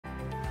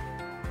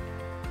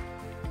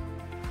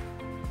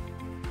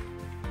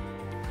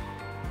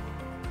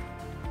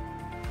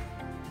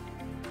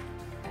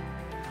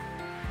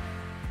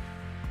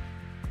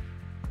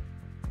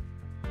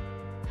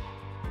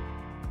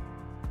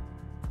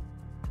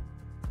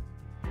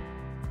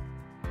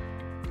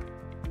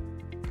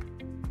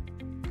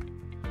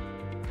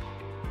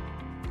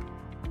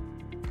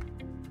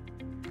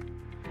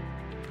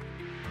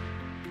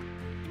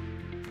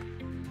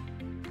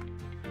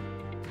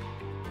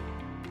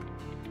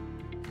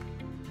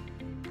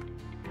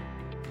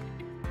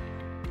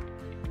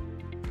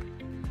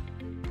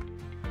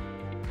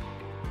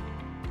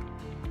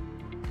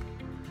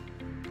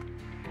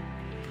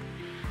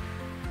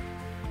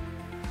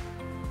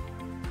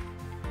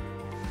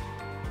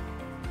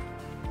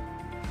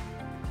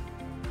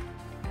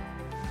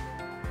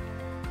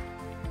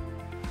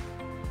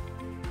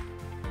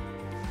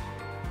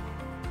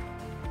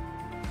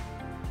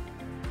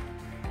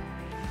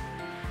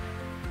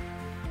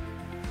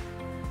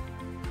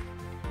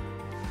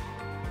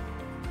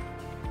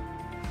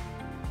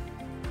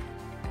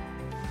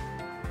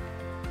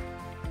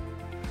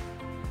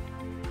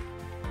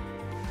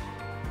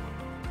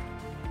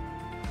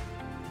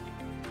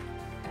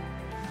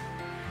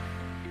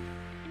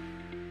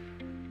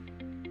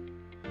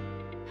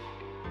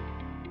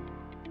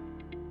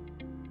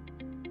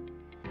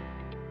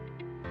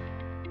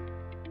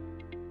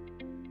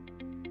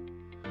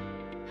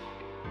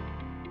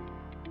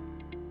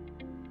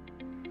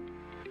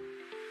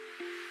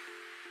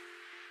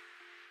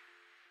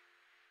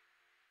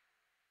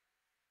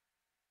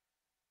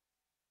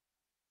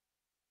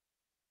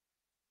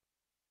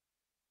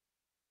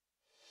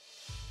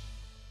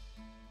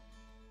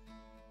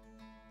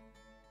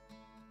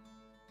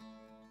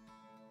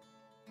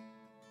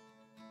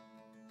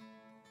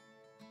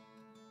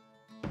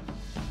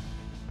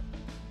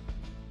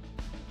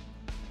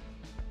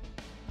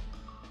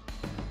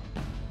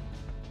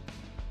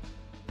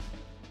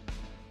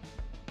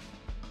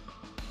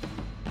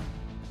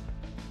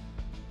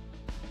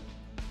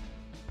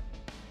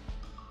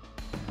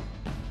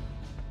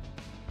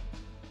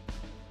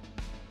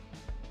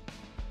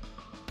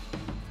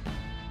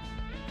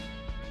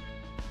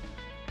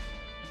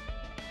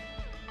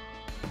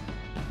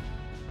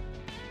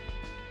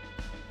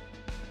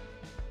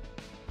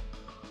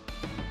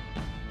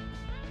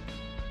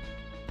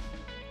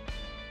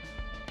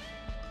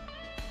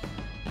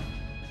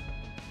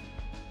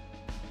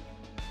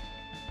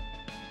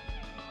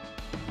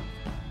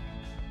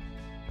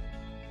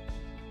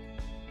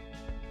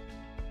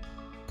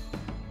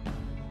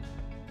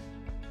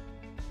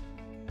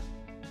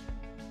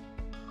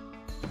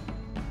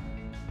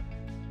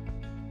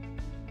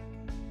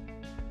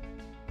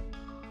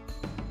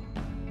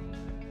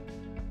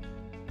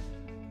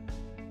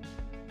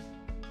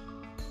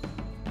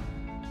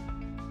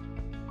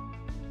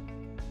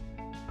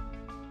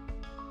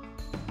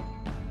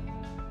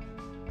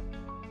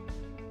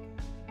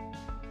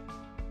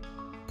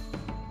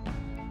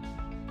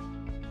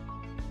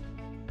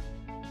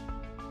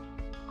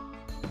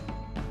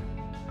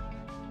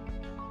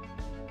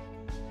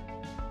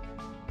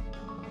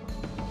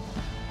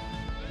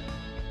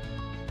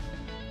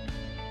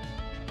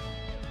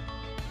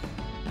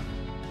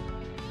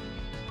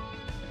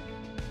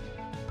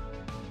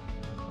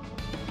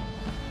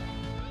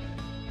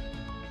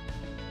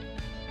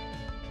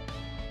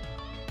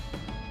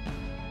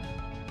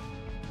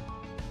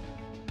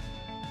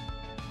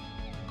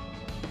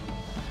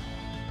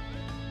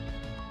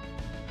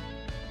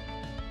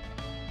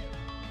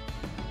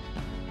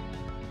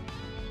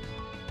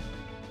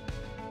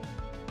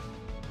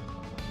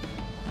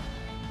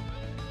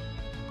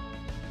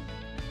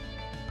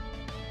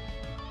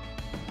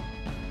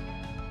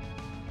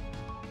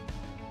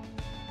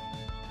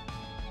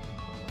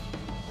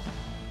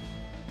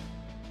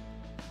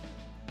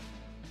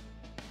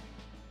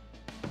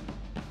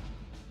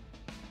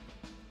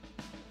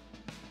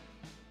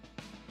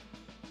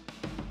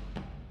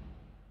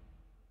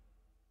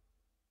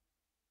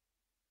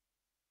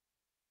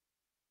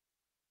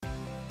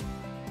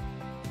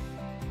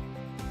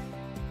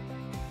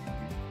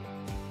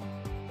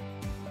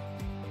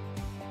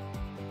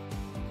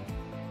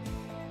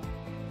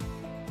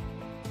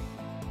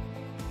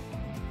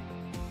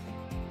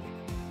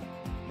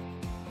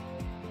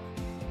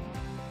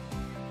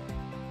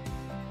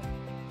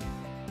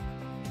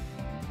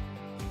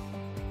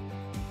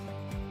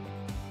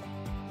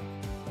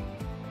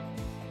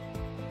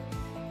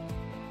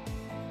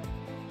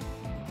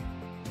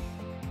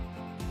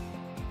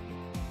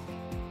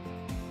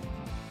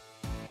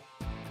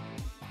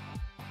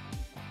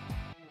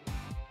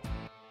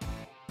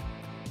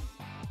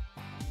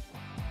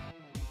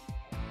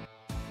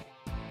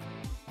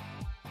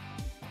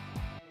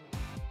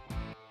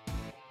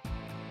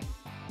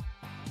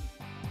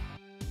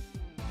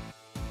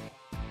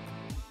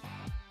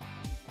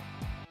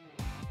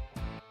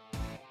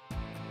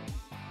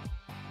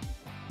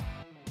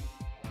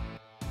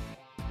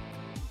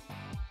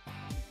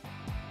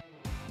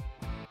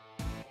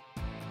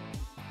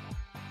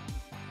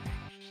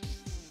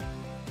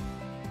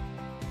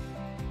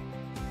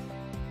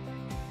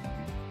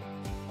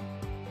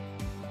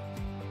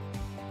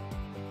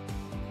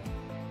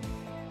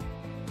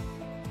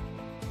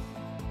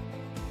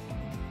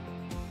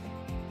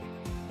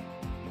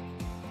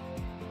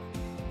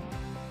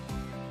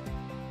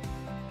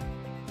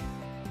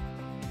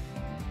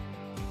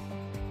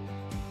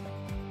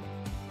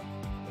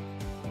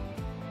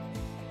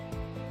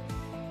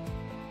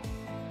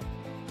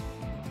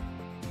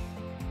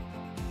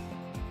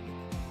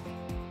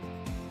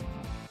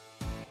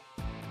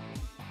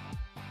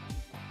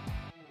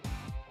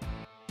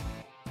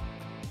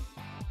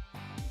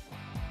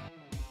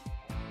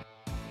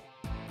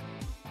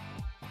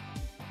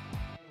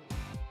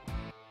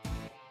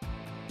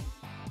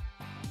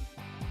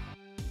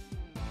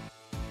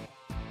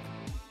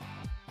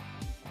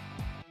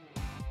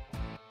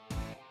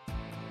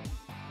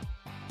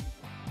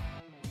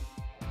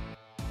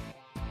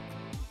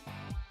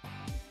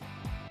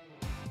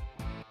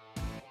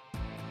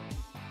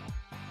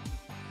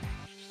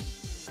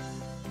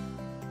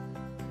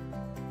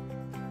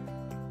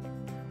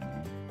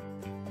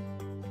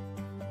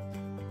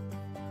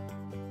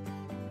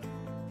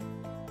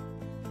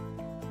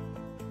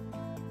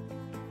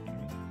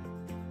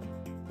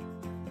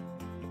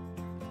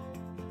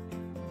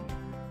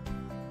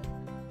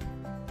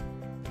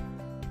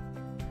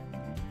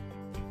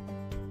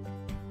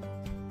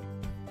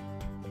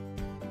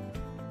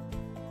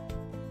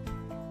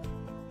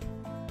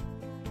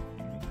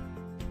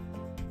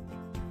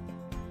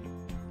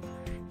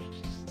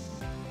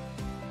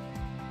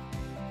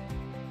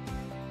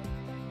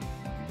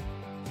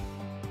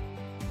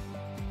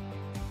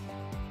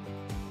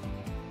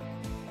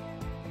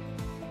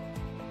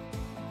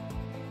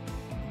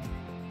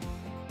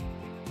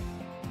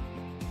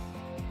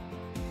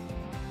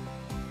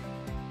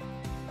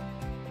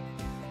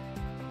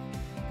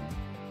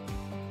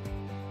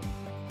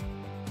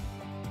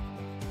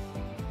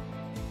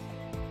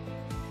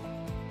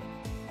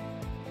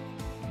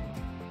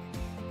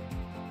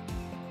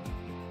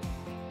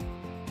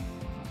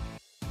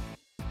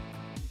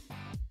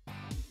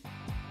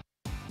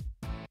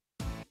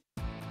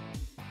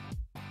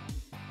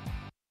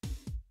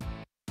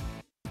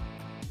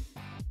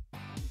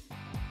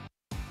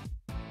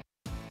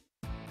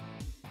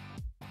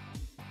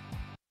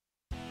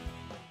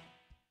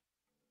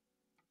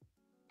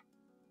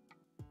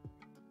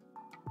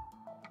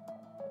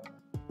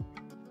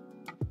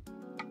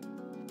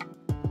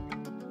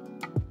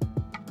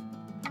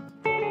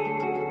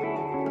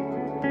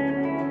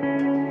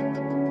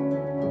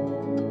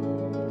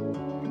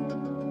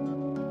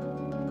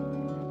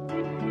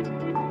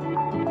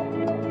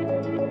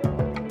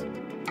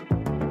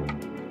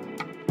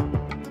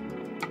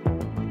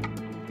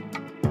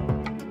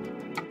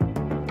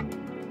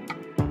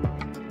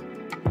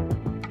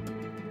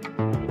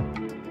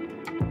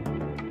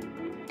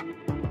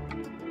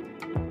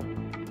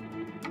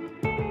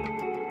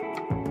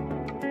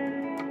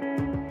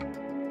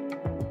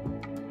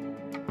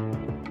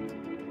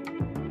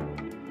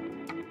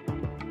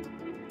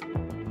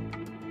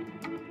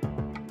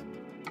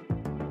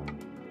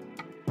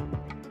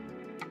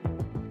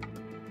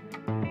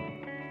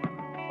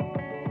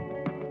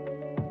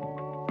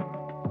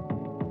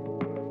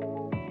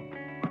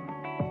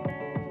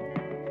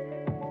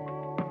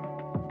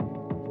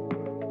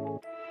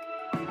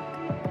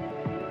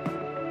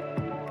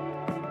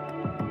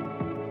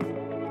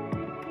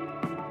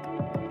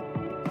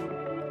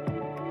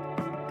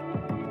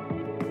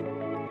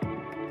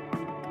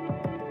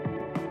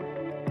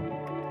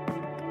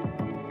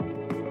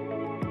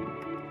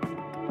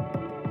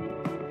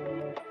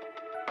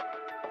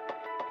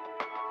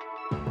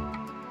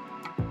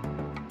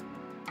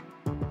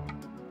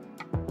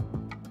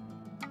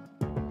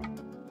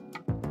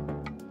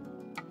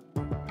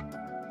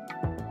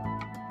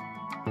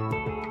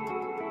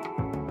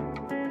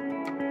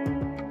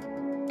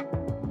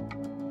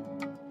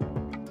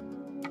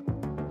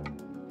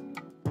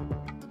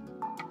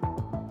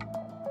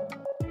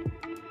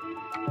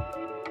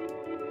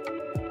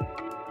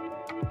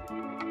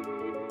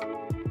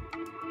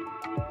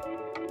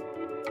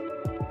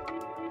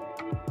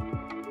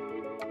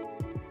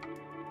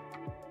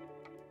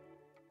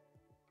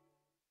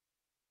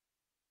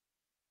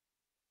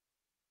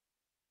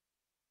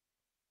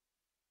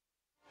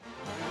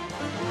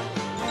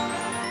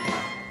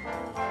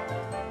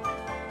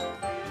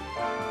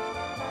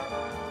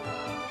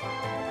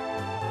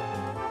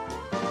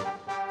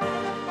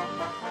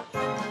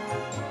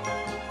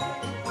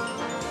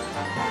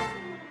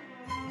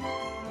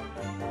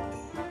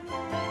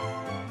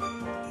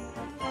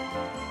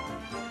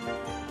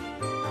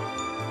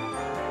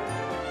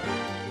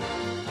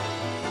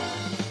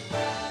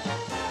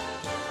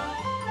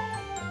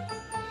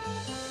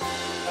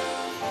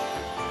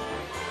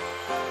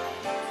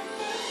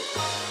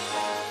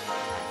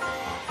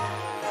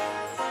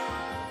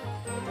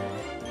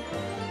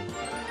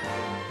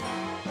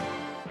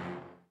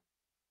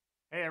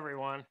Hey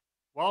everyone,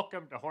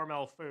 welcome to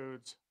Hormel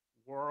Foods'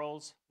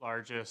 world's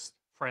largest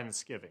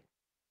Friendsgiving.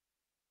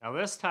 Now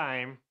this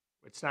time,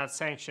 it's not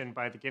sanctioned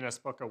by the Guinness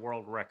Book of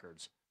World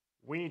Records.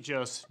 We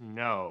just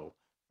know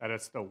that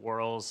it's the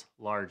world's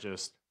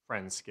largest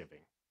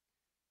Friendsgiving.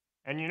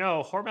 And you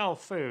know, Hormel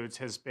Foods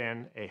has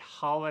been a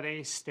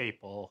holiday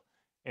staple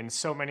in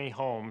so many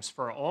homes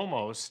for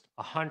almost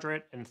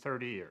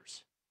 130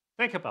 years.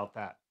 Think about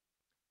that.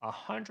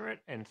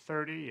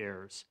 130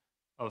 years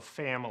of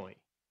family,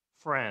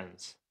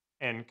 friends,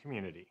 and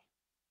community.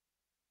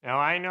 Now,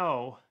 I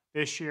know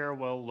this year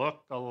will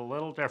look a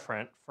little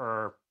different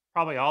for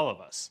probably all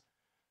of us,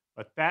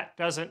 but that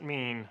doesn't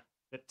mean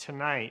that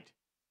tonight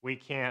we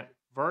can't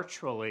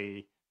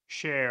virtually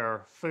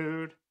share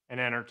food and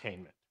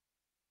entertainment.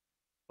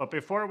 But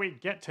before we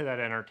get to that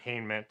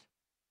entertainment,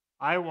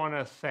 I want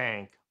to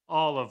thank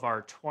all of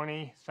our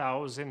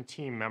 20,000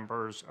 team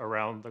members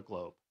around the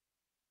globe.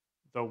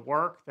 The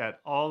work that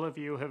all of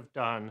you have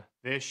done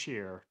this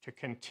year to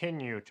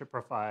continue to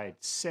provide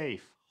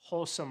safe,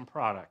 wholesome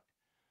product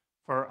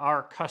for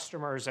our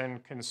customers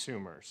and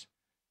consumers.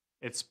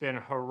 It's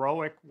been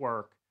heroic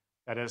work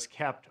that has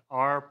kept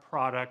our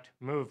product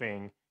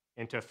moving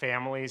into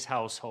families'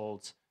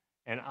 households,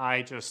 and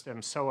I just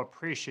am so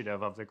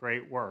appreciative of the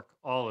great work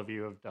all of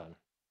you have done.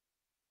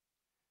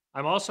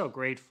 I'm also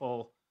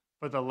grateful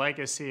for the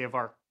legacy of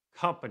our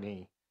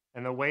company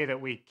and the way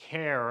that we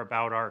care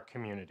about our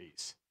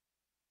communities.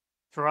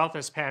 Throughout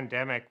this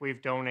pandemic,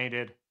 we've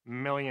donated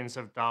millions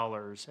of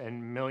dollars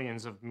and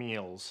millions of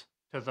meals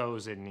to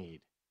those in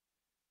need.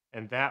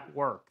 And that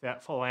work,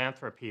 that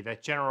philanthropy,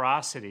 that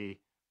generosity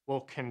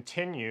will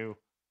continue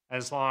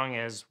as long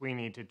as we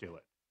need to do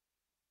it.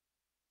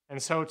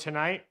 And so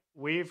tonight,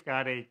 we've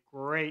got a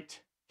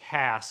great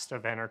cast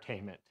of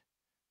entertainment.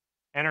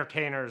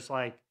 Entertainers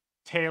like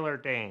Taylor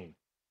Dayne,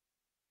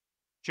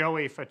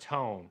 Joey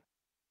Fatone,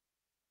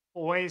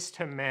 Boyz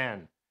II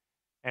Men,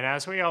 and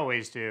as we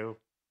always do,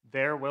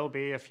 there will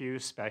be a few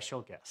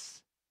special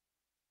guests.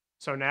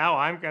 So now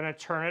I'm going to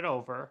turn it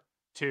over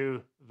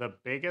to the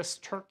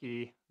biggest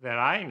turkey that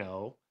I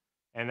know,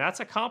 and that's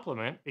a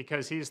compliment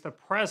because he's the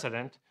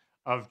president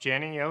of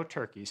Jenny O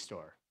Turkey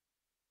Store.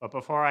 But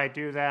before I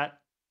do that,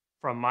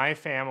 from my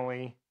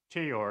family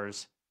to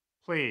yours,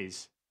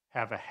 please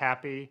have a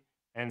happy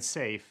and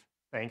safe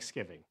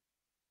Thanksgiving.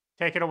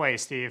 Take it away,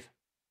 Steve.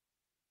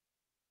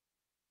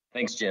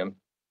 Thanks, Jim.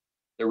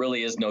 There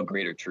really is no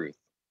greater truth.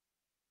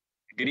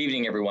 Good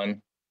evening,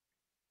 everyone.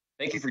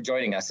 Thank you for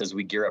joining us as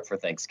we gear up for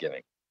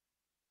Thanksgiving.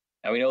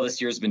 Now, we know this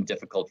year has been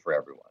difficult for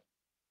everyone.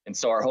 And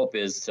so our hope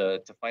is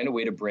to find a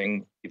way to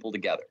bring people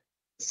together,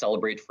 to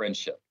celebrate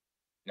friendship,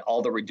 and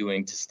all that we're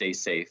doing to stay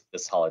safe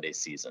this holiday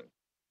season.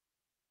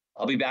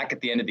 I'll be back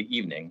at the end of the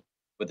evening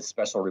with a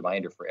special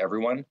reminder for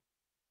everyone.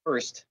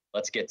 First,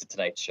 let's get to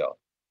tonight's show.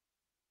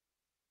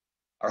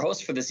 Our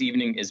host for this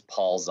evening is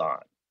Paul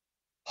Zahn.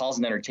 Paul's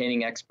an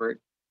entertaining expert,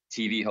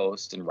 TV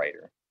host, and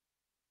writer.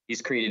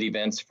 He's created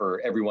events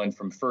for everyone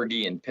from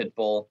Fergie and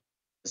Pitbull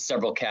to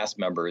several cast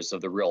members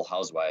of the Real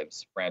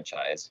Housewives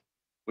franchise,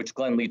 which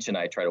Glenn Leach and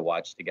I try to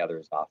watch together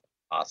as often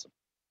as possible.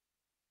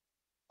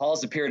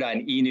 Paul's appeared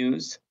on E!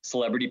 News,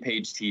 Celebrity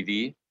Page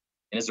TV,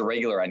 and is a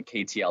regular on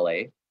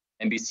KTLA,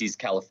 NBC's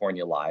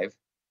California Live,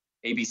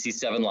 ABC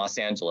 7 Los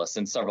Angeles,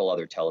 and several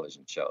other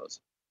television shows.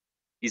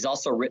 He's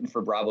also written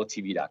for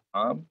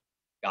BravoTV.com,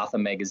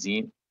 Gotham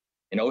Magazine,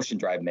 and Ocean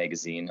Drive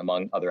Magazine,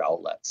 among other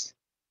outlets.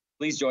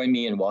 Please join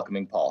me in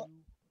welcoming Paul.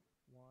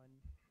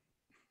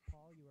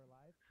 Paul, you are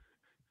live.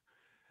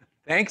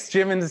 Thanks,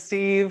 Jim and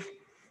Steve.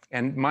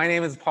 And my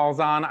name is Paul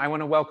Zahn. I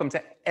want to welcome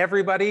to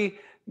everybody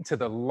to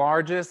the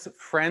largest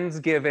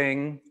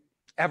Friendsgiving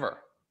ever,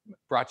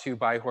 brought to you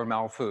by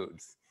Hormel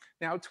Foods.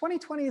 Now,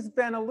 2020 has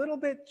been a little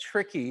bit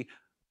tricky,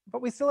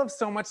 but we still have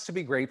so much to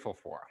be grateful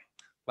for,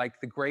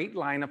 like the great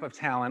lineup of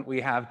talent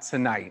we have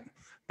tonight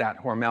that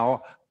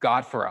Hormel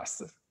got for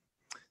us.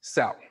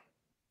 So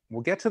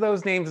we'll get to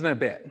those names in a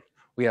bit.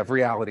 We have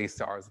reality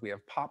stars, we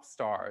have pop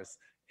stars,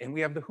 and we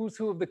have the who's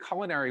who of the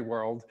culinary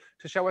world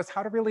to show us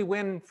how to really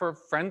win for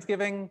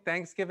Friendsgiving,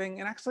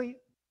 Thanksgiving, and actually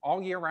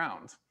all year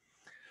round.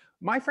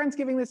 My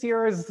Friendsgiving this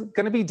year is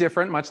going to be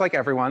different, much like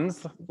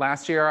everyone's.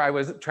 Last year I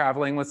was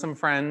traveling with some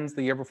friends.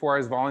 The year before I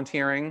was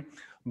volunteering.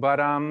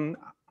 But I'm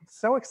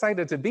so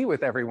excited to be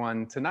with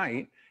everyone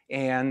tonight.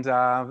 And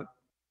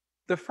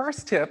the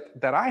first tip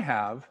that I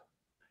have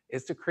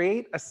is to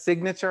create a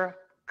signature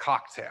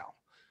cocktail,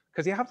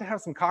 because you have to have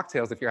some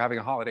cocktails if you're having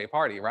a holiday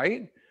party,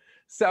 right?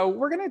 So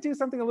we're gonna do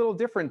something a little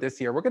different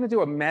this year. We're gonna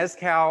do a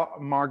mezcal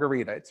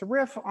margarita. It's a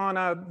riff on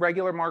a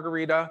regular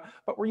margarita,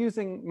 but we're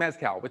using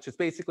mezcal, which is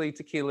basically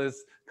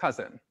tequila's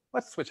cousin.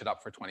 Let's switch it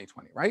up for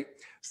 2020, right?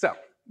 So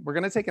we're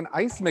gonna take an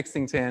ice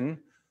mixing tin,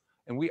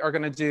 and we are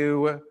gonna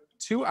do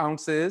 2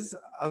 ounces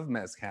of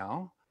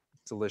mezcal,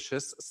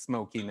 delicious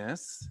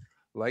smokiness,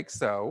 like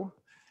so.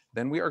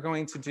 Then we are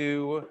going to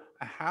do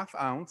a 1/2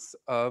 ounce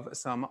of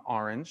some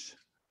orange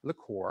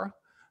liqueur.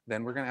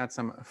 Then we're gonna add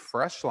some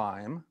fresh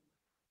lime,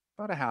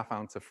 about a 1/2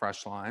 ounce of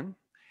fresh lime.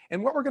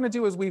 And what we're gonna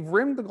do is we've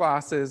rimmed the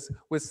glasses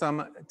with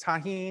some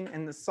tahini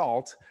and the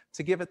salt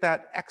to give it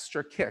that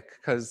extra kick,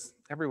 because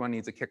everyone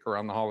needs a kick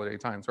around the holiday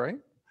times, right?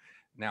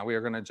 Now we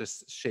are gonna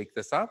just shake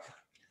this up,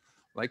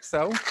 like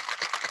so.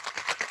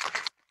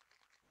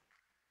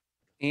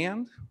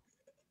 And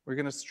we're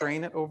gonna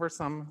strain it over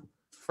some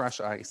fresh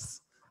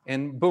ice.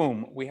 And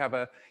boom, we have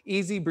a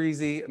easy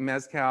breezy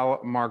mezcal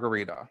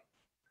margarita,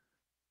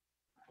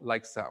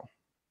 like so.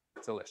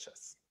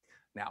 Delicious.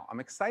 Now, I'm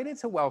excited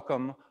to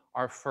welcome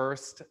our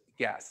first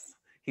guest.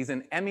 He's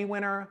an Emmy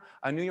winner,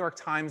 a New York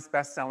Times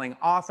bestselling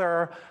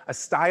author, a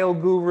style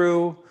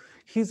guru.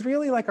 He's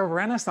really like a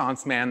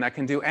Renaissance man that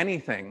can do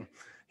anything.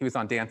 He was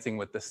on Dancing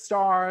with the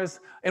Stars,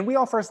 and we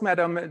all first met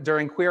him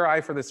during Queer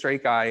Eye for the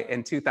Straight Guy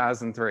in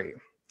 2003.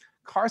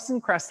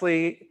 Carson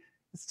Kressley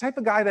is the type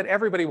of guy that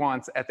everybody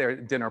wants at their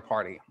dinner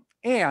party.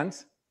 And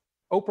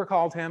Oprah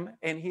called him,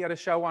 and he had a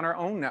show on our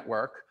own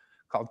network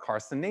called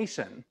Carson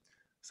Nation.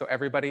 So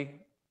everybody,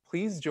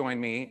 please join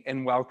me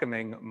in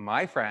welcoming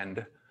my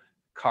friend,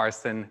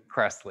 Carson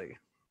Kressley.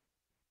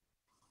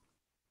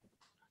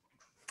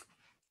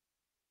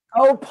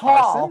 Oh,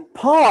 Paul, Carson?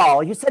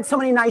 Paul, you said so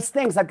many nice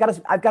things. I've got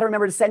to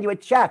remember to send you a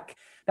check.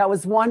 That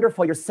was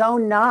wonderful. You're so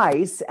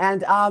nice.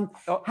 And Oh,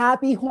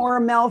 happy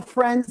Hormel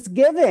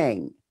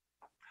Friendsgiving.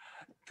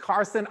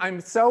 Carson,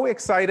 I'm so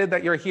excited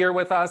that you're here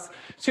with us.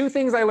 Two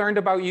things I learned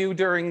about you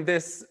during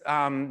this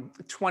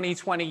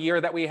 2020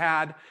 year that we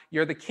had.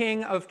 You're the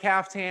king of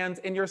caftans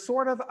and you're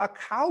sort of a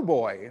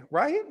cowboy,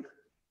 right?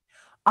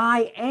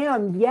 I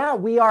am. Yeah,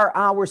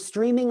 we're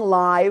streaming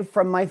live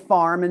from my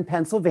farm in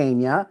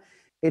Pennsylvania.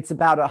 It's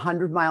about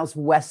 100 miles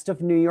west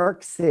of New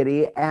York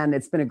City, and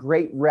it's been a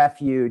great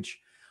refuge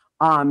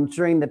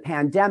during the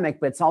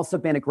pandemic, but it's also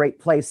been a great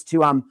place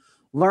to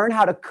learn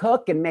how to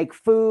cook and make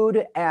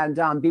food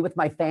and be with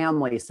my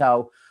family.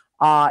 So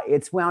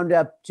it's wound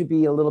up to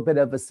be a little bit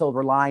of a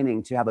silver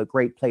lining to have a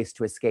great place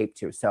to escape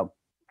to. So,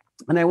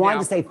 and I wanted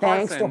to say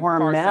thanks to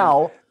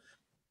Hormel.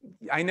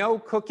 I know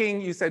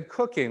cooking, you said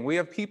cooking. We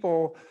have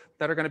people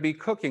that are going to be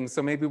cooking,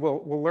 so maybe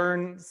we'll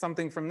learn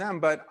something from them.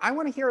 But I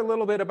want to hear a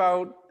little bit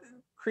about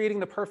creating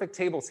the perfect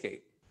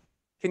tablescape.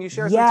 Can you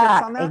share some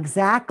tips on that?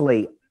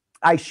 Exactly.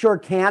 I sure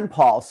can,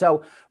 Paul.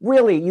 So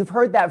really, you've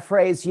heard that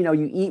phrase,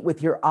 you eat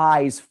with your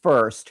eyes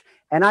first.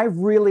 And I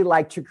really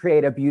like to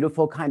create a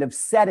beautiful kind of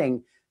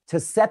setting to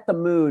set the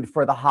mood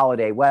for the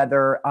holiday,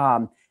 whether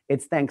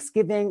it's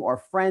Thanksgiving or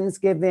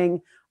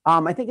Friendsgiving.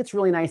 I think it's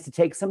really nice to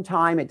take some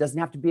time. It doesn't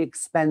have to be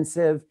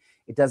expensive.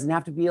 It doesn't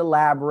have to be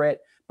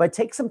elaborate, but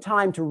take some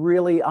time to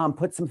really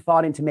put some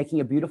thought into making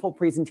a beautiful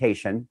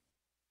presentation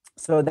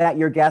so that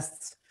your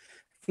guests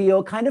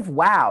feel kind of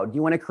wowed.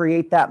 You want to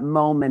create that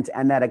moment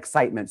and that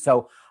excitement.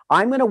 So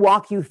I'm going to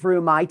walk you through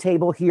my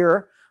table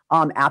here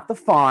at the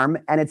farm,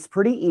 and it's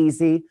pretty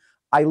easy.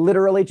 I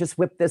literally just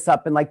whipped this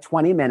up in like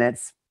 20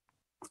 minutes.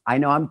 I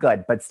know I'm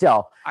good, but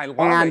still. I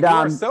love it.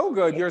 You're so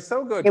good. You're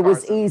so good, It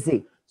was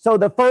easy. So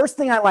the first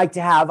thing I like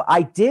to have,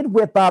 I did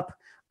whip up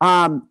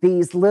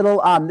these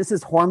little, this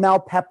is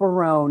Hormel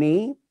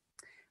pepperoni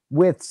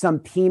with some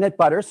peanut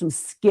butter, some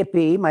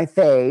Skippy, my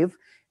fave,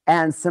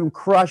 and some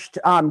crushed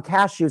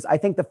cashews. I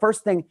think the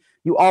first thing,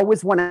 you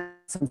always want to have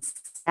some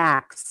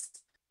snacks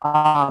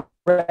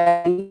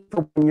ready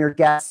for when your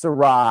guests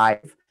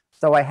arrive.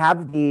 So I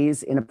have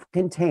these in a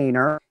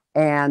container,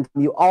 and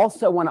you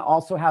also want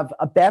to have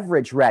a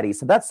beverage ready.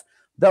 So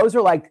those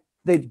are like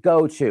the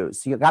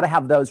go-tos. So you got to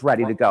have those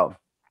ready to go.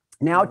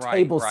 Now,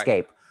 tablescape.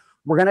 Right.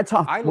 We're going to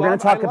talk. I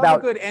love a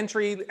good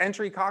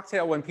entry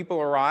cocktail when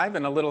people arrive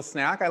and a little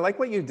snack. I like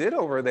what you did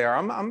over there.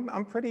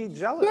 I'm pretty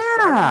jealous.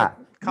 Yeah,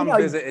 come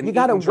visit and eat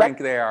and drink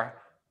there.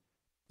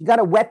 You got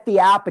to whet the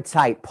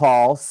appetite,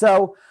 Paul.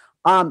 So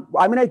I'm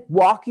going to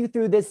walk you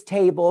through this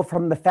table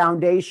from the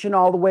foundation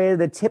all the way to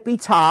the tippy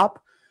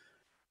top.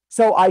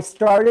 So I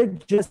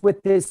started just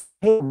with this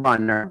table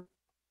runner,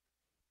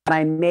 and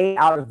I made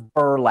out of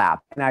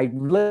burlap, and I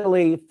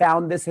literally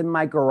found this in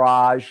my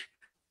garage.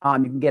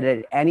 You can get it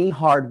at any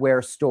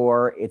hardware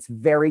store. It's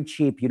very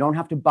cheap. You don't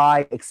have to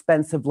buy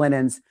expensive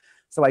linens.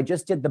 So I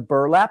just did the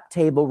burlap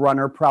table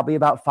runner, probably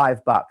about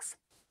 $5.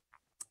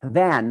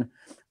 Then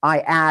I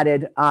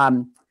added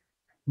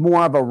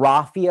more of a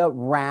raffia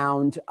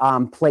round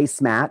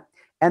placemat.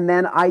 And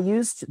then I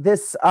used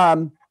this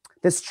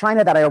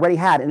china that I already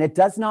had, and it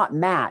does not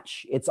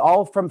match. It's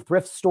all from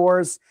thrift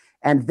stores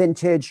and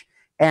vintage.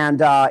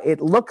 And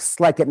it looks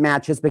like it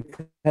matches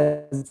because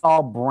it's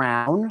all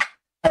brown.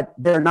 But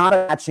they're not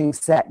a matching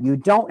set. You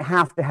don't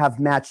have to have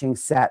matching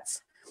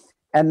sets.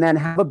 And then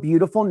have a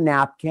beautiful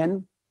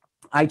napkin.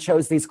 I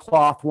chose these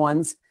cloth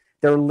ones.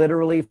 They're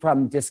literally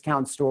from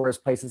discount stores,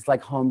 places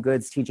like Home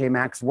Goods, TJ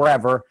Maxx,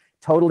 wherever,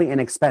 totally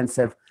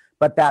inexpensive.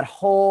 But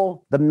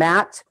the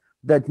mat,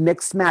 the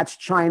mixed match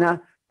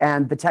china,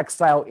 and the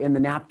textile in the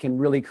napkin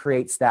really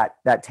creates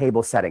that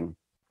table setting.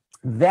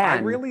 Then I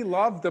really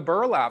love the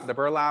burlap. The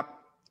burlap,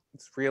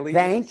 it's really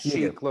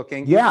chic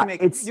looking. Yeah,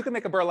 you can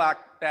make a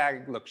burlap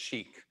bag look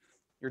chic.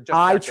 You're just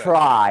I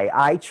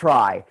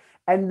try.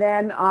 And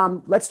then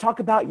let's talk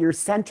about your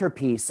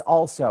centerpiece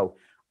also.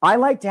 I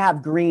like to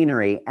have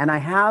greenery, and I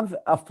have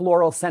a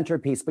floral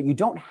centerpiece, but you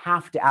don't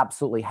have to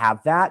absolutely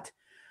have that.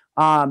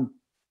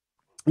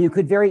 You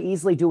could very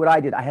easily do what I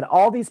did. I had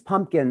all these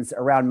pumpkins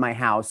around my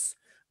house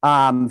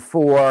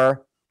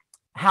for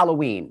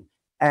Halloween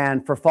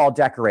and for fall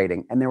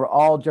decorating, and they were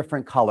all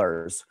different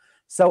colors.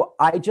 So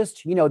I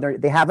just,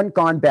 they haven't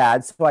gone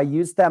bad. So I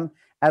used them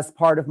as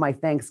part of my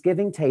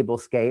Thanksgiving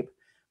tablescape.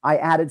 I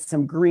added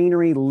some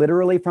greenery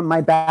literally from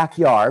my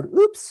backyard.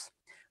 Oops.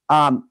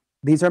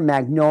 These are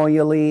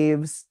magnolia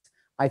leaves.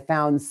 I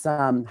found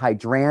some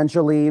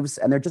hydrangea leaves,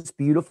 and they're just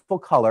beautiful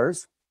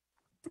colors.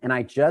 And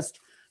I just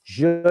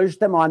zhuzhed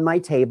them on my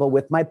table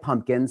with my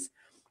pumpkins.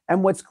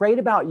 And what's great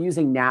about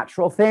using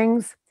natural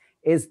things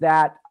is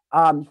that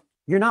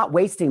you're not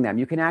wasting them.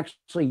 You can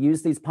actually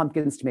use these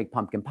pumpkins to make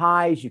pumpkin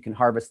pies. You can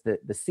harvest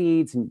the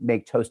seeds and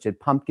make toasted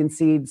pumpkin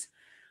seeds.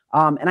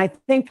 And I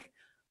think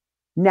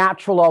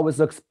natural always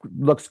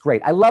looks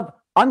great.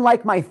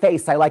 Unlike my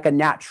face, I like a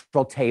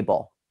natural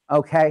table.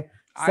 Okay.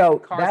 So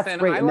Carson, that's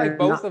great. I like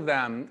both of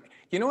them.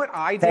 You know what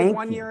I did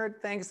one year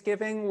at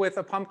Thanksgiving with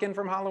a pumpkin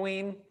from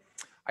Halloween?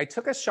 I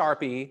took a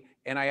Sharpie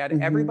And I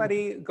had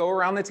everybody go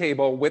around the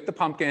table with the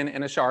pumpkin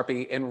and a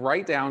Sharpie and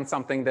write down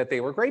something that they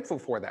were grateful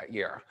for that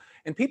year.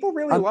 And people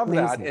really love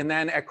that. And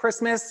then at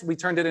Christmas, we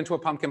turned it into a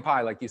pumpkin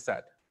pie, like you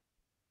said.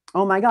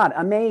 Oh my God,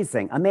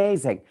 amazing,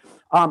 amazing.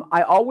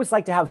 I always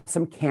like to have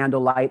some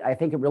candlelight. I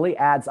think it really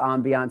adds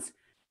ambiance.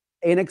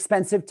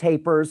 Inexpensive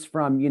tapers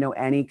from,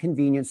 any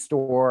convenience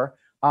store.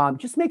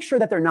 Just make sure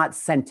that they're not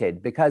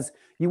scented, because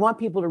you want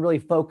people to really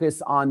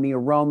focus on the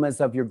aromas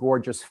of your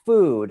gorgeous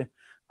food,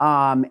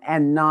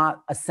 and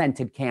not a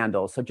scented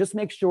candle. So just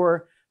make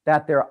sure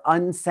that they're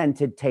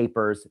unscented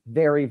tapers.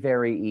 Very,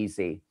 very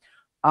easy.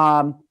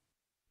 And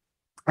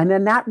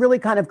then that really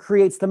kind of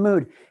creates the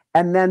mood.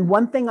 And then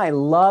one thing I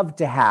love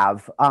to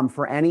have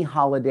for any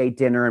holiday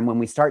dinner, and when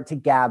we start to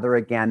gather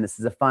again, this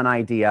is a fun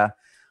idea.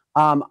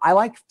 I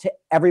like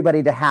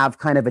everybody to have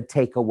kind of a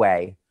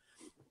takeaway,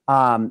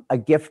 a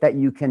gift that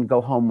you can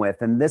go home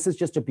with. And this is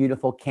just a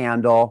beautiful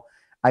candle.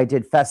 I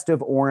did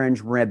festive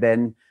orange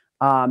ribbon.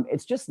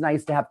 It's just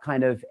nice to have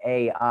kind of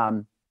a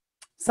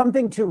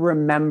something to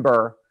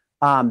remember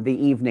the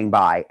evening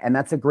by. And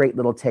that's a great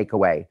little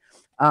takeaway.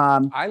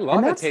 I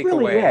love a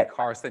takeaway, really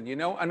Carson.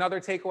 Another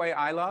takeaway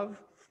I love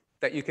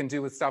that you can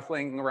do with stuff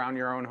laying around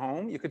your own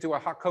home? You could do a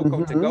hot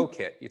cocoa to-go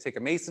kit. You take a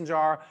mason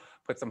jar,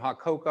 put some hot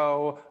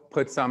cocoa,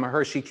 put some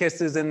Hershey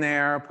Kisses in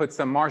there, put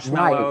some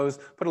marshmallows,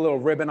 put a little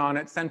ribbon on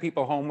it, send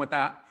people home with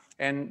that,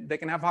 and they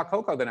can have hot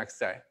cocoa the next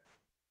day.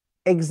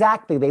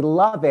 Exactly. They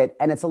love it.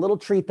 And it's a little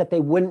treat that they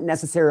wouldn't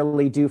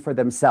necessarily do for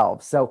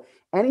themselves. So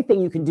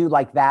anything you can do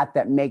like that,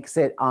 that makes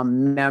it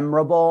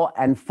memorable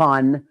and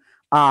fun,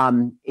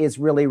 is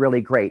really,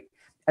 really great.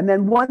 And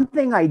then one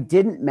thing I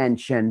didn't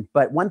mention,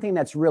 but one thing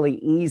that's really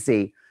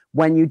easy,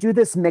 when you do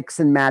this mix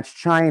and match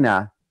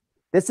china,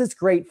 this is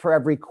great for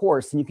every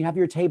course, and you can have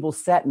your table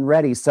set and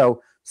ready.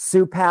 So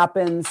soup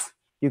happens,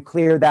 you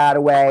clear that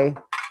away.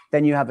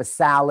 Then you have a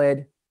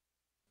salad,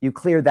 you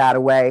clear that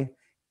away.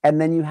 And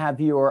then you have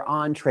your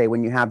entree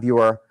when you have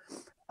your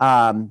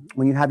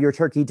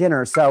turkey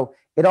dinner. So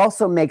it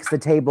also makes the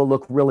table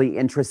look really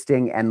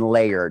interesting and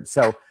layered.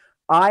 So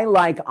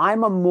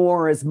I'm a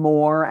more is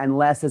more and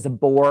less is a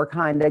bore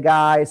kind of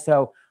guy.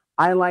 So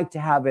I like to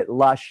have it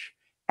lush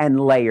and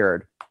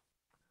layered.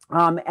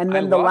 And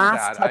then the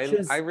last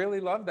touches. I really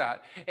love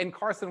that. And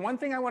Carson, one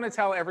thing I want to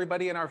tell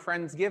everybody in our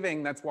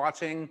Friendsgiving that's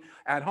watching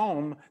at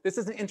home, this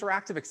is an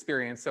interactive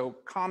experience. So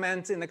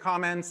comment in the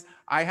comments.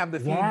 I have the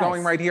feed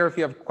going right here. If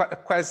you have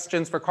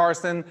questions for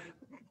Carson,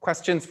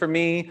 questions for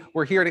me,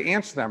 we're here to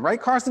answer them. Right,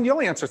 Carson?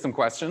 You'll answer some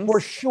questions. For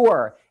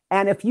sure.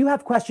 And if you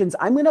have questions,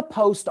 I'm going to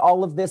post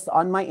all of this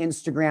on my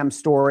Instagram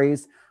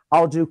stories.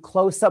 I'll do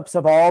close-ups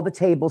of all the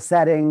table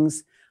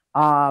settings.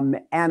 And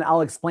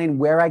I'll explain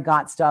where I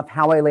got stuff,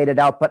 how I laid it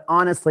out. But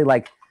honestly,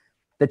 like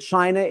the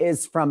china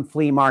is from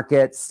flea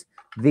markets.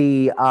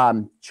 The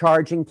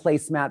charging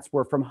placemats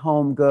were from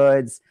Home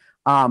Goods.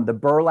 The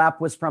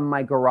burlap was from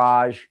my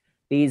garage.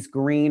 These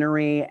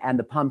greenery and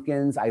the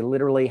pumpkins I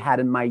literally had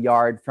in my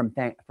yard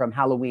from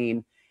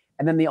Halloween.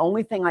 And then the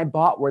only thing I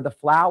bought were the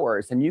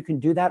flowers. And you can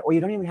do that, or you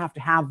don't even have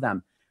to have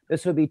them.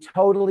 This would be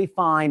totally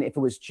fine if it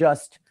was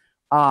just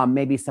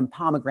maybe some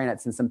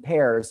pomegranates and some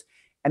pears.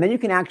 And then you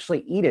can actually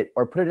eat it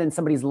or put it in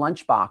somebody's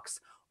lunchbox,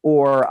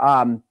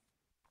 or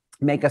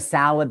make a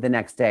salad the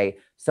next day.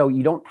 So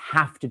you don't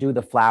have to do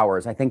the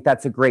flowers. I think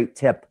that's a great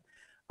tip,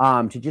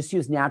 to just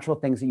use natural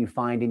things that you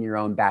find in your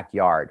own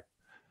backyard.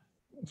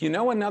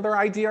 Another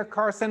idea,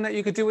 Carson, that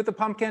you could do with the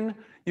pumpkin?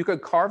 You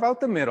could carve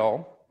out the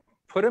middle,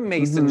 put a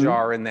mason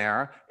jar in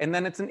there, and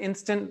then it's an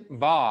instant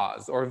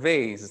vase or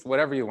vase,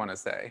 whatever you want to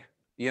say,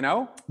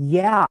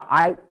 Yeah,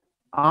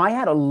 I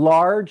had a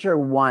larger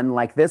one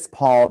like this,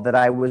 Paul, that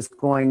I was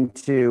going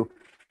to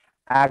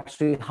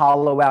actually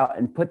hollow out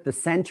and put the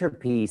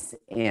centerpiece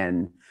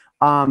in.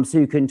 So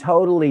you can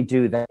totally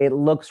do that. It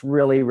looks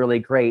really, really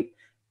great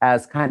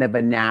as kind of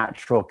a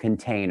natural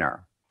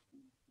container.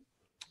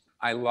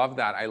 I love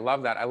that. I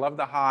love that. I love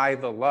the high,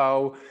 the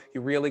low.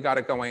 You really got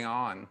it going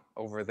on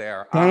over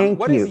there. Thank you.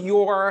 What is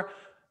your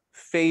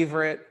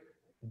favorite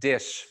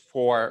dish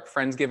for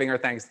Friendsgiving or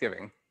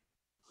Thanksgiving?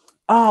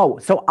 Oh,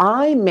 so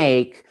I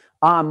make...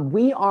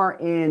 we are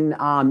in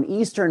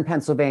Eastern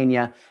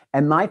Pennsylvania,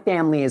 and my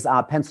family is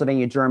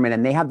Pennsylvania German,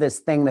 and they have this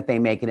thing that they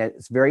make, and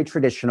it's very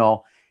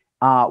traditional.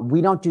 We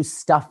don't do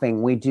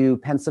stuffing. We do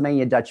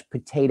Pennsylvania Dutch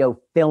potato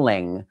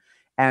filling,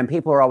 and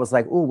people are always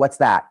like, ooh, what's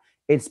that?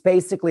 It's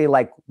basically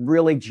like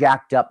really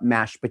jacked up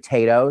mashed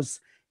potatoes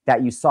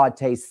that you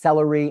saute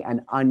celery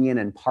and onion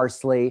and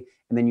parsley,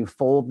 and then you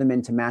fold them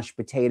into mashed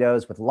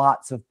potatoes with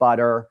lots of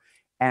butter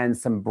and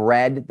some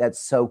bread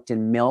that's soaked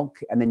in milk.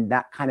 And then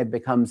that kind of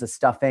becomes a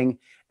stuffing.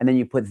 And then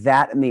you put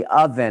that in the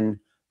oven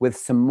with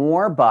some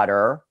more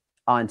butter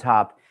on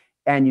top.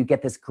 And you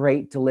get this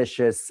great,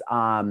 delicious,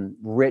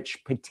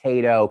 rich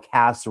potato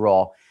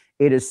casserole.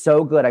 It is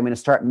so good. I'm going to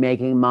start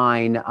making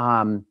mine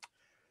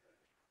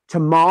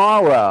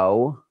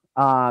tomorrow.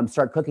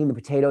 Start cooking the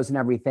potatoes and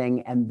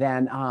everything. And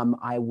then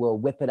I will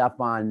whip it up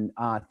on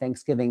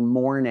Thanksgiving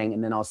morning.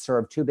 And then I'll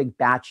serve 2 big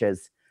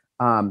batches.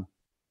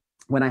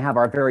 when I have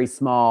our very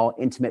small,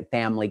 intimate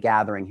family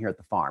gathering here at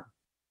the farm.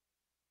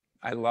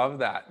 I love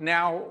that.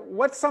 Now,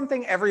 what's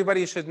something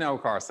everybody should know,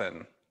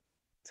 Carson?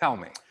 Tell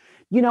me.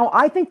 You know,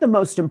 I think the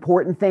most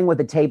important thing with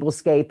a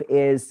tablescape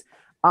is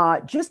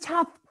just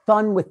have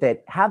fun with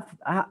it. Have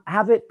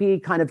it be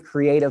kind of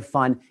creative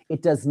fun.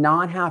 It does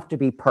not have to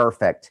be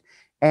perfect.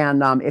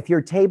 And if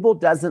your table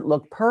doesn't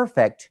look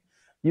perfect,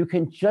 you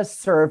can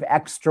just serve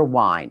extra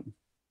wine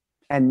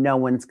and no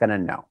one's going to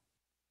know.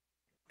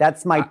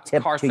 That's my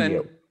tip Carson, to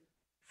you.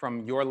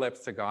 From your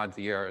lips to God's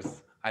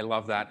ears. I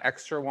love that.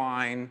 Extra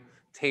wine,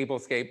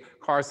 tablescape.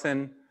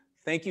 Carson,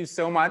 thank you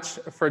so much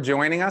for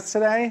joining us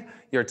today.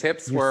 Your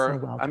tips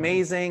were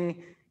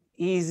amazing,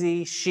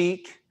 easy,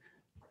 chic,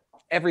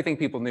 everything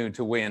people knew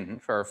to win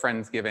for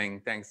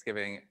Friendsgiving,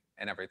 Thanksgiving,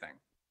 and everything.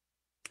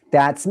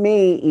 That's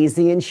me,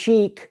 easy and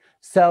chic.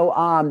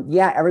 So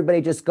yeah,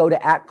 everybody just go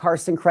to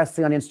 @Carson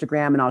Kressley on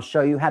Instagram and I'll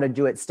show you how to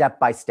do it step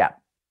by step.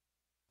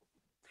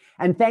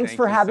 And thanks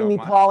for having me,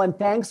 Paul, and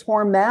thanks,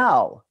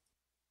 Hormel.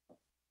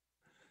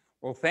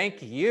 Well,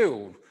 thank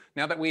you.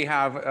 Now that we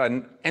have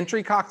an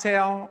entry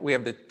cocktail, we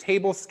have the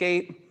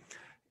tablescape,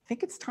 I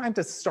think it's time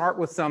to start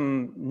with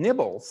some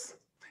nibbles.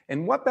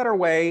 And what better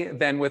way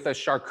than with a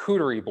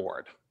charcuterie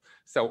board?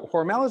 So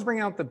Hormel is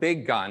bringing out the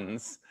big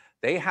guns.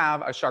 They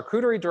have a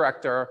charcuterie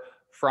director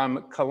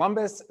from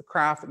Columbus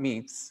Craft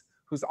Meats,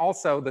 who's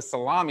also the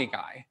salami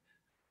guy.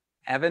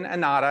 Evan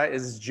Anata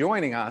is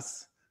joining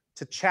us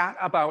to chat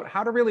about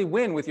how to really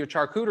win with your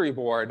charcuterie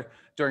board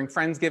during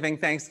Friendsgiving,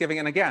 Thanksgiving,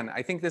 and again,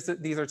 I think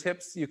these are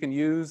tips you can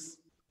use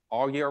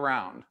all year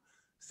round.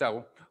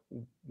 So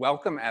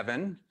welcome,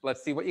 Evan.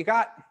 Let's see what you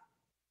got.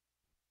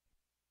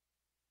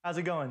 How's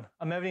it going?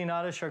 I'm Evan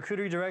Anata,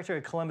 charcuterie director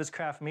at Columbus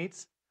Craft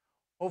Meats.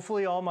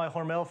 Hopefully all my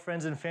Hormel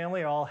friends and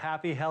family are all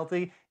happy,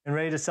 healthy, and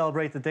ready to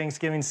celebrate the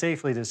Thanksgiving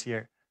safely this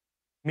year.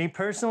 Me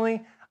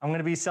personally, I'm going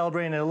to be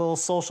celebrating at a little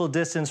social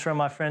distance from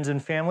my friends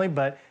and family,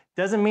 but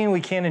doesn't mean we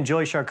can't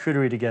enjoy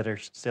charcuterie together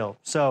still.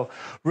 So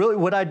really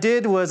what I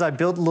did was I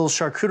built little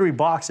charcuterie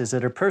boxes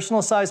that are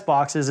personal sized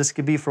boxes. This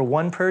could be for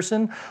one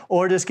person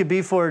or this could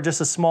be for just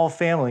a small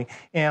family.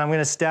 And I'm going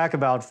to stack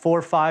about 4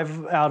 or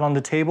 5 out on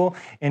the table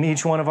and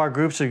each one of our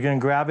groups are going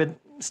to grab it,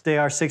 stay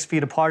our 6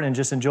 feet apart and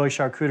just enjoy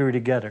charcuterie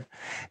together.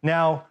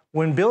 Now,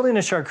 when building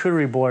a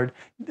charcuterie board,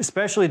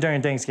 especially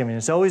during Thanksgiving,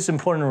 it's always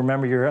important to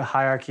remember your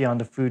hierarchy on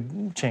the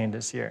food chain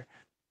this year.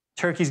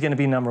 Turkey's going to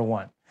be number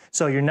 1.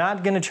 So you're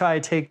not going to try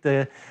to take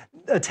the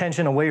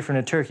attention away from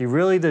the turkey.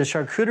 Really, the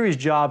charcuterie's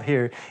job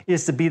here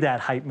is to be that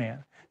hype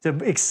man, to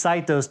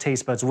excite those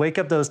taste buds, wake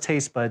up those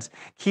taste buds,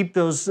 keep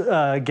those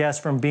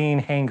guests from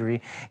being hangry,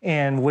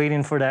 and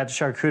waiting for that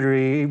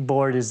charcuterie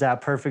board is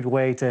that perfect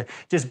way to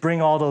just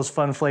bring all those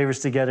fun flavors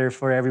together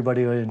for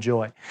everybody to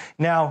enjoy.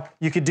 Now,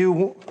 you could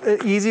do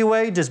an easy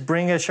way, just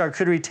bring a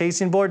charcuterie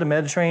tasting board, a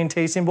Mediterranean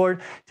tasting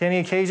board to any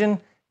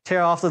occasion,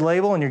 tear off the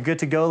label and you're good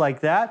to go like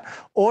that.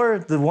 Or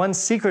the one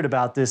secret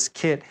about this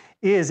kit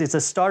is it's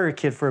a starter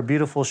kit for a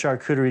beautiful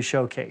charcuterie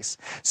showcase.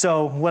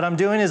 So what I'm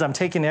doing is I'm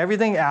taking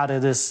everything out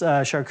of this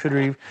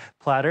charcuterie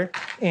platter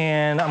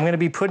and I'm gonna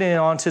be putting it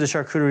onto the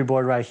charcuterie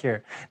board right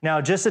here. Now,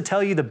 just to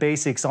tell you the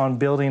basics on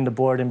building the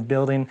board and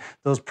building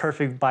those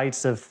perfect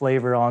bites of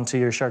flavor onto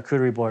your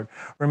charcuterie board,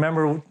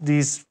 remember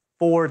these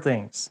 4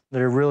 things that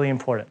are really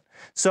important.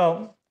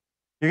 So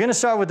you're gonna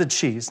start with the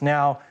cheese.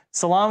 Now,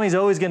 salami is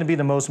always going to be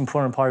the most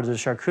important part of the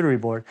charcuterie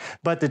board,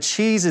 but the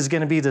cheese is going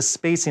to be the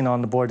spacing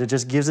on the board that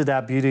just gives it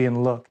that beauty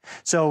and look.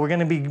 So we're going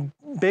to be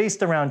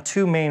based around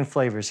 2 main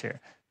flavors here,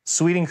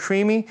 sweet and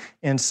creamy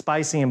and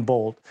spicy and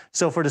bold.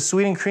 So for the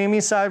sweet and creamy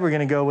side, we're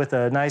going to go with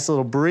a nice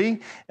little brie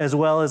as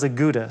well as a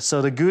Gouda.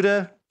 So the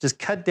Gouda just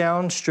cut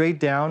down, straight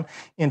down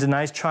into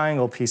nice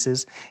triangle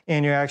pieces,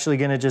 and you're actually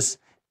going to just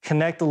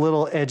connect the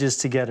little edges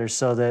together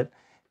so that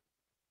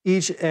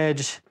each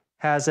edge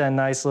has that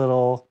nice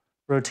little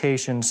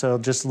rotation, so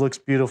it just looks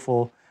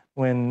beautiful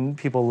when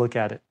people look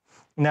at it.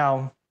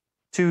 Now,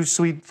 2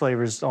 sweet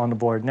flavors on the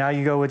board. Now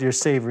you go with your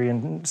savory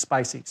and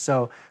spicy.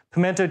 So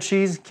pimento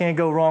cheese, can't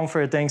go wrong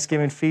for a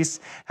Thanksgiving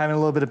feast, having a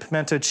little bit of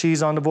pimento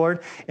cheese on the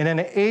board. And then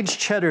the aged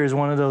cheddar is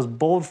one of those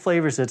bold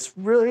flavors that's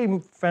really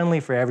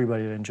friendly for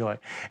everybody to enjoy.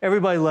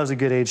 Everybody loves a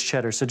good aged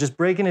cheddar, so just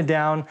breaking it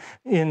down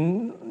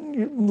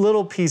in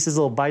little pieces,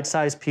 little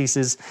bite-sized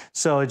pieces,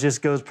 so it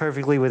just goes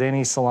perfectly with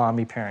any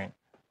salami pairing.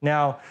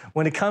 Now,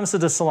 when it comes to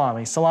the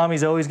salami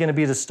is always going to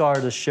be the star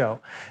of the show.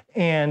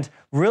 And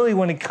really,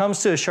 when it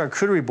comes to a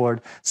charcuterie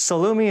board,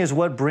 salumi is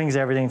what brings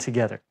everything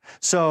together.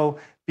 So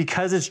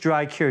because it's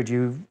dry cured,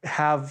 you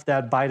have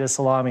that bite of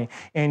salami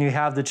and you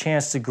have the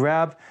chance to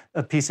grab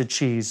a piece of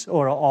cheese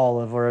or an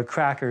olive or a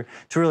cracker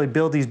to really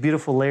build these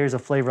beautiful layers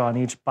of flavor on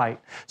each bite.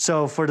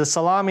 So for the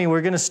salami,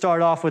 we're going to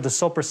start off with the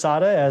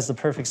soppressata as the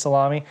perfect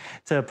salami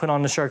to put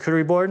on the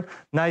charcuterie board.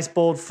 Nice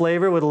bold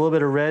flavor with a little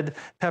bit of red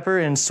pepper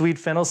and sweet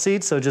fennel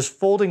seeds. So just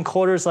fold in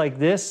quarters like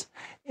this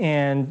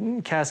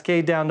and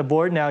cascade down the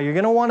board. Now you're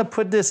going to want to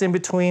put this in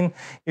between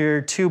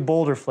your 2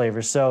 bolder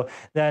flavors. So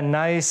that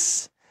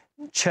nice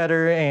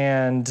cheddar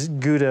and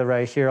Gouda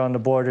right here on the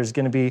border is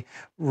going to be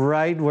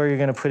right where you're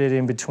going to put it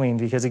in between,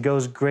 because it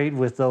goes great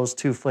with those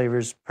two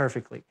flavors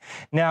perfectly.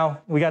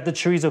 Now, we got the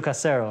chorizo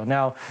casero.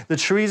 Now, the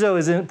chorizo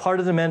is part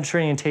of the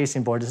Mediterranean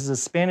tasting board. This is a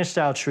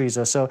Spanish-style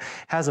chorizo, so it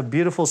has a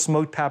beautiful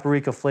smoked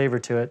paprika flavor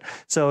to it.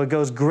 So it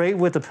goes great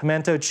with the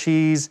pimento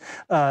cheese,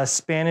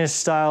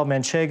 Spanish-style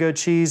manchego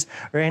cheese,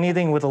 or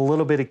anything with a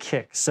little bit of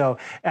kick. So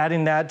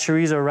adding that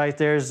chorizo right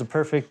there is the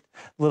perfect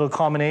little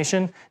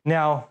combination.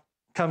 Now,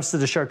 comes to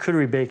the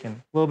charcuterie bacon,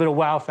 a little bit of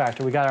wow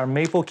factor. We got our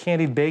maple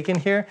candied bacon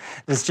here.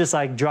 It's just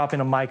like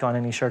dropping a mic on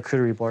any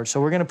charcuterie board. So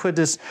we're gonna put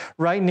this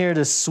right near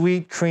the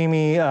sweet,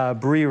 creamy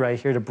brie right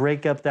here to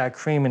break up that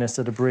creaminess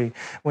of the brie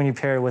when you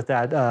pair it with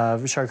that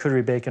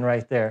charcuterie bacon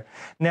right there.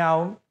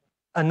 Now,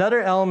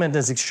 another element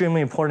that's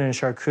extremely important in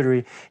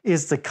charcuterie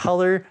is the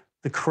color,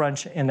 the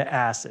crunch, and the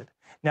acid.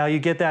 Now you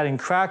get that in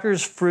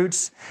crackers,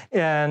 fruits,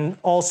 and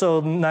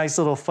also nice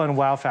little fun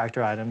wow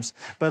factor items.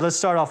 But let's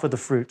start off with the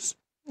fruits.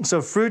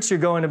 So fruits, you're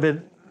going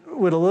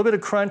with a little bit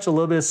of crunch, a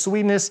little bit of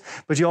sweetness,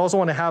 but you also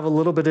want to have a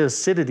little bit of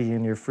acidity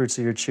in your fruits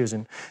that you're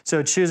choosing.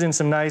 So choosing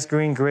some nice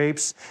green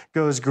grapes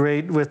goes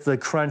great with the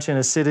crunch and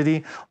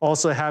acidity.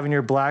 Also having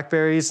your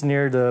blackberries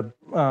near the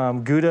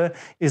Gouda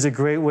is a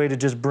great way to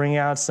just bring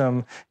out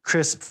some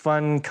crisp,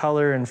 fun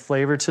color and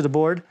flavor to the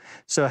board.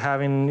 So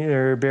having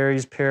your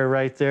berries pair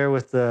right there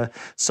with the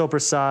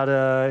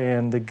soppressata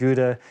and the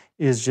Gouda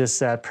is just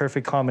that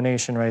perfect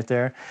combination right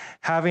there.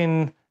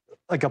 Having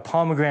like a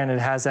pomegranate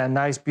has that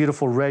nice,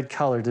 beautiful red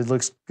color that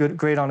looks good,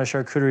 great on a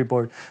charcuterie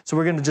board. So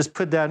we're gonna just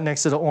put that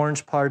next to the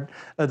orange part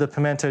of the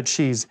pimento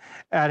cheese.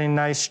 Adding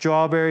nice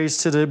strawberries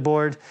to the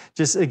board,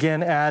 just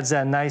again adds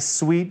that nice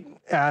sweet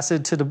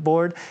acid to the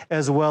board,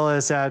 as well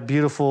as that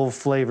beautiful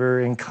flavor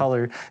and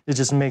color that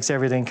just makes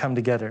everything come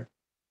together.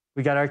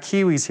 We got our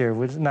kiwis here,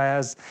 which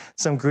has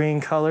some green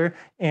color,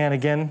 and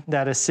again,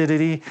 that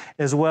acidity,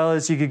 as well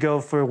as you could go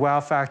for wow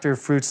factor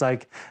fruits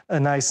like a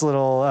nice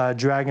little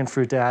dragon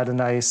fruit to add a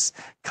nice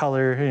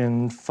color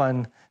and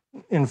fun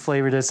and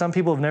flavor that some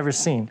people have never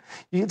seen.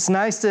 It's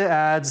nice to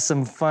add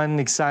some fun,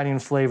 exciting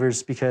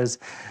flavors because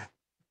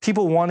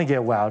people want to get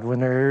wowed when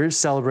they're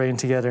celebrating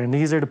together, and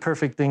these are the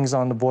perfect things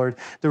on the board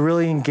to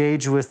really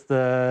engage with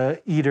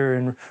the eater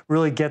and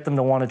really get them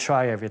to want to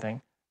try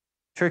everything.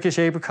 Turkish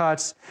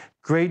apricots,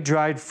 great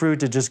dried fruit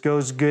that just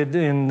goes good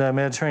in the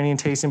Mediterranean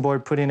tasting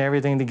board, putting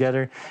everything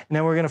together. And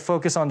then we're going to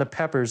focus on the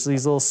peppers.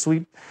 These little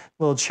sweet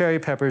little cherry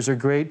peppers are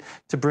great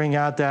to bring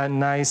out that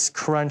nice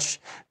crunch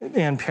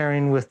and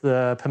pairing with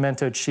the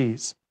pimento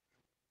cheese.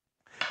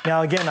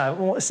 Now, again,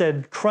 I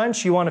said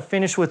crunch, you want to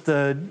finish with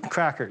the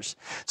crackers.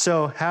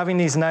 So having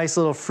these nice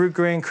little fruit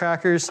grain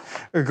crackers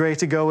are great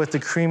to go with the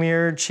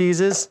creamier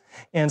cheeses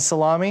and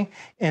salami.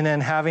 And then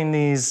having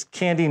these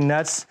candy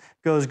nuts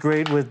goes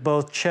great with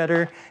both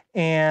cheddar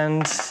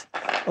and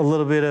a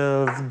little bit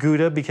of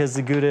Gouda, because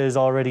the Gouda is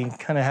already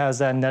kind of has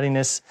that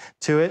nuttiness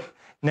to it.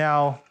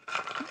 Now,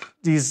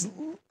 these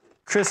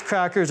crisp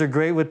crackers are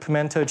great with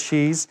pimento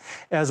cheese,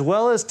 as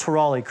well as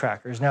Tiroli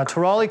crackers. Now,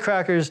 Tiroli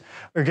crackers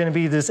are going to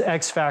be this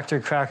X Factor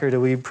cracker that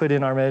we put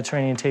in our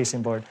Mediterranean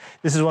tasting board.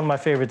 This is one of my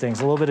favorite things.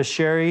 A little bit of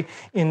sherry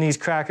in these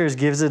crackers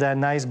gives it that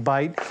nice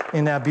bite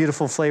and that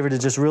beautiful flavor that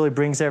just really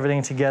brings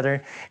everything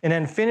together. And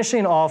then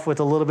finishing off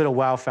with a little bit of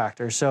wow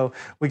factor. So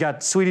we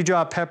got sweetie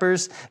drop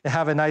peppers that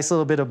have a nice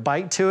little bit of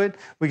bite to it.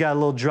 We got a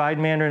little dried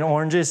mandarin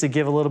oranges that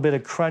give a little bit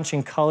of crunch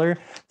and color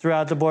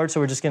throughout the board. So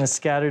we're just going to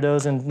scatter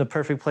those in the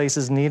perfect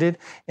places needed.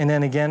 And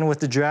then again with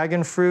the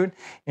dragon fruit,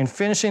 and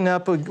finishing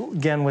up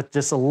again with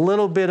just a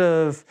little bit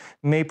of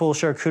maple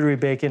charcuterie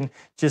bacon,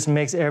 just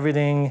makes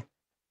everything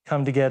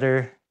come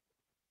together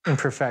in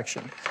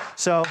perfection.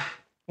 So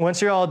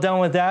once you're all done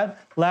with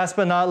that, last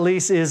but not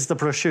least is the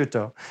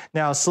prosciutto.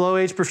 Now,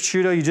 slow-aged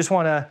prosciutto, you just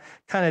want to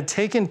kind of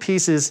take in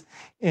pieces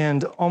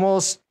and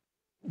almost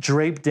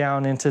drape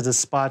down into the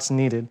spots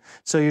needed.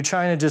 So you're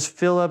trying to just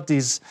fill up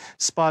these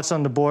spots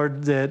on the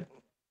board that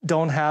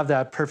don't have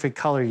that perfect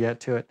color yet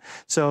to it.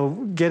 So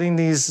getting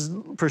these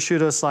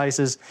prosciutto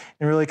slices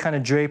and really kind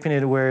of draping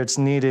it where it's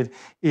needed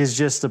is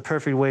just the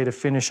perfect way to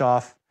finish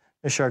off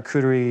the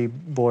charcuterie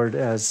board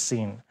as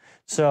seen.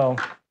 So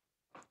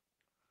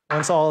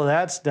once all of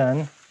that's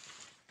done,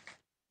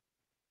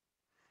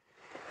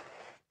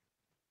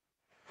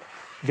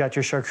 you got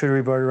your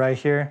charcuterie board right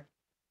here.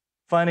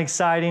 Fun,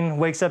 exciting,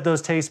 wakes up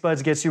those taste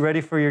buds, gets you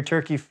ready for your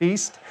turkey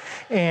feast.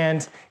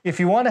 And if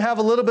you want to have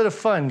a little bit of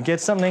fun,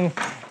 get something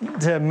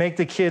to make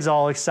the kids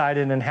all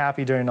excited and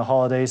happy during the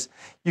holidays,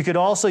 you could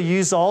also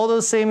use all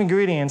those same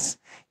ingredients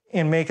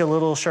and make a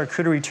little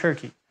charcuterie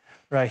turkey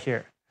right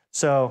here.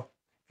 So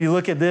if you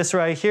look at this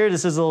right here,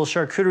 this is a little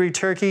charcuterie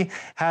turkey,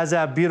 has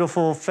that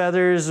beautiful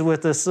feathers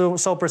with the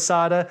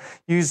soppressata.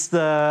 Use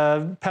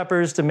the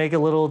peppers to make a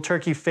little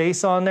turkey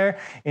face on there,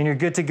 and you're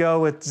good to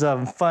go with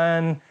some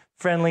fun,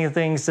 friendly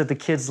things that the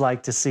kids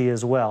like to see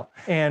as well.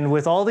 And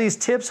with all these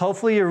tips,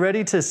 hopefully you're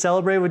ready to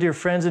celebrate with your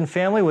friends and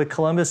family with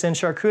Columbus and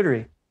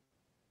charcuterie.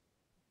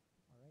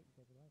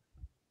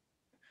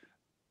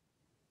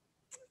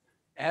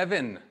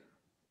 Evan,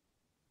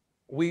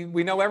 we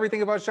know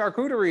everything about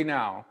charcuterie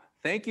now.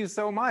 Thank you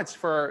so much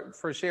for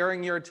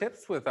sharing your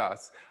tips with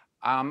us.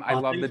 I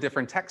love the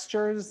different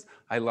textures.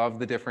 I love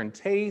the different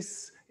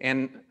tastes.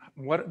 And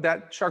what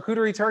that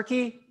charcuterie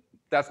turkey,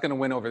 that's going to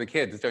win over the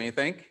kids, don't you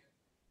think?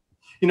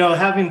 You know,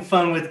 having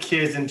fun with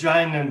kids and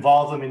trying to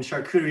involve them in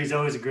charcuterie is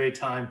always a great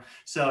time.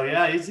 So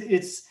yeah,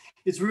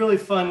 it's really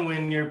fun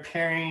when you're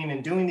pairing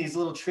and doing these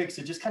little tricks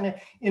to just kind of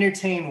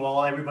entertain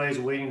while everybody's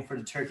waiting for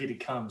the turkey to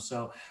come.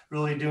 So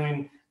really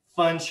doing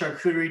fun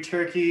charcuterie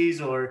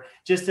turkeys, or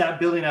just that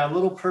building out a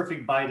little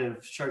perfect bite of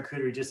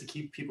charcuterie just to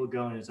keep people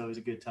going is always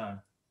a good time.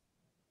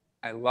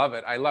 I love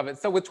it. I love it.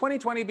 So with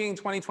 2020 being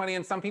 2020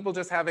 and some people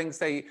just having,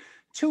 say,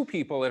 2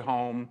 people at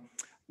home,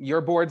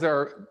 your boards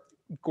are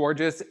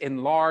gorgeous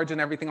and large and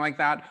everything like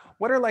that.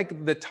 What are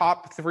like the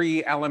top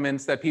 3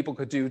 elements that people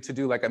could do to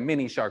do like a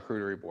mini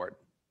charcuterie board?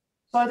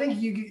 So I think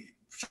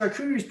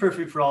charcuterie is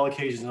perfect for all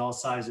occasions and all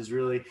sizes,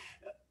 really.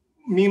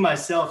 Me,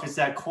 myself, it's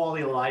that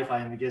quality of life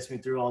item that gets me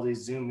through all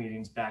these Zoom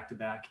meetings back to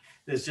back.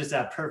 There's just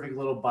that perfect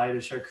little bite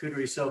of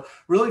charcuterie. So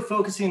really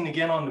focusing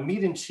again on the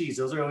meat and cheese.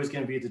 Those are always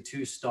going to be the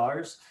 2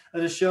 stars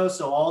of the show.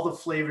 So all the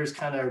flavors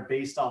kind of are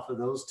based off of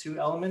those 2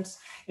 elements.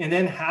 And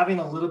then having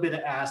a little bit of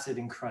acid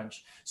and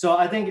crunch. So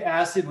I think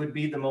acid would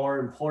be the more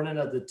important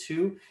of the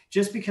 2,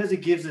 just because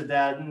it gives it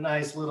that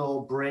nice little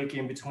break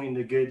in between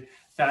the good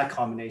fat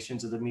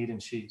combinations of the meat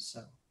and cheese.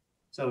 So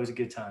it's always a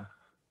good time.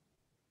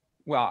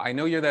 Well, I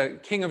know you're the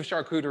king of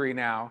charcuterie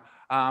now.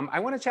 I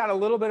want to chat a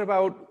little bit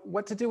about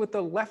what to do with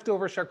the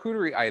leftover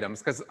charcuterie items,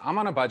 because I'm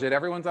on a budget,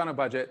 everyone's on a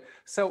budget.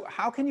 So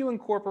how can you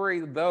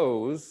incorporate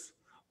those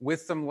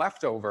with some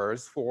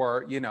leftovers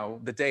for, you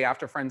know, the day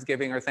after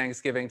Friendsgiving or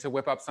Thanksgiving to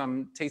whip up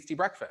some tasty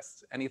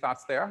breakfast? Any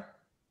thoughts there?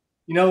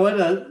 You know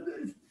what,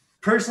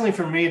 personally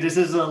for me, this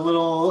is a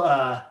little,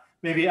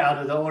 maybe out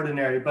of the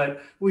ordinary,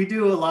 but we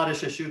do a lot of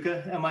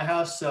shashuka at my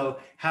house. So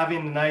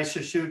having a nice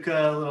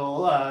shashuka,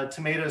 little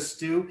tomato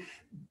stew,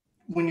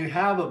 when you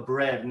have a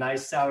bread,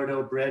 nice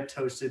sourdough bread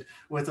toasted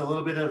with a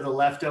little bit of the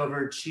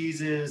leftover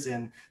cheeses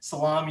and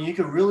salami, you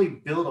could really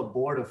build a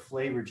board of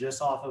flavor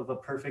just off of a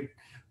perfect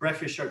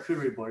breakfast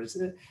charcuterie board.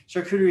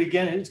 Charcuterie,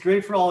 again, it's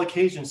great for all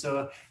occasions.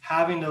 So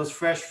having those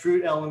fresh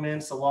fruit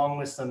elements along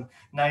with some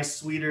nice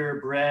sweeter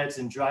breads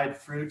and dried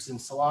fruits and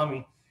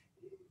salami,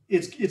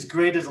 it's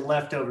great as a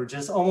leftover,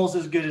 just almost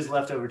as good as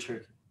leftover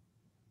turkey.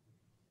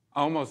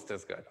 Almost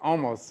as good.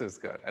 Almost as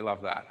good. I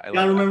love that. I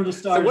gotta remember to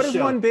start. So what is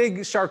one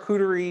big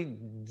charcuterie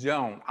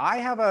don't? I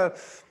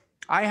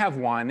have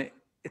one.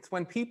 It's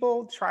when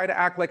people try to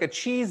act like a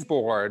cheese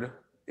board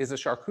is a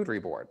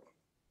charcuterie board.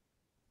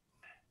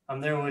 I'm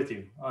there with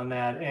you on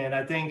that. And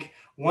I think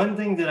one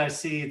thing that I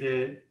see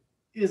that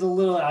is a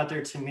little out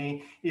there to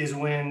me is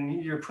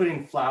when you're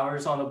putting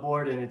flowers on a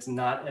board and it's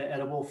not an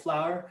edible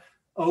flower.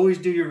 Always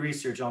do your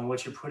research on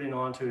what you're putting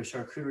onto a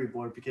charcuterie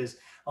board, because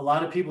a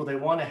lot of people, they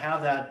want to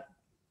have that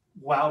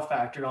wow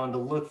factor on to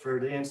look for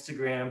the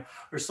Instagram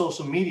or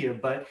social media,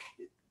 but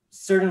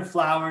certain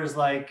flowers,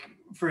 like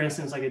for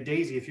instance, like a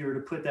daisy, if you were to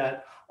put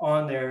that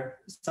on there,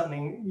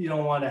 something you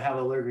don't want to have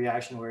an allergic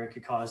reaction where it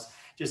could cause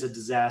just a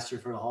disaster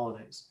for the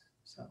holidays.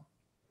 So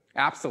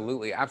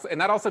absolutely.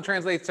 And that also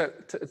translates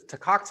to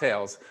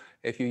cocktails.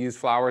 If you use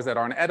flowers that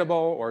aren't edible,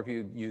 or if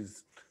you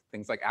use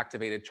things like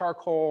activated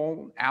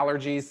charcoal,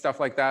 allergies, stuff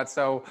like that.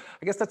 So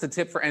I guess that's a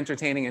tip for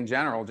entertaining in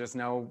general. Just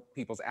know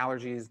people's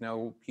allergies,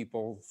 know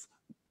people's,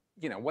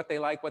 you know, what they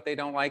like, what they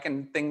don't like,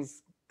 and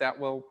things that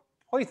will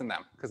poison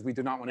them, because we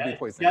do not want to be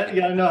poisoned.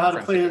 You gotta know how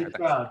to play the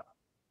crowd.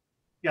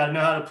 You gotta know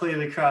how to play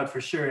the crowd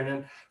for sure. And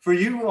then for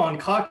you on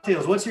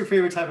cocktails, what's your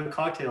favorite type of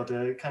cocktail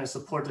to kind of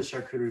support the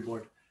charcuterie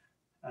board?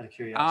 Out of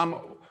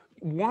curiosity.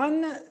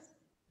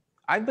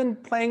 I've been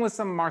playing with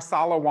some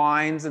Marsala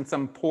wines and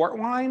some port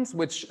wines,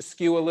 which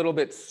skew a little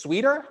bit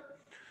sweeter.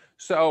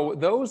 So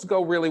those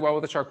go really well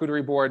with the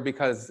charcuterie board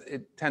because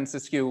it tends to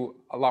skew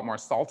a lot more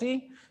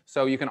salty.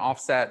 So you can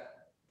offset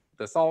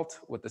the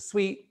salt with the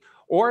sweet,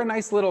 or a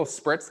nice little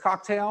spritz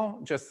cocktail,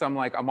 just some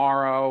like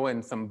Amaro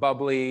and some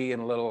bubbly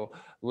and a little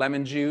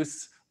lemon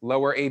juice,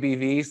 lower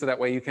ABV. So that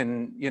way you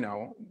can, you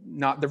know,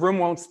 the room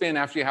won't spin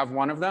after you have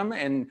one of them,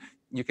 and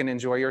you can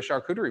enjoy your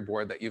charcuterie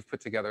board that you've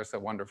put together so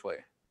wonderfully.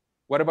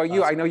 What about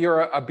you? I know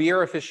you're a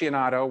beer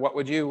aficionado. What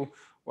would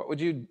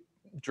you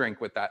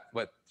drink with that?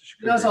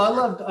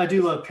 So I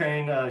do love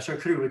pairing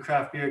charcuterie with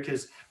craft beer,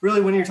 because really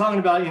when you're talking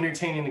about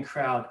entertaining the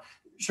crowd,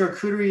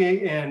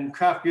 charcuterie and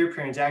craft beer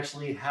pairings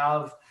actually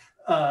have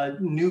a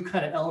new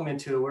kind of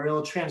element to it, where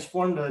it'll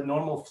transform the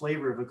normal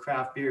flavor of a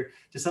craft beer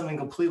to something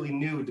completely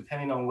new,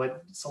 depending on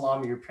what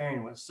salami you're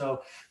pairing with.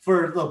 So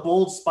for the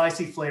bold,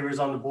 spicy flavors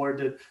on the board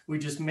that we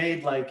just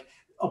made, like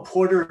a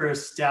porter or a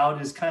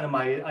stout is kind of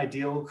my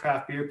ideal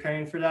craft beer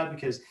pairing for that,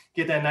 because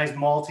get that nice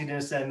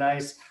maltiness, that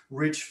nice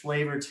rich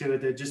flavor to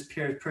it that just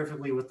pairs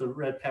perfectly with the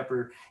red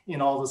pepper in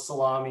all the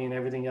salami and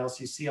everything else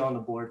you see on the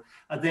board.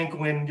 I think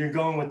when you're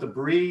going with the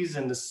breeze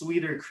and the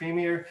sweeter,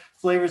 creamier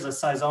flavors, a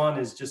Saison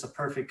is just a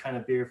perfect kind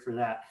of beer for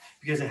that,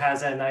 because it has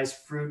that nice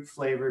fruit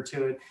flavor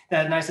to it,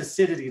 that nice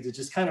acidity that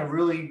just kind of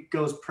really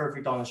goes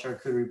perfect on a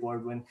charcuterie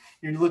board when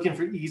you're looking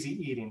for easy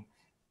eating.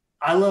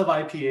 I love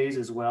IPAs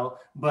as well,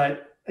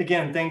 but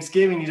again,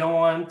 Thanksgiving, you don't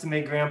want to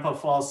make grandpa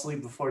fall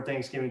asleep before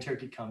Thanksgiving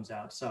turkey comes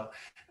out. So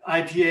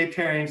IPA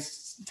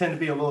pairings tend to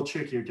be a little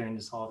trickier during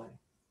this holiday.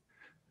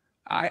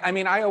 I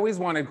mean, I always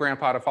wanted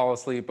grandpa to fall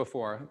asleep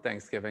before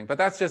Thanksgiving, but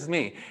that's just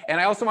me.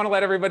 And I also want to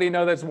let everybody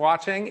know that's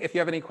watching, if you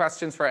have any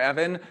questions for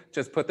Evan,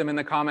 just put them in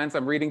the comments.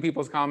 I'm reading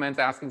people's comments,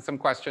 asking some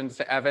questions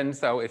to Evan.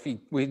 So if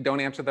we don't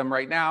answer them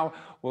right now,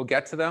 we'll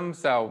get to them.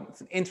 So it's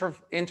an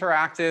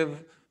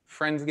interactive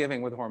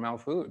Friendsgiving with Hormel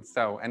Foods.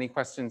 So any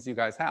questions you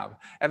guys have?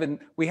 Evan,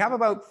 we have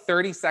about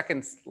 30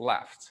 seconds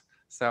left.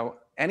 So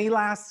any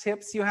last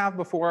tips you have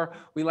before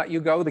we let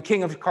you go? The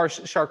king of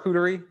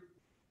charcuterie?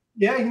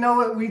 Yeah, you know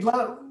what?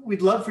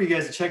 We'd love for you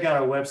guys to check out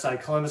our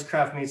website,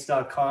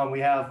 columbuscraftmeats.com. We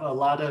have a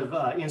lot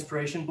of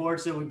inspiration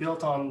boards that we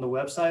built on the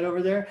website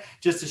over there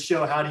just to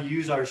show how to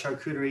use our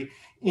charcuterie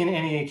in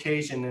any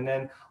occasion. And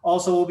then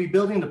also we'll be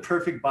building the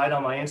perfect bite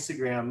on my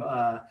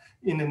Instagram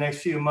in the next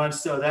few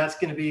months. So that's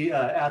going to be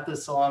at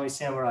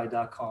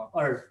thesalamisamurai.com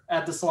or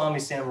at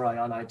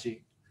thesalamisamurai on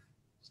IG.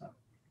 So.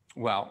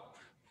 Well,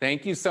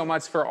 thank you so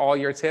much for all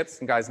your tips.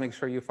 And guys, make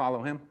sure you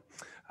follow him.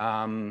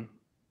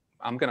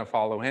 I'm going to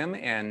follow him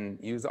and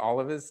use all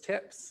of his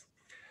tips.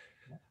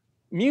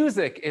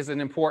 Music is an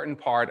important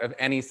part of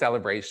any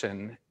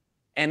celebration,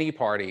 any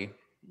party.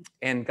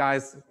 And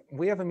guys,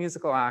 we have a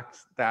musical act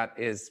that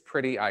is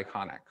pretty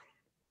iconic.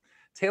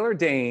 Taylor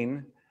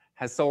Dayne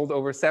has sold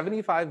over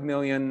 75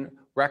 million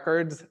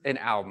records and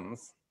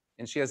albums,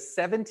 and she has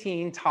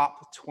 17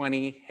 top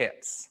 20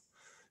 hits.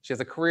 She has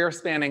a career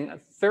spanning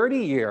 30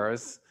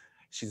 years.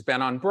 She's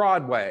been on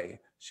Broadway.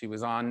 She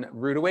was on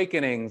Rude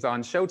Awakenings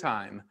on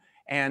Showtime.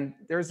 And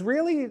there's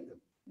really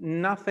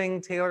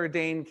nothing Taylor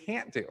Dayne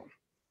can't do.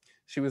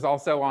 She was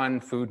also on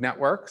Food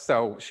Network,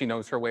 so she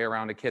knows her way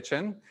around a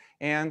kitchen.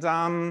 And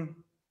I'm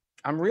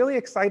really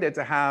excited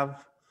to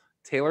have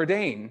Taylor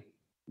Dayne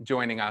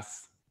joining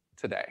us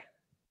today.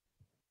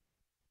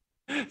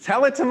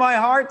 Tell it to my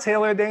heart,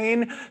 Taylor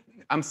Dayne.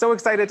 I'm so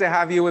excited to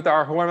have you with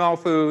our Hormel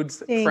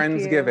Foods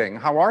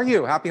Friendsgiving. How are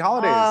you? Happy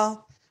holidays.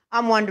 Oh,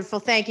 I'm wonderful.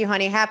 Thank you,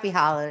 honey. Happy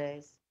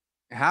holidays.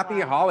 Happy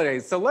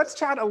holidays. So let's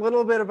chat a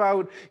little bit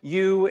about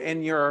you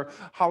and your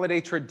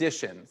holiday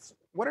traditions.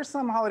 What are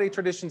some holiday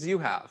traditions you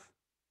have?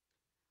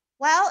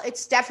 Well,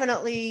 it's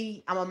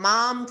definitely, I'm a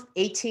mom,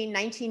 18,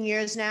 19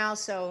 years now.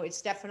 So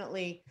it's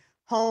definitely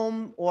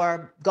home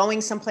or going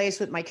someplace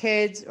with my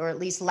kids, or at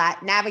least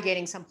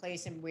navigating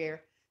someplace, and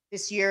where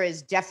this year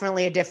is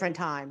definitely a different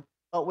time,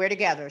 but we're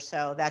together.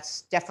 So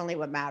that's definitely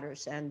what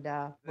matters. And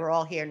we're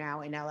all here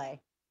now in LA.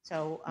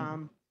 So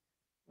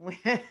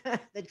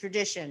the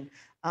tradition.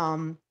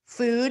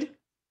 Food,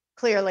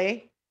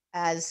 clearly,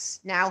 as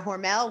now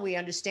Hormel, we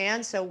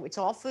understand. So it's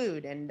all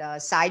food, and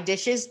side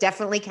dishes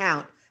definitely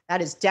count.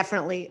 That is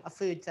definitely a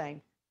food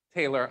thing.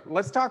 Taylor,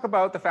 let's talk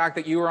about the fact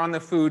that you were on the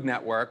Food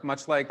Network,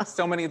 much like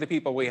so many of the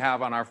people we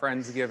have on our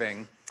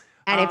Friendsgiving.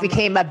 And it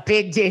became a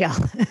big deal.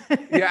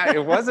 Yeah,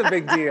 it was a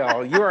big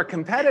deal. You were a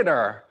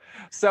competitor.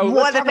 So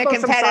More let's than talk a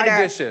about some side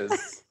competitor.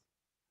 dishes.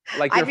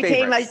 Like your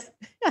favorites.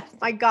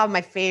 My God,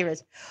 my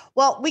favorites.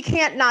 Well, we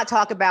can't not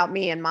talk about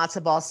me and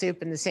matzo ball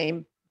soup in the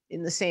same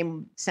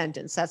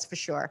sentence. That's for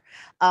sure.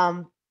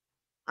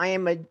 I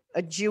am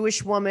a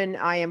Jewish woman.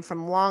 I am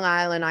from Long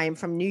Island. I am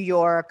from New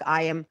York.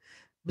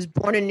 Was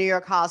born in New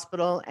York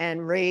Hospital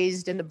and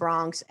raised in the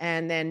Bronx,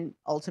 and then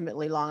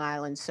ultimately Long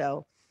Island.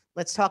 So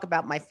let's talk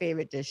about my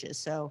favorite dishes.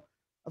 So,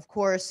 of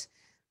course,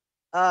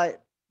 the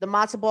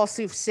matzo ball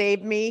soup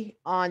saved me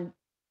from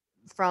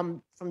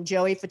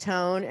Joey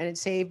Fatone, and it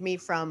saved me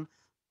from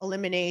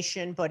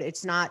elimination, but it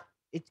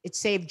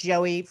saved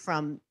Joey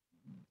from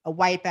a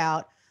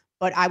wipeout.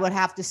 But I would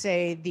have to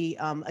say the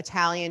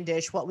Italian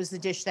dish. What was the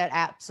dish that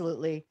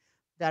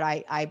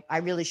I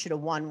really should have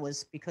won,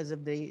 was because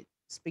of the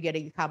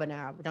spaghetti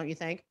carbonara, don't you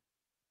think?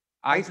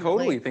 I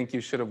totally think you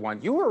should have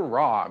won. You were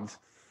robbed.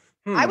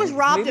 I was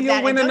robbed of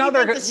that. Maybe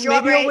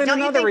you'll win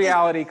another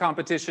reality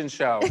competition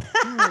show.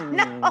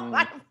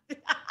 No.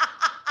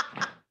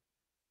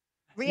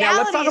 Now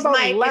let's talk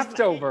about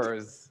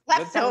leftovers.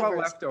 Let's talk about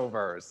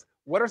leftovers.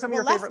 What are some of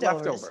your favorite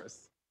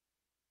leftovers?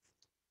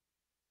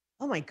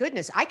 Oh my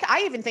goodness.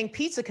 I even think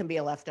pizza can be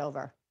a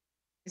leftover.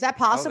 Is that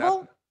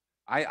possible?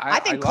 I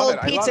think cold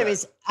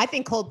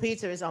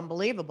pizza is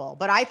unbelievable.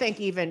 But I think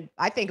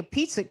a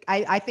pizza,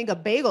 I think a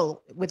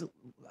bagel with,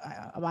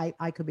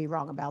 I could be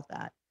wrong about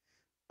that.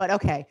 But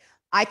okay.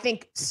 I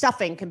think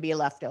stuffing can be a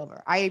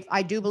leftover.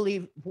 I do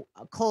believe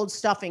cold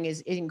stuffing is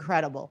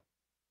incredible.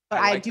 But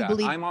I do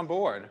believe. I'm on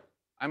board.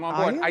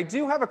 I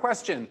do have a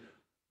question.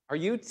 Are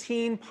you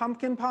team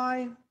pumpkin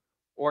pie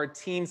or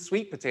team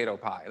sweet potato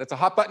pie? That's a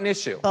hot button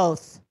issue.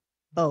 Both.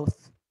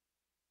 Both.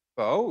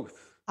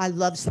 I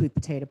love sweet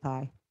potato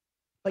pie.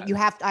 But you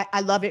have to, I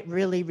love it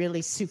really,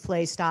 really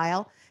souffle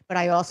style. But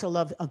I also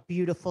love a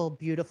beautiful,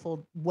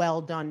 beautiful, well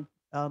done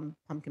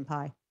pumpkin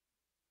pie.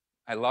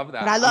 I love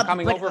that. I'm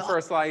coming over for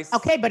a slice.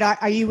 Okay, but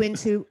are you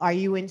into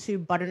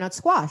butternut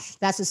squash?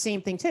 That's the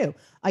same thing too.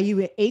 Are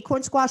you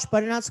acorn squash,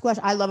 butternut squash?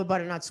 I love a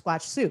butternut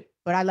squash soup,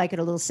 but I like it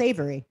a little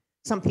savory.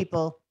 Some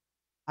people,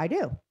 I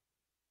do.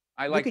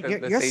 I like you're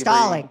savory.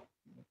 stalling.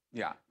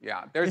 Yeah.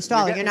 You're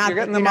stalling. You're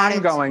getting the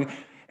mind going.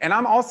 And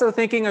I'm also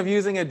thinking of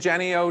using a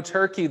Jenny-O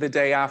turkey the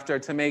day after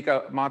to make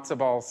a matzo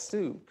ball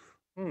soup.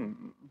 Do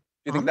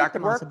you think that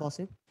could work? Matzo ball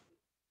soup.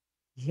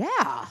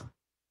 Yeah.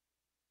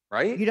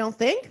 Right? You don't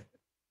think?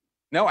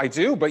 No, I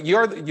do. But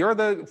you're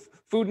the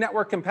Food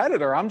Network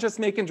competitor. I'm just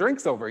making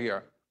drinks over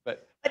here.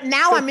 But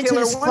now so I'm into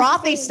Taylor, this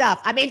frothy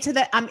stuff. I'm into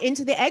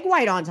the egg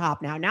white on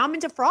top now. Now I'm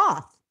into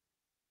froth.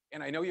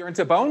 And I know you're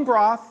into bone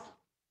broth.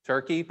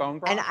 Turkey, bone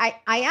broth. And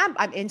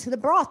I'm into the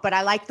broth, but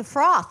I like the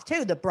froth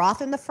too. The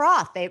broth and the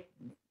froth.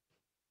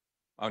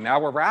 Oh,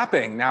 now we're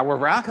rapping. I'm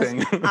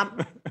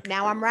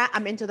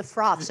into the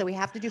froth, so we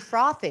have to do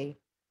frothy.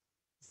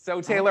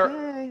 So Taylor,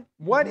 okay.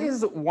 What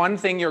is one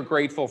thing you're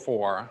grateful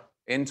for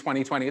in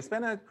 2020? It's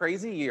been a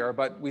crazy year,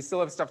 but we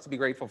still have stuff to be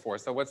grateful for.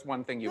 So what's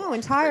one thing you are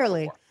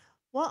entirely. grateful for?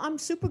 Well, I'm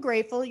super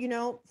grateful,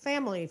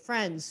 family,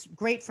 friends,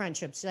 great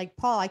friendships. Like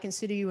Paul, I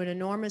consider you an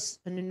enormous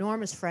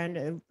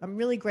friend. I'm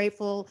really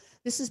grateful.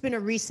 This has been a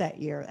reset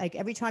year. Like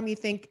every time you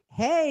think,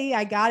 hey,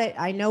 I got it,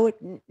 I know it.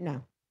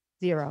 No,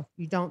 zero.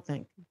 You don't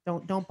think,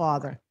 don't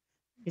bother.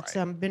 It's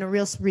been a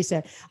real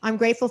reset. I'm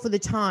grateful for the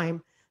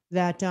time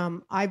that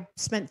I've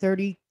spent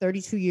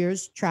 32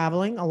 years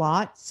traveling a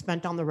lot,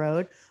 spent on the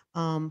road.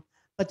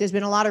 But there's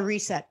been a lot of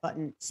reset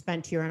button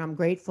spent here. And I'm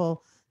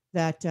grateful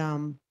that,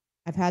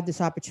 I've had this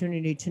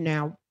opportunity to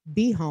now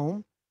be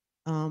home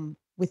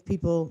with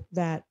people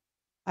that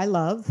I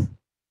love,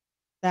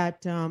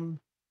 that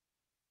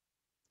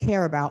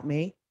care about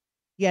me.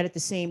 Yet at the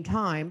same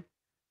time,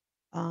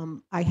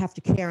 I have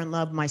to care and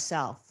love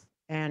myself.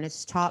 And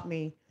it's taught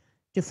me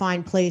to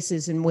find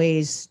places and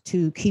ways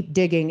to keep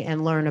digging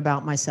and learn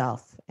about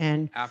myself.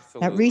 And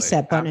that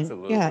reset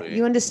button, yeah,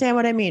 you understand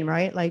what I mean,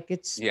 right? Like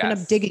it's been a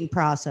digging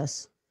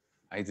process.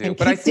 I do,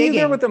 but I see you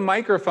there with the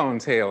microphone,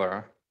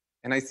 Taylor.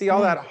 And I see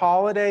all that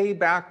holiday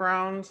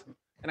background,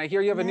 and I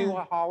hear you have a new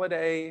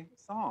holiday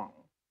song.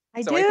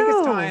 I think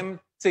it's time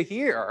to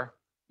hear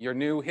your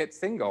new hit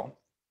single.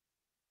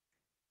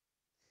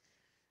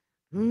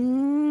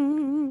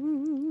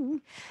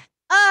 Oh,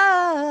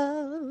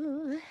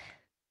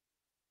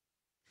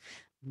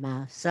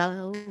 my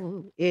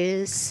soul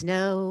is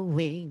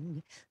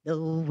snowing, the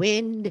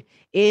wind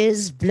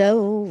is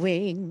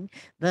blowing,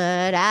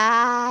 but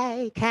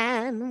I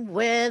can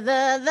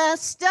weather the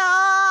storm.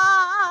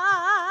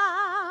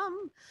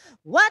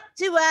 What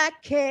do I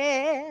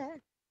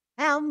care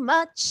how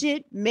much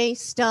it may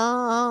storm?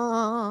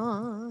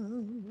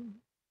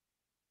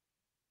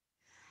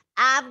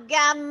 I've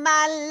got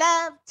my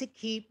love to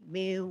keep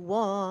me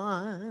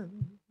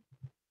warm.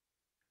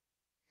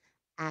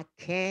 I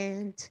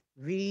can't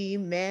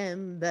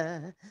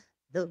remember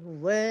the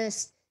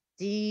worst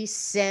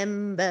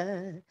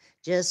December.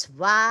 Just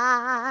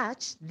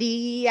watch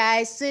the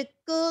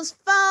icicles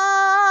form.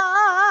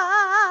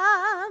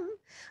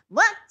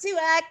 What do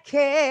I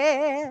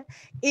care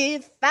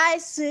if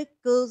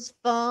icicles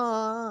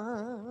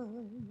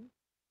form?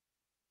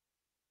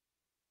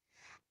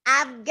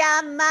 I've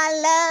got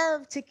my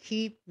love to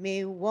keep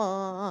me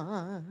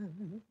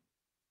warm.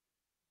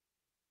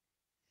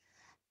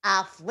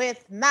 Off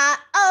with my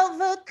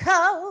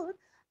overcoat,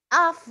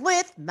 off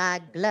with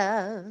my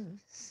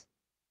gloves.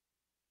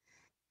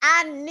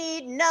 I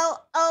need no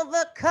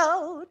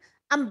overcoat,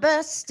 I'm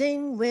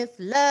bursting with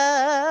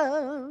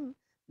love.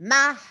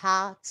 My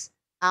heart's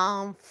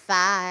on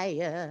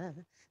fire,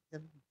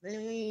 the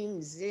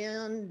flames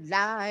in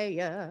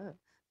liar,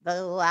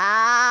 though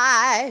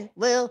I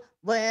will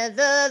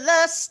weather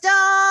the storms.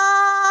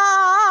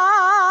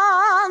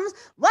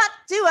 What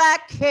do I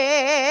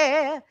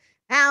care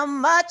how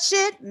much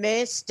it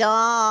may storm?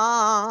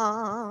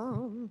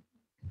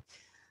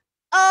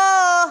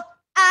 Oh,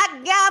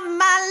 I got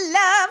my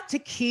love to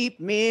keep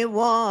me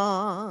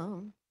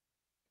warm.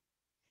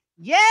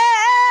 Yeah.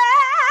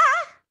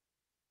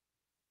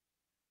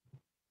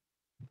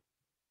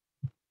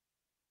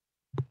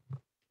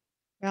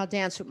 I'll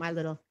dance with my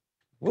little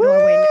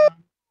Norway now.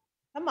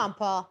 Come on,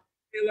 Paul.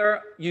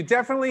 Taylor, you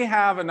definitely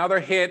have another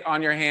hit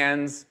on your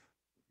hands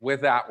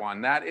with that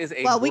one. That is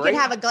a we could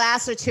have a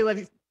glass or two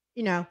of,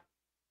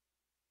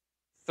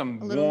 some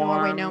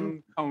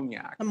warm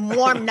cognac. Some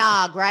warm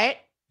nog, right?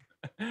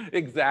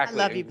 Exactly.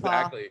 I love you, Paul.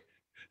 Exactly.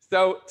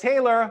 So,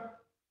 Taylor,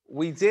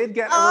 we did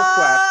get a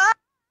request.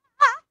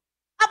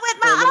 Off with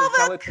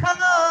my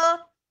overcoat,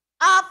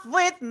 off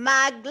with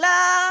my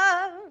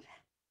glove.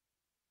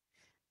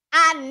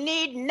 I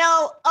need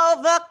no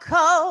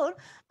overcoat,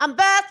 I'm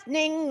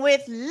bursting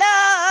with love.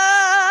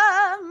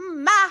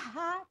 My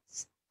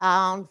heart's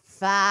on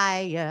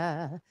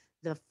fire,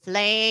 the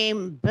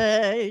flame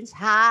burns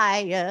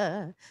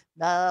higher,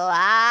 though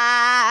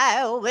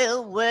I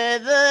will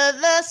weather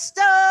the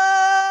storm.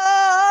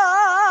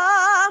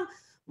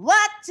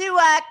 What do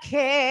I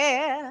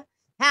care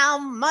how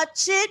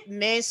much it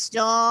may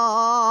storm?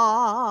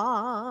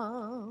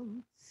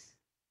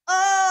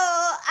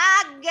 Oh,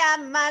 I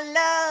got my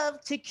love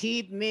to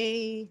keep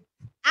me.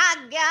 I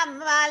got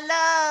my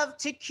love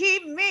to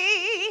keep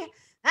me.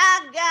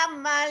 I got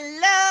my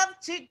love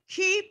to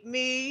keep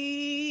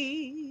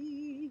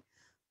me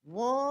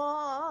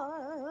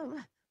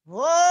warm,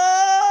 Oh,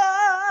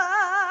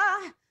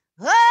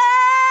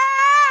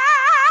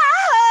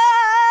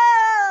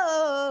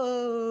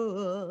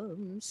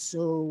 oh,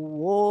 so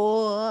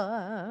warm.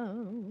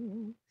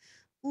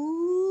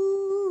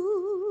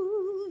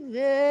 Ooh,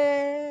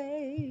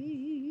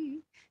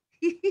 babe.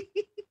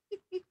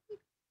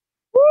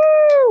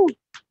 Woo!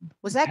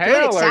 Was that good? It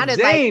Taylor, sounded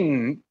like.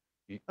 Dayne,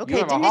 Okay, you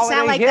have a didn't it sound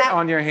holiday like hit that?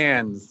 on your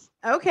hands.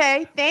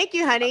 Okay, thank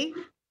you, honey.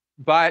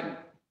 But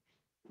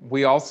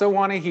we also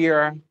want to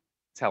hear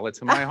Tell It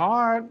to My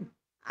Heart.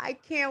 I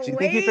can't Do you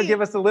wait. think you could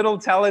give us a little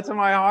Tell It to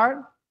My Heart?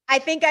 I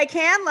think I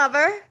can, lover.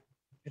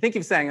 I think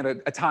you've sang it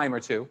a time or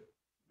two.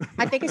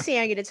 I think I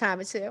sang it a time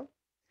or two.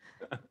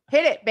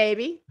 Hit it,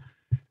 baby.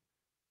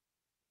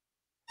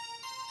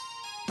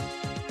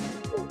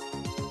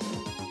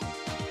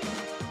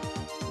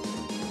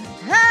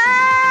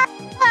 Ah,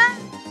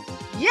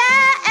 yeah,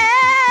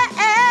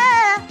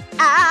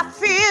 I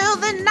feel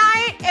the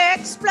night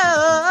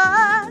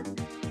explode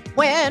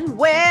when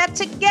we're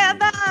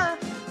together.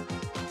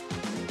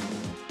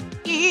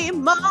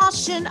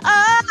 Emotion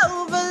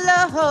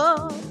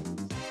overload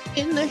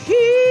in the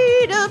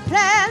heat of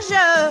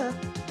pleasure.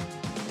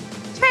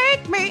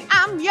 Take me,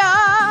 I'm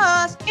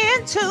yours,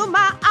 into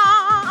my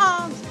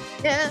arms.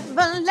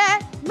 Never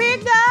let me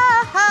go.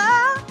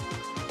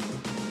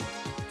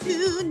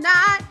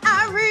 Tonight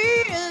I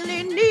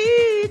really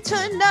need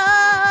to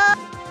know.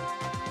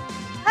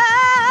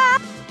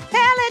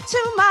 Tell it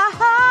to my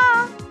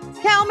heart.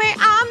 Tell me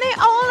I'm the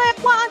only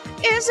one.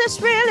 Is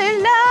this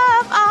really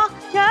love or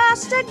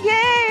just a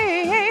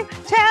game?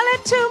 Tell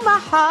it to my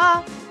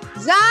heart,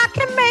 'cause I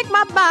can make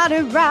my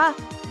body rock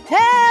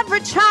every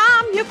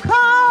time you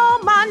call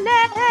my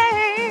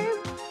name.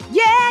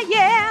 Yeah,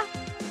 yeah,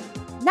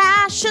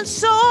 nice and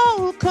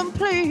so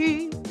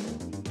complete.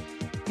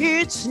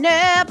 It's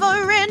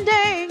never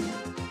ending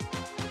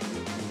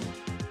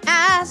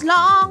as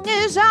long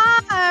as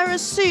I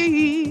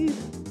receive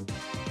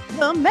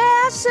the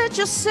message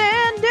you're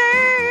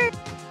sending.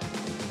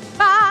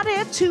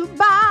 Body to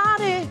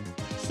body,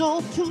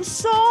 soul to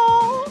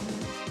soul,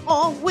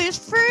 always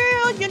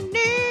feel you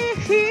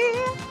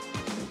need.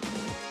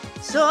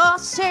 So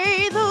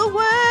say the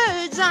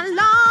words I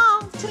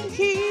long to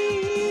hear.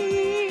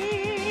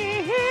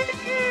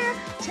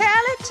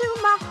 Tell it to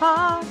my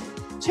heart.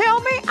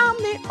 Tell me I'm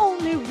the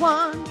only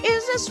one.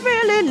 Is this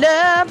really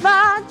love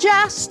or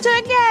just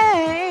a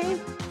game?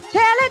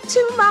 Tell it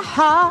to my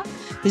heart,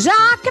 'cause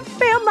I can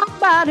feel my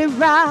body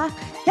rock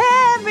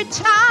every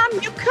time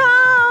you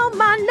call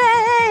my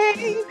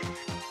name.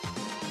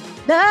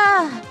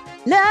 Love,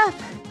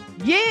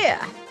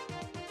 yeah.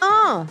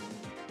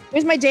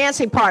 Here's my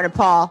dancing partner,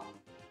 Paul.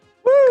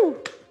 Woo!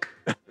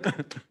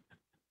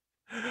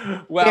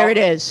 Well, There it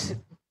is.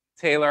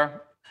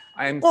 Taylor,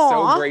 I am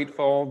Aw. so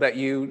grateful that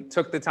you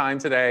took the time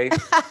today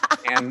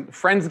and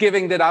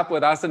Friendsgivinged it up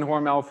with us in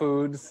Hormel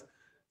Foods.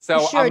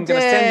 So You sure I'm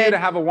going to send you did. to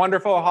have a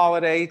wonderful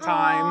holiday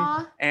time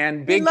Aw.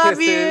 and big love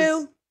kisses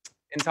you.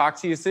 and talk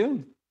to you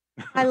soon.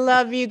 I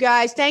love you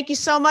guys. Thank you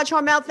so much,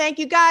 Hormel. Thank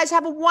you guys.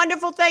 Have a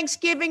wonderful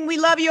Thanksgiving. We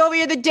love you over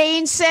here. The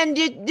Dayne send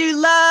you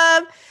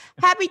love.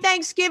 Happy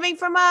Thanksgiving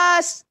from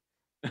us.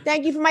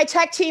 Thank you for my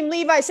tech team,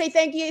 Levi. Say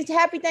thank you.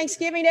 Happy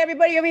Thanksgiving to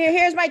everybody over here.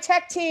 Here's my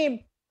tech team.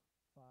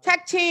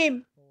 Tech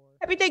team.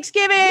 Happy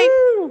Thanksgiving.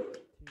 Woo!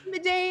 The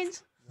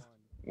Danes.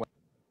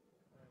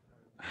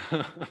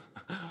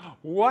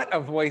 What a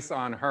voice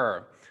on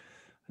her.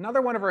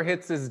 Another one of her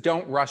hits is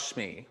Don't Rush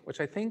Me, which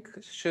I think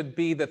should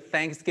be the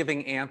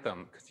Thanksgiving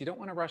anthem, because you don't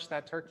want to rush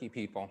that turkey,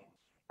 people,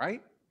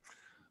 right?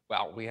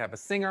 Well, we have a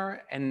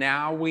singer, and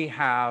now we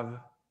have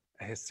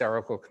a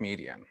hysterical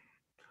comedian.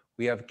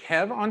 We have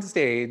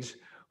KevOnStage,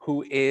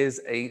 who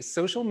is a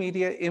social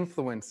media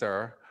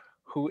influencer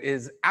who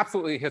is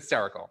absolutely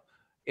hysterical.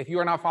 If you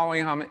are not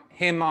following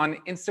him on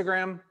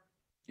Instagram,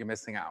 you're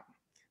missing out.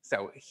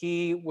 So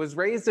he was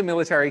raised a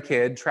military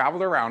kid,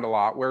 traveled around a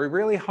lot, where he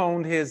really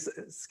honed his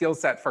skill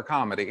set for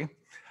comedy.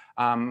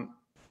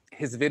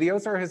 His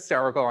videos are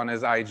hysterical on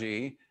his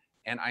IG,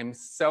 and I'm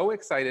so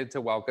excited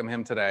to welcome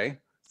him today.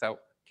 So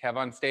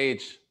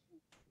KevOnStage,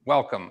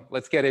 welcome.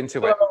 Let's get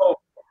into it. Hello,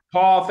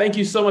 Paul, thank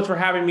you so much for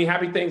having me.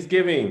 Happy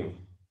Thanksgiving.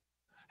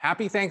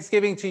 Happy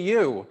Thanksgiving to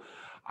you.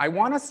 I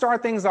want to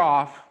start things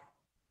off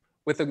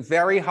with a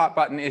very hot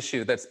button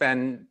issue that's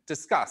been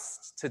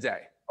discussed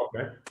today.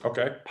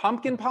 Okay.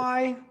 Pumpkin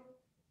pie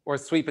or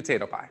sweet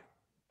potato pie?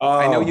 Oh,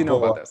 I know you know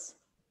boy. about this.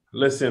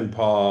 Listen,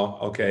 Paul,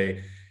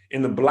 okay.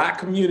 In the Black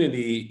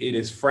community, it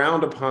is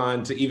frowned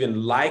upon to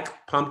even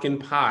like pumpkin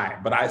pie,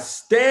 but I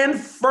stand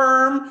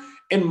firm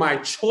in my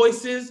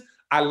choices.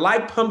 I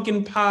like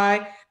pumpkin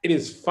pie. It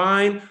is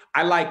fine.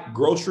 I like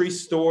grocery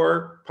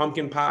store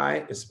pumpkin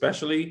pie,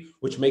 especially,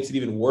 which makes it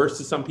even worse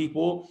to some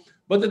people.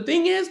 But the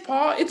thing is,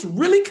 Paul, it's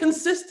really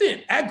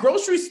consistent at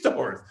grocery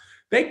stores.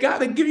 They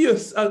give you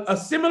a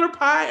similar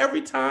pie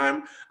every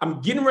time. I'm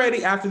getting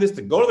ready after this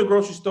to go to the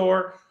grocery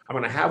store. I'm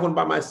going to have one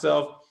by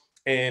myself.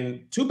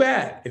 And too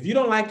bad. If you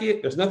don't like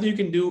it, there's nothing you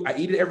can do. I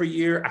eat it every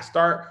year. I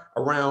start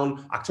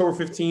around October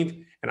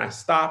 15th and I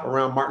stop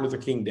around Martin Luther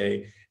King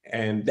Day.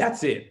 And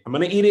that's it. I'm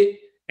going to eat it.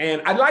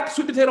 And I like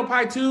sweet potato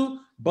pie too,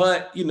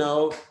 but you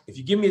know, if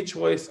you give me a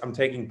choice, I'm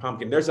taking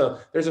pumpkin. There's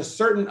a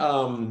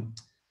certain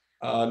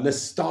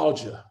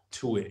nostalgia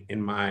to it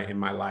in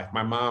my life.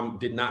 My mom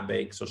did not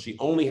bake, so she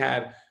only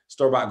had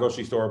store-bought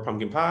grocery store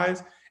pumpkin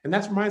pies, and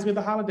that reminds me of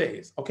the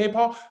holidays. Okay,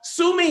 Paul,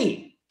 sue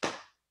me.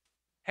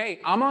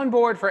 Hey, I'm on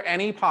board for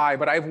any pie,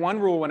 but I have one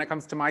rule when it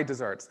comes to my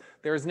desserts.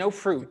 There is no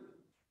fruit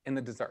in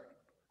the dessert.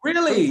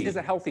 Really? Fruit is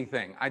a healthy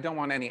thing. I don't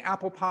want any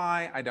apple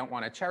pie. I don't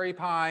want a cherry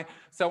pie.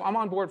 So I'm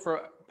on board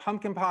for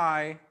pumpkin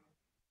pie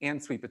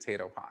and sweet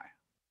potato pie.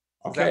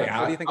 Okay,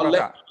 what do you think I'll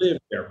about let that? you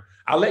live there.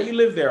 I'll let you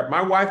live there.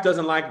 My wife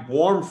doesn't like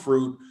warm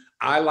fruit.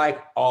 I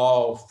like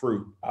all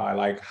fruit. I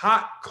like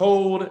hot,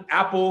 cold,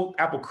 apple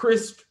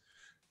crisp,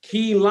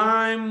 key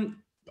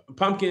lime,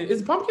 pumpkin.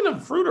 Is pumpkin a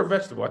fruit or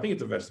vegetable? I think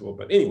it's a vegetable,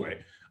 but anyway,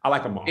 I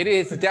like them all. It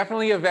is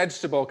definitely a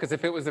vegetable, because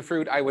if it was a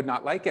fruit, I would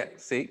not like it.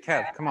 See,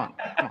 Kev, come on.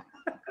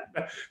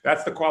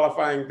 That's the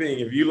qualifying thing.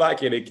 If you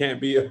like it, it can't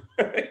be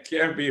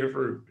a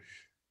fruit.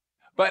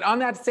 But on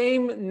that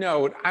same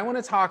note, I want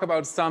to talk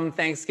about some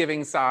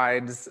Thanksgiving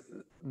sides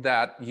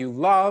that you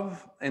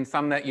love and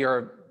some that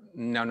you're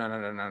no,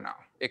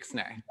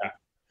 ixnay. Yeah.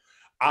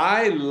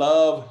 I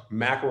love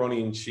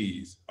macaroni and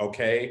cheese,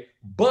 okay?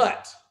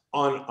 But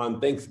on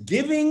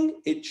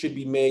Thanksgiving, it should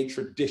be made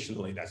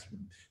traditionally. That's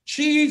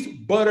cheese,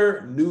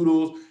 butter,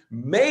 noodles,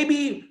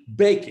 maybe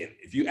bacon.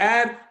 If you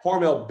add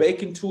Hormel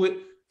bacon to it,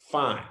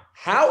 fine.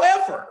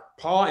 However,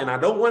 Paul, and I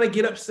don't want to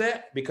get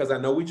upset because I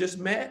know we just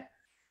met,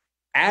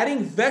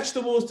 adding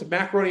vegetables to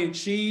macaroni and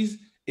cheese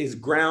is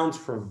grounds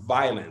for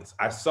violence.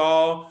 I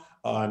saw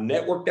a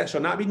network that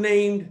shall not be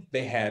named.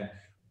 They had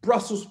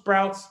Brussels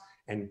sprouts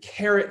and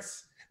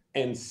carrots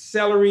and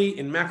celery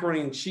in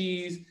macaroni and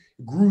cheese.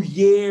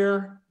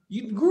 Gruyere.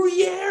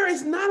 Gruyere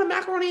is not a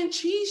macaroni and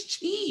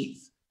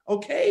cheese,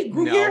 okay?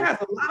 Gruyere has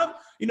a lot of,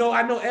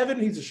 I know Evan,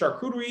 he's a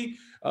charcuterie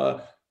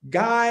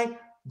guy.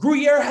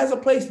 Gruyere has a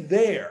place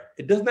there.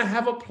 It does not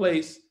have a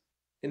place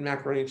in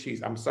macaroni and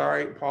cheese. I'm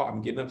sorry, Paul,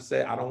 I'm getting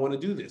upset. I don't want to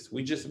do this.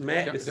 We just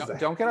met.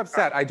 Don't get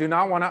upset. I do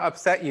not want to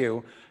upset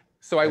you.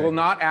 So I will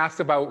not ask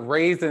about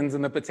raisins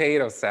in the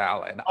potato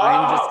salad.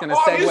 I'm just going to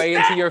segue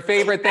into your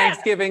favorite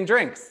Thanksgiving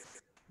drinks.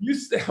 You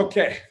say,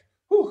 okay.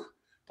 Whew.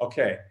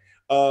 Okay.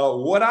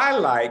 What I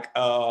like,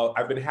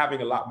 I've been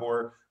having a lot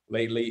more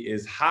lately,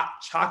 is hot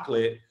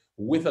chocolate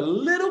with a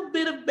little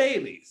bit of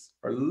Bailey's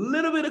or a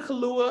little bit of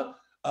Kahlua,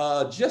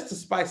 just to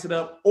spice it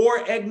up,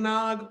 or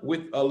eggnog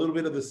with a little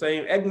bit of the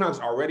same. Eggnog's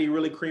already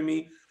really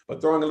creamy, but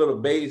throwing a little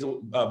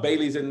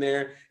Bailey's in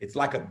there, it's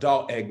like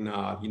adult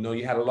eggnog.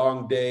 You had a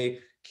long day,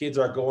 kids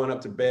are going up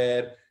to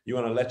bed. You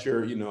want to let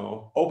your,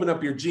 open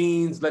up your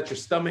jeans, let your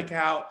stomach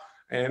out,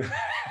 and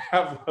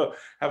have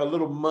a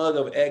little mug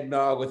of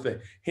eggnog with a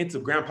hint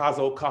of Grandpa's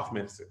old cough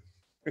medicine.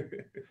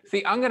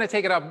 See, I'm going to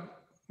take it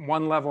up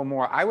one level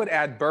more. I would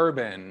add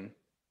bourbon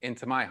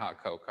into my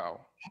hot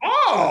cocoa.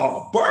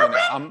 Oh,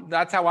 bourbon?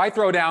 That's how I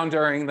throw down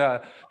during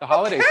the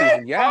holiday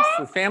season. Yes,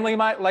 the family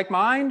like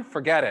mine,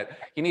 forget it.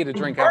 You need to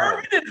drink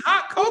bourbon and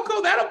hot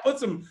cocoa. That'll put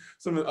some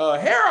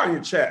hair on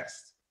your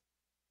chest.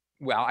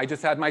 Well, I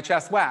just had my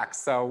chest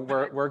waxed, so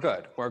we're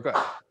good. We're good.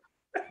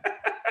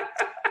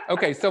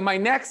 Okay, so my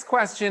next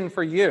question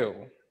for you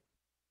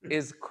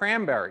is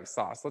cranberry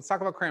sauce. Let's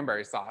talk about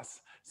cranberry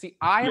sauce. See,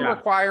 I am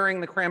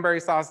requiring the cranberry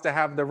sauce to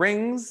have the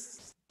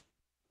rings,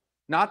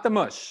 not the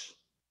mush.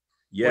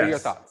 Yes. What are your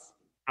thoughts?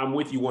 I'm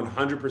with you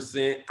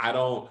 100%.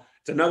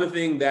 It's another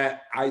thing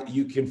that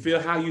you can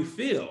feel how you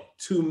feel.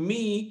 To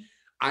me,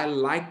 I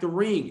like the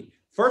ring.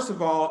 First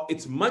of all,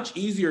 it's much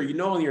easier,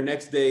 on your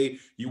next day,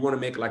 you want to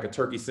make like a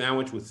turkey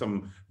sandwich with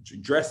some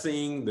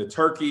dressing, the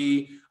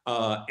turkey,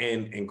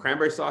 and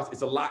cranberry sauce.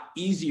 It's a lot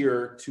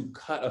easier to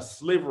cut a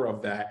sliver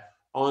of that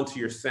onto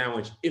your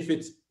sandwich if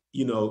it's,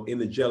 in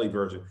the jelly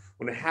version.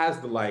 When it has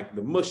the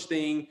mush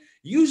thing,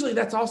 usually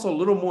that's also a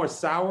little more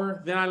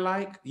sour than I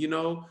like,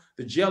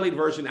 the jelly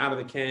version out of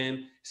the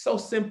can. So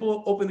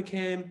simple, open the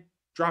can,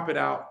 drop it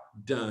out,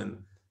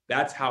 done.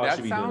 That's how it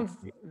should be done.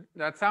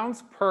 That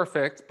sounds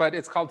perfect, but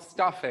it's called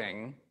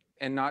stuffing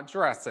and not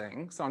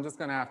dressing. So I'm just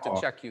going to have to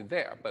check you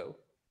there, boo.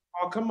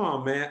 Oh, come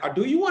on, man.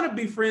 Do you want to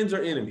be friends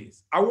or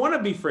enemies? I want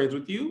to be friends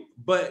with you,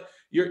 but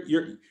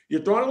you're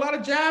throwing a lot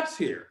of jabs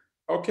here.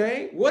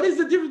 Okay. What is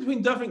the difference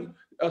between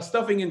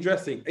stuffing and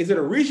dressing? Is it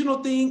a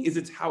regional thing? Is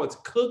it how it's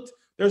cooked?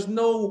 There's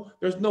no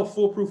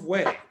foolproof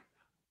way.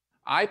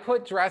 I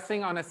put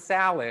dressing on a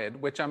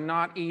salad, which I'm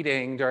not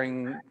eating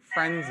during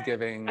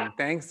Friendsgiving,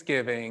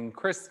 Thanksgiving,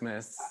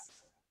 Christmas.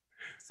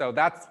 So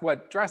that's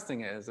what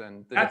dressing is.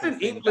 And that's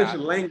an English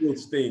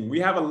language thing.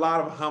 We have a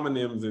lot of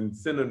homonyms and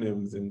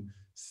synonyms and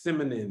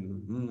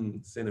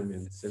cinnamon.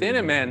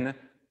 Cinnamon.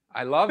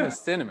 I love a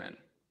cinnamon.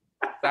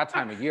 That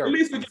time of year. At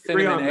least we can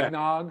agree on cinnamon that.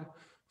 eggnog,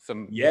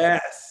 some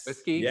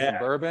whiskey, some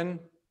bourbon.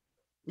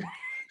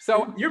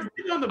 So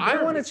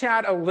I want to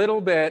chat a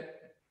little bit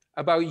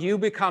about you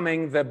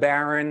becoming the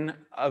Baron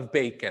of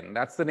Bacon.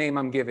 That's the name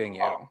I'm giving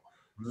you.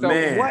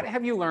 What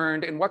have you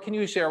learned and what can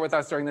you share with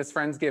us during this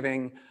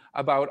Friendsgiving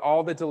about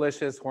all the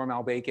delicious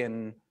Hormel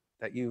bacon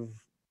that you've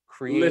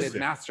created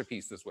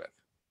masterpieces with?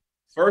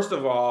 First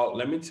of all,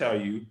 let me tell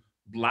you,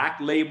 Black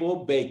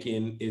Label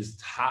bacon is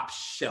top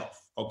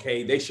shelf.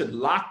 Okay, they should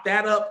lock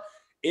that up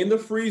in the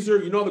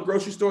freezer. You know, the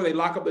grocery store, they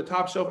lock up the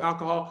top shelf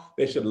alcohol.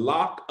 They should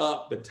lock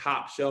up the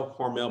top shelf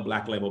Hormel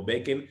Black Label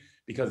bacon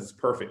because it's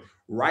perfect.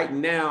 Right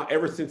now,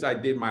 ever since I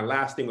did my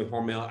last thing with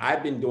Hormel,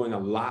 I've been doing a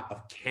lot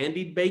of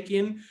candied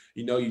bacon.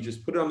 You know, you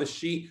just put it on the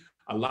sheet,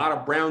 a lot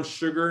of brown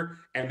sugar,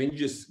 and then you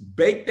just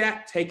bake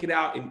that, take it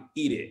out and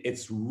eat it.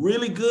 It's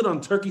really good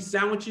on turkey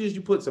sandwiches.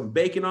 You put some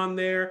bacon on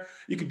there.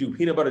 You can do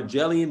peanut butter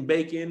jelly and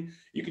bacon.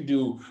 You can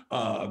do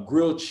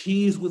grilled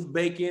cheese with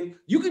bacon.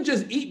 You can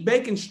just eat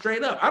bacon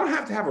straight up. I don't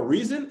have to have a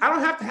reason. I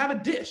don't have to have a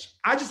dish.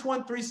 I just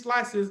want 3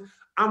 slices.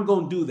 I'm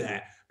going to do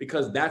that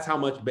because that's how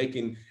much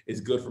bacon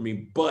is good for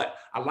me. But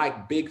I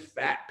like big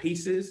fat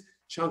pieces.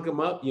 Chunk them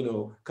up, you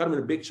know, cut them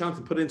into big chunks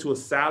and put it into a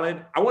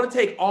salad. I want to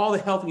take all the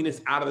healthiness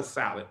out of the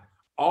salad.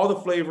 All the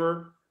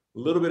flavor, a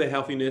little bit of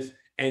healthiness,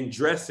 and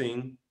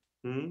dressing.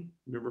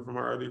 Remember from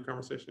our earlier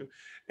conversation?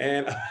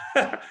 And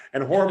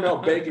and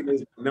Hormel bacon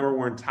is the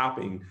 #1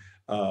 topping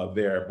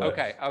there. But,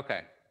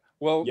 okay.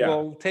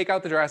 We'll take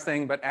out the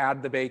dressing, but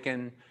add the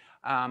bacon.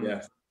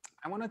 Yes.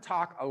 I want to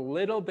talk a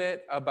little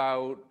bit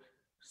about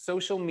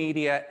social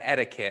media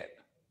etiquette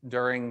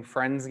during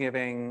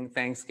Friendsgiving,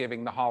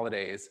 Thanksgiving, the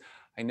holidays.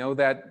 I know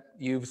that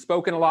you've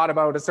spoken a lot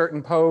about a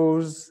certain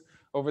pose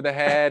over the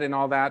head and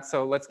all that,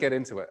 so let's get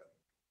into it.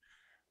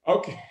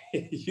 Okay,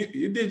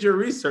 you did your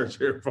research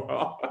here,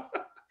 Paul.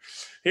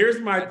 Here's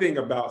my thing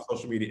about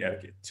social media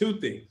etiquette. 2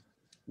 things.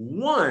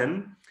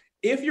 1,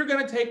 if you're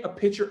gonna take a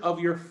picture of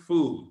your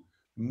food,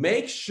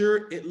 make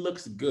sure it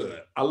looks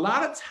good. A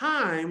lot of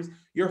times,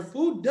 your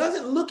food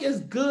doesn't look as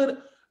good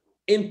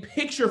in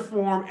picture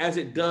form as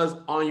it does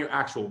on your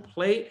actual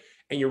plate,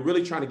 and you're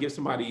really trying to give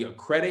somebody a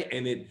credit,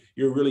 and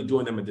you're really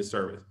doing them a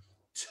disservice.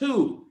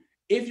 2,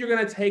 if you're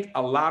gonna take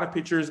a lot of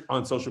pictures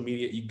on social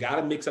media, you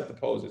gotta mix up the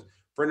poses.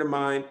 Friend of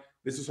mine,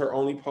 this is her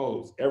only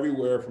pose.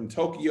 Everywhere from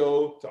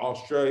Tokyo to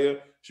Australia,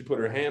 she put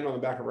her hand on the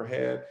back of her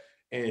head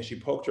and she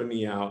poked her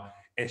knee out.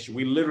 And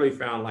we literally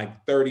found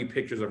like 30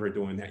 pictures of her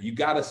doing that. You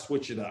got to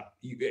switch it up.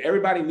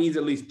 Everybody needs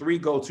at least 3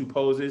 go-to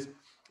poses,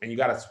 and you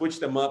got to switch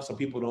them up so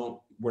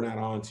we're not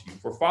on to you.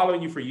 If we're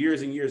following you for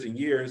years and years and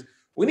years,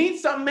 we need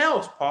something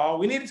else, Paul.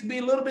 We need it to be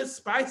a little bit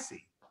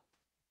spicy.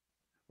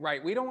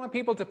 Right, we don't want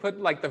people to put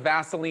like the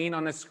Vaseline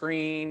on the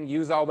screen,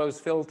 use all those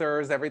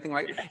filters, everything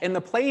like, and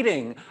the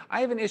plating.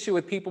 I have an issue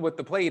with people with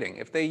the plating.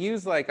 If they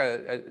use like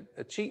a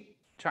cheap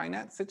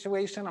Chinette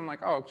situation, I'm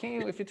like, oh,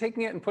 can't you, if you're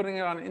taking it and putting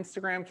it on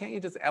Instagram, can't you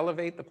just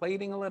elevate the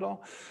plating a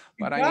little?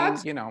 But I mean,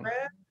 you know.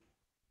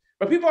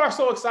 But people are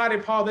so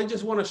excited, Paul. They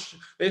just want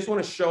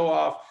to show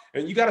off,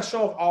 and you got to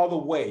show off all the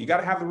way. You got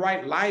to have the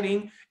right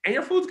lighting, and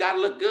your food's got to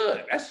look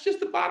good. That's just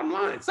the bottom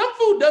line. Some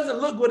food doesn't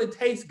look good; it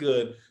tastes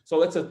good.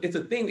 So it's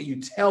a thing that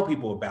you tell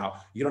people about.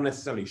 You don't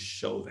necessarily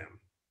show them.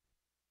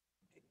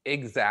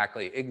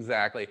 Exactly.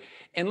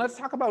 And let's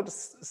talk about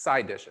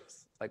side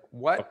dishes. Like,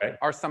 what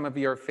are some of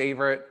your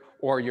favorite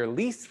or your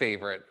least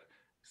favorite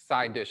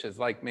side dishes?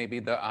 Like maybe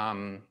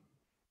the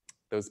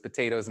those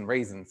potatoes and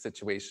raisins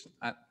situation.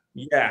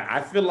 Yeah,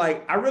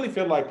 I really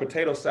feel like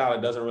potato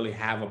salad doesn't really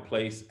have a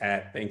place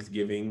at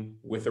Thanksgiving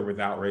with or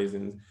without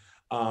raisins.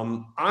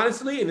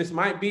 Honestly, and this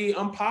might be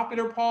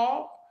unpopular,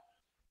 Paul,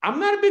 I'm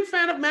not a big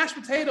fan of mashed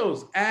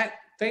potatoes at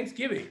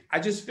Thanksgiving. I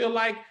just feel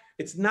like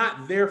it's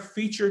not their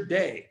featured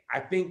day.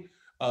 I think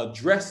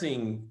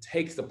dressing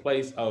takes the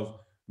place of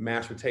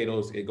mashed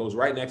potatoes. It goes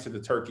right next to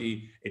the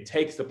turkey. It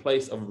takes the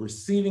place of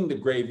receiving the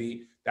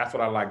gravy. That's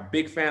what I like.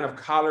 Big fan of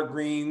collard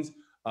greens.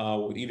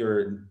 With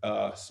either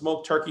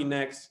smoked turkey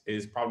necks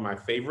is probably my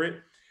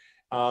favorite.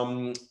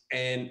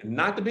 And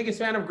not the biggest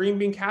fan of green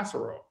bean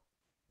casserole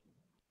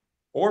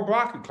or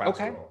broccoli casserole.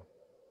 Okay.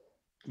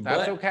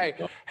 That's okay.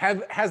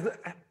 Has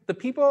the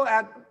people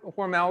at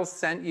Hormel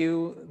sent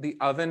you the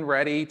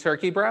oven-ready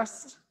turkey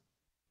breast?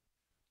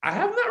 I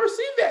have not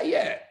received that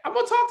yet. I'm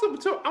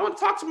gonna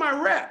talk to my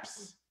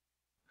reps.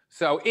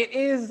 So it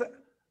is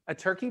a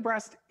turkey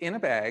breast in a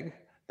bag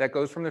that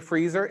goes from the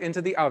freezer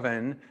into the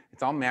oven.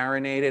 It's all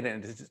marinated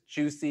and it's just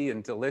juicy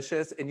and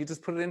delicious. And you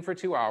just put it in for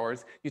 2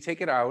 hours. You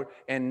take it out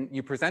and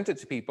you present it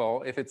to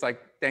people. If it's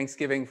like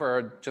Thanksgiving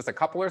for just a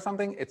couple or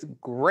something, it's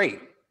great.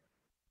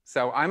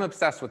 So I'm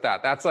obsessed with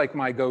that. That's like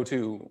my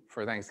go-to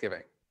for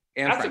Thanksgiving.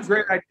 That's a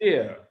great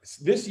idea.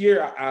 This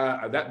year,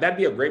 that'd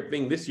be a great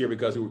thing this year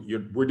because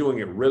we're doing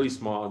it really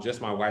small,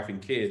 just my wife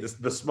and kids. It's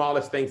the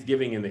smallest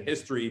Thanksgiving in the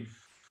history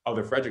of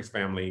the Fredericks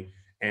family.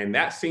 And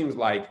that seems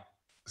like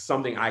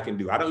something I can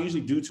do. I don't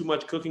usually do too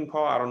much cooking,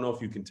 Paul. I don't know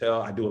if you can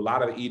tell. I do a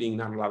lot of the eating,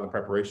 not a lot of the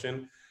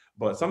preparation,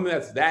 but something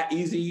that's that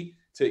easy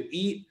to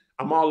eat,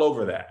 I'm all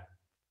over that.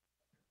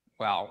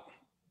 Well,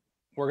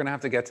 we're gonna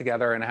have to get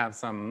together and have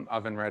some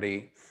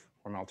oven-ready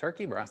Hormel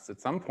turkey breasts at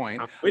some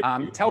point.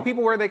 Tell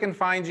people where they can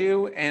find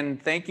you,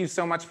 and thank you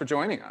so much for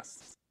joining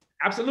us.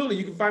 Absolutely.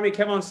 You can find me at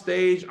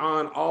KevOnStage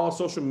on all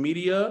social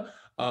media.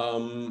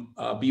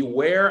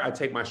 Beware, I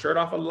take my shirt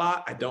off a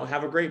lot. I don't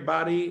have a great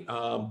body,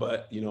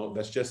 but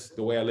that's just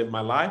the way I live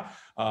my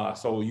life.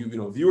 So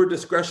viewer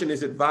discretion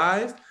is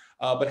advised.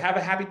 But have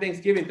a happy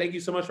Thanksgiving. Thank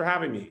you so much for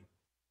having me.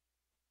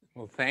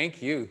 Well,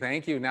 thank you.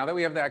 Thank you. Now that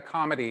we have that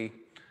comedy,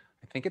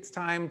 I think it's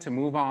time to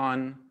move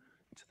on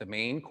to the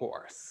main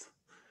course.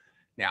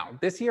 Now,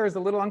 this year is a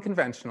little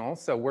unconventional,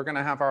 so we're going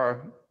to have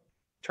our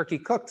turkey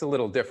cooked a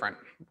little different.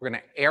 We're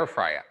going to air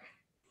fry it.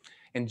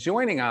 And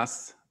joining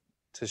us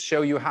to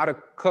show you how to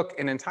cook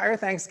an entire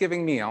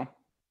Thanksgiving meal,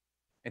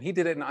 and he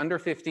did it in under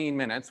 15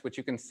 minutes, which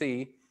you can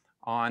see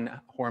on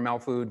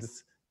Hormel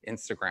Foods'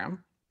 Instagram,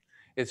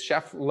 is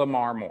Chef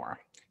Lamar Moore.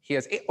 He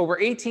has over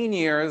 18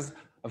 years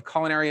of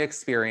culinary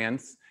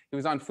experience. He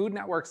was on Food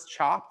Network's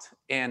Chopped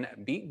and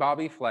Beat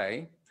Bobby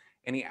Flay,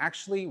 and he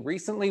actually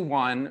recently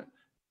won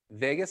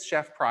Vegas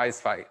Chef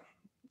Prize Fight.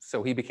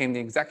 So he became the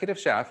executive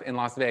chef in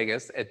Las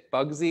Vegas at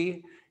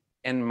Bugsy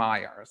and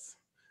Myers.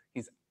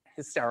 He's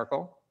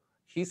hysterical,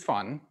 he's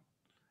fun,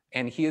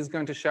 and he is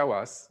going to show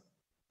us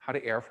how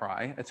to air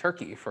fry a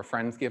turkey for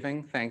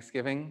Friendsgiving,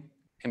 Thanksgiving,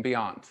 and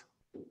beyond.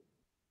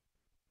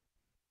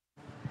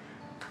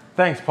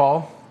 Thanks,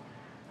 Paul.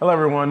 Hello,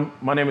 everyone.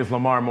 My name is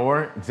Lamar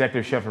Moore,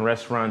 executive chef and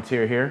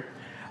restaurateur here.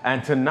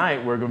 And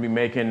tonight we're going to be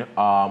making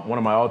one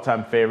of my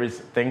all-time favorites,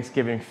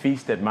 Thanksgiving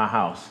feast at my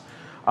house.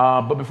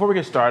 But before we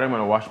get started, I'm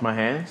going to wash my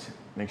hands,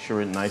 make sure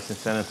we're nice and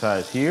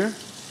sanitized here.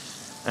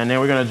 And then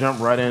we're going to jump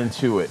right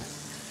into it.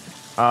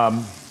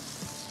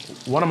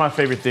 One of my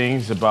favorite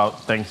things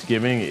about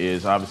Thanksgiving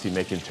is obviously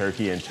making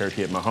turkey and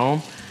turkey at my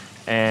home.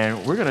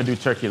 And we're going to do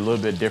turkey a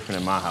little bit different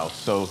in my house.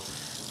 So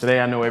today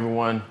I know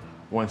everyone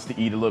wants to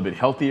eat a little bit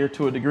healthier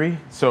to a degree.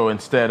 So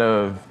instead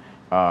of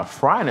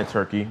frying a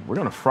turkey, we're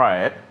going to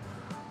fry it,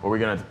 or we're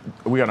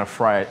going to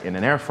fry it in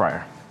an air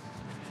fryer.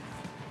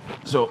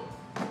 So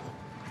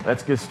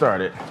let's get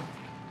started.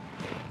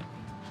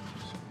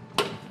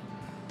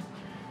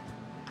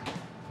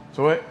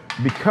 So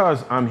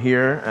because I'm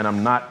here and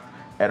I'm not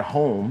at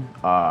home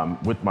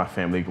with my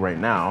family right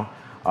now,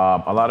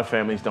 a lot of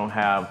families don't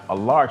have a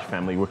large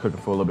family. We're cooking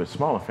for a little bit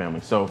smaller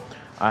family. So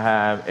I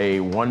have a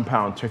 1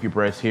 pound turkey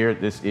breast here.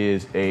 This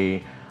is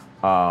a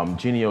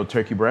Genio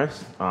turkey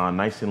breast,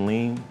 nice and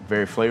lean,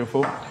 very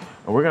flavorful.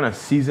 And we're gonna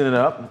season it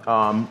up.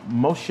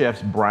 Most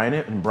chefs brine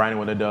it, and brining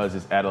what it does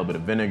is add a little bit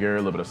of vinegar, a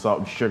little bit of salt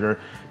and sugar.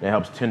 That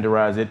helps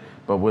tenderize it.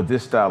 But with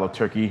this style of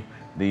turkey,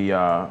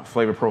 the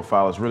flavor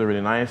profile is really,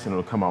 really nice, and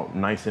it'll come out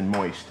nice and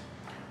moist.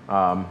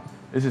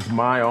 This is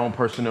my own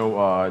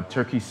personal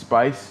turkey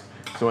spice.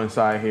 So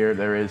inside here,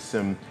 there is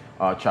some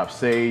chopped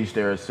sage,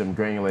 there is some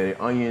granulated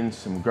onions,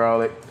 some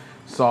garlic,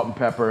 salt and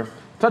pepper,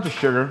 touch of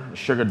sugar.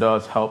 Sugar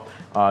does help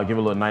give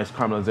a little nice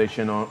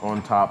caramelization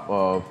on top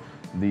of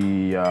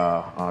the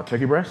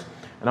turkey breast.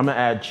 And I'm gonna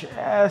add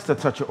just a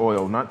touch of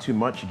oil, not too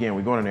much. Again,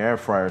 we're going in the air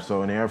fryer,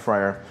 so an air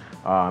fryer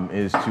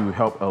is to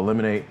help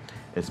eliminate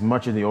as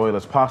much of the oil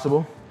as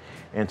possible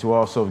and to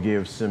also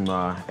give some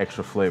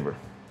extra flavor.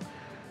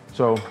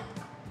 So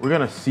we're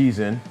gonna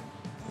season,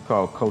 we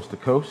call it coast to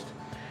coast.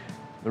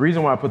 The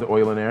reason why I put the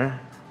oil in there,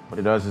 what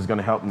it does is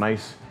gonna help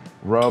nice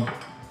rub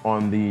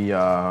on the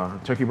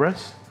turkey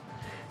breast.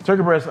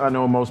 Turkey breast, I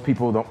know most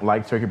people don't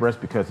like turkey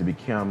breast because it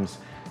becomes,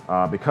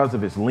 because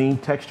of its lean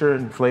texture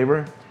and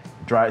flavor,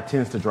 it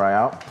tends to dry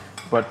out.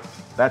 But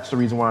that's the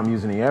reason why I'm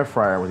using the air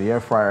fryer. With the air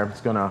fryer,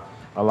 it's gonna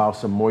allow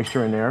some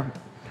moisture in there.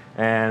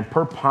 And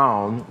per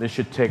pound, this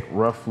should take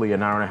roughly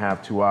 1.5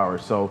 hours, 2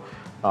 hours. So,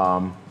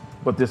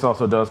 but this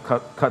also does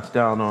cuts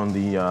down on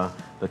the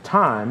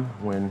time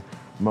when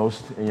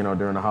most,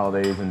 during the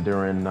holidays and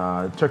during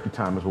turkey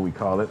time is what we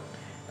call it.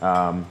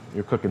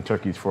 You're cooking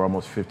turkeys for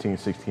almost 15,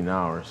 16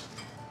 hours.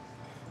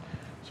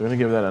 So we're gonna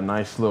give that a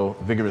nice little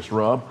vigorous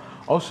rub.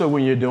 Also,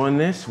 when you're doing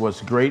this,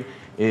 what's great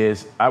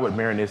is I would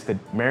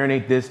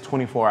marinate this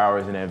 24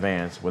 hours in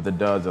advance. What it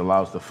does, it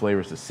allows the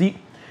flavors to seep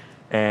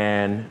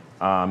and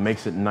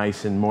makes it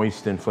nice and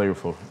moist and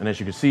flavorful. And as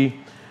you can see,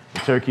 the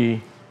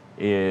turkey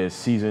is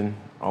seasoned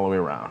all the way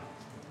around.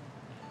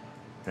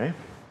 Okay,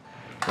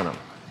 gonna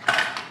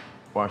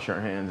wash our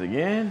hands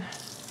again.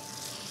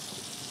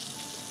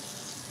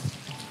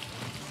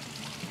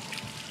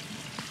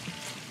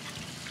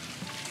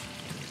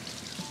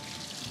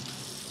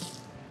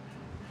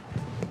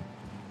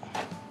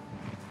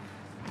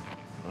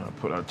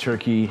 Put our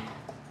turkey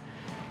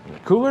in the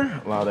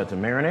cooler, allow that to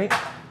marinate.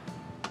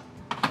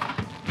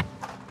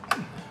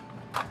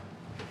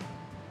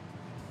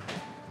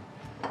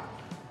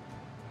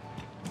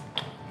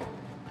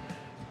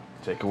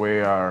 Take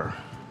away our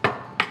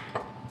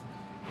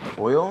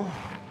oil.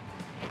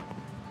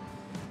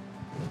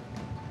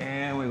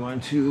 And we're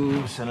going to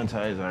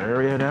sanitize our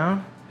area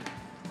down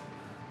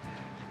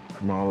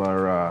from all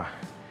our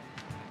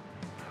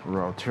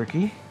raw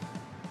turkey.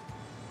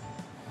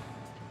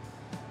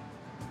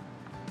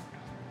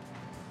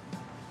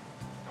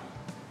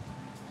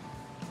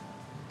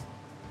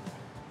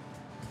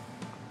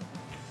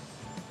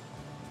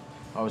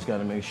 Always got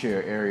to make sure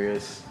your area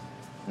is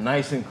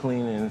nice and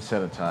clean and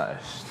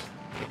sanitized.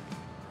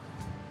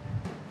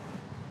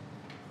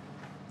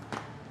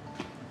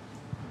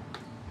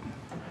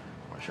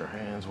 Wash our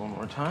hands one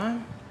more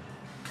time.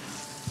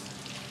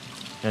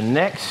 And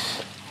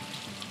next,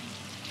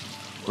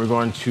 we're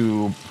going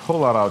to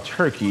pull out our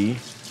turkey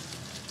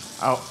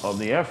out of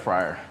the air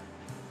fryer.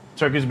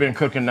 Turkey's been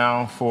cooking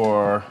now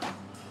for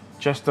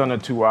just under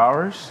 2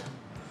 hours.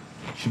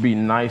 Should be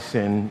nice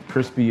and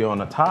crispy on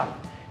the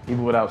top,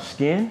 even without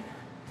skin.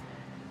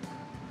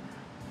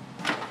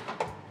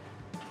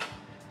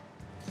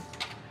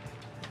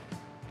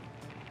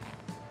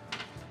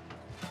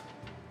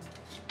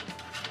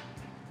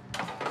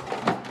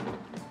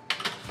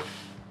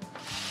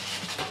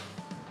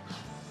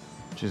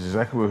 Which is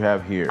exactly what we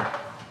have here.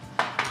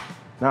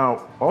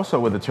 Now, also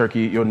with the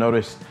turkey, you'll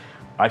notice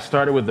I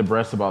started with the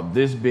breast about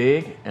this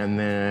big and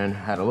then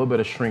had a little bit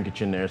of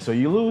shrinkage in there. So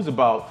you lose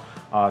about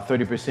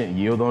 30%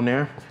 yield on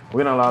there.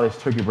 We're gonna allow this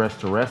turkey breast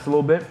to rest a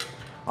little bit.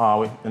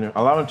 And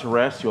allow it to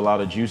rest, you allow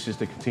the juices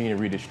to continue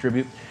to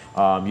redistribute.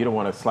 You don't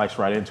wanna slice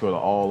right into it,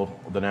 all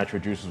of the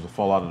natural juices will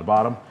fall out of the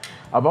bottom.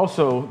 I've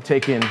also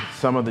taken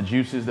some of the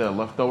juices that are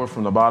left over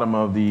from the bottom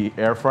of the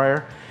air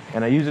fryer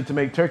and I use it to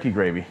make turkey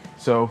gravy.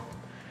 So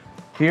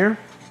here,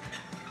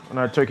 on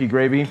our turkey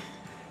gravy,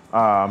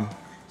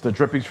 the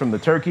drippings from the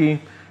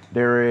turkey,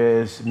 there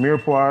is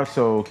mirepoix,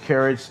 so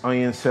carrots,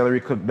 onions,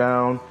 celery cooked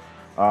down,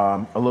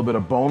 a little bit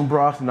of bone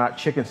broth, not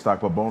chicken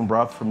stock, but bone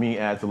broth for me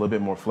adds a little bit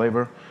more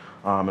flavor,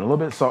 and a little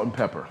bit of salt and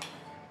pepper.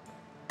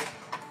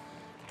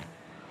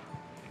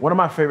 One of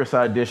my favorite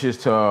side dishes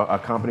to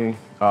accompany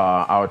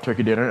our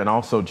turkey dinner, and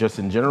also just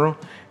in general,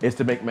 is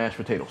to make mashed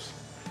potatoes.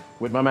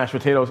 With my mashed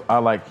potatoes, I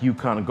like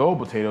Yukon Gold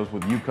potatoes.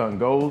 With Yukon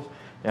Golds,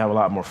 they have a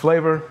lot more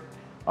flavor,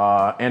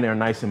 and they're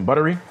nice and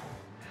buttery.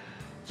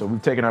 So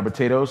we've taken our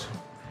potatoes,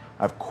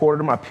 I've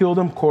quartered them, I peeled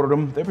them, quartered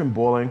them. They've been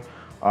boiling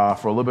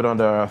for a little bit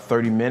under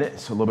 30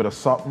 minutes, a little bit of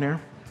salt in there.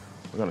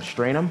 We're gonna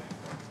strain them.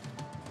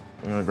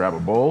 I'm gonna grab a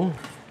bowl.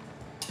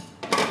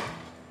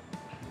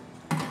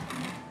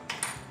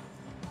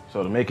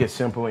 So to make it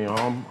simple in your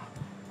home,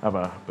 I have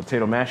a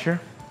potato masher.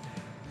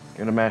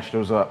 Gonna mash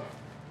those up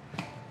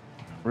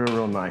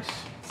real nice.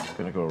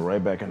 Gonna go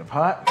right back in the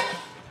pot.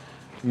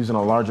 Using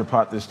a larger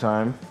pot this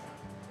time.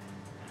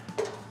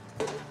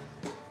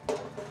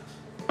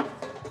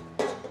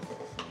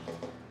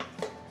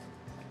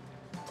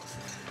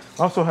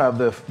 Also have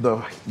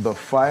the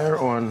fire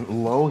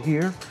on low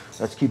here.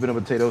 That's keeping the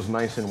potatoes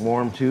nice and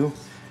warm too.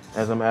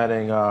 As I'm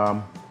adding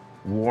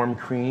warm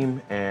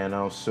cream and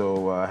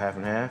also half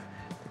and half.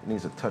 It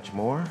needs a touch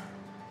more.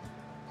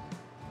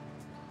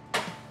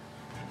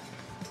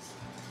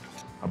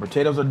 Our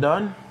potatoes are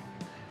done.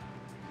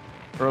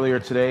 Earlier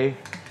today,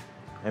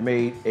 I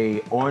made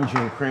a orange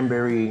and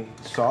cranberry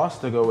sauce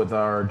to go with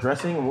our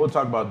dressing, and we'll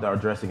talk about our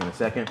dressing in a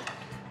second.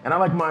 And I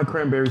like my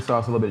cranberry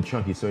sauce a little bit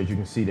chunky, so as you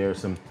can see, there's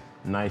some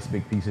nice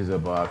big pieces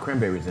of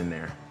cranberries in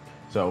there.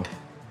 So,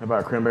 how about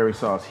our cranberry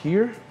sauce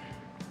here?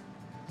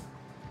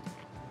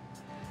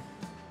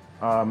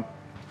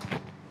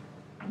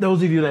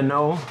 Those of you that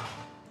know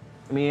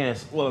me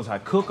as well as I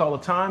cook all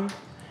the time,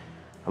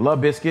 I love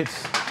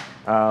biscuits.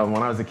 When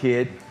I was a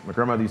kid, my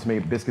grandmother used to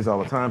make biscuits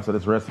all the time, so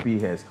this recipe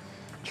has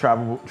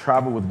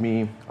traveled with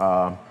me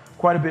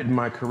quite a bit in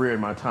my career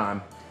and my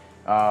time.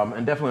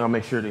 And definitely I'll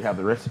make sure to have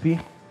the recipe.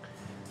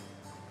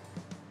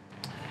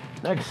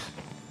 Next,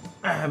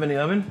 I have in the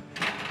oven,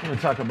 I'm gonna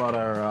talk about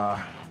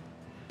our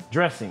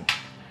dressing.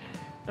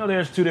 Now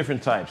there's two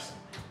different types.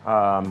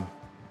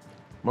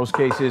 Most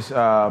cases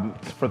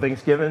for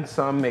Thanksgiving,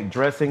 some make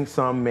dressing,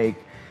 some make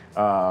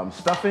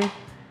stuffing.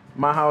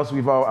 My house,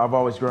 I've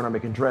always grown up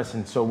making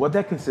dressing. So what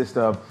that consists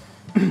of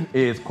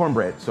is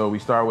cornbread. So we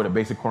start with a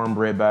basic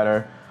cornbread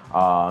batter.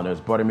 There's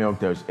buttermilk,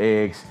 there's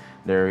eggs,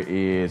 there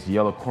is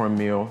yellow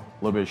cornmeal,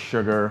 a little bit of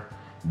sugar,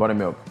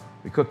 buttermilk.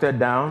 We cook that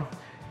down.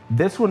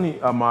 This one,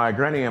 my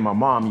granny and my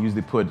mom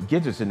usually put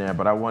gizzards in there,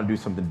 but I want to do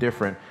something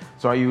different.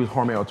 So I use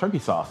Hormel turkey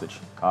sausage.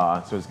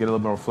 So it's get a little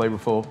more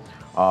flavorful,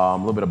 a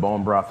little bit of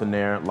bone broth in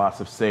there, lots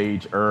of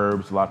sage,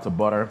 herbs, lots of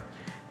butter.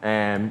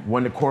 And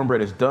when the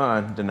cornbread is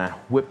done, then I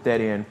whip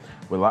that in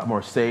with a lot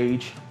more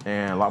sage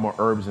and a lot more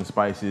herbs and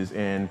spices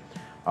and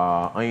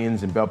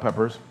onions and bell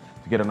peppers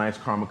to get a nice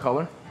caramel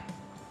color.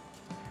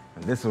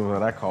 And this is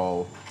what I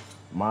call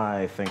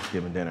my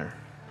Thanksgiving dinner.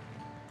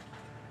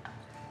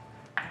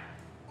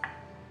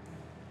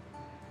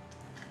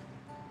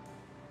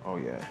 Oh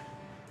yeah.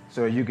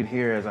 So you can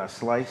hear as I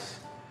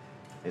slice,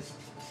 it's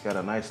got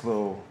a nice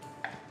little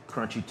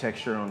crunchy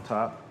texture on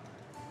top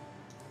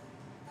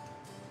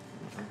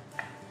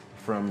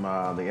from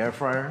the air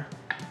fryer.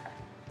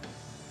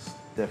 It's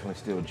definitely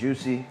still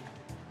juicy,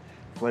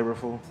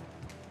 flavorful.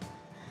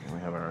 And we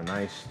have our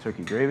nice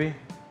turkey gravy.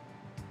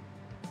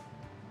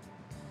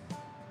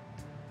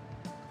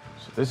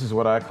 So this is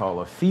what I call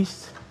a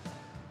feast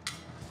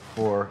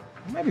for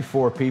maybe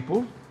 4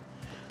 people.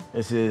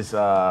 This is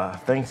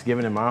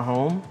Thanksgiving in my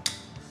home.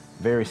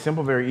 Very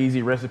simple, very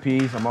easy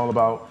recipes. I'm all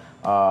about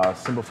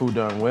simple food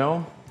done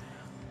well.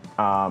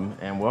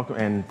 And welcome,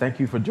 and thank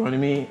you for joining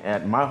me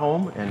at my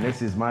home. And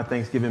this is my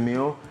Thanksgiving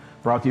meal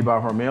brought to you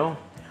by Hormel.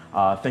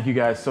 Thank you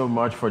guys so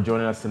much for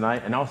joining us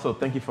tonight. And also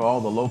thank you for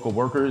all the local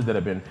workers that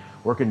have been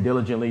working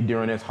diligently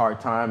during this hard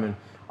time and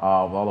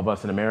all of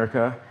us in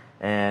America.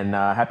 And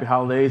happy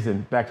holidays,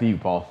 and back to you,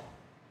 Paul.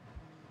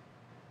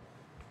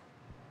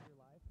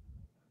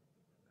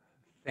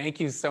 Thank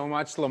you so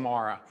much,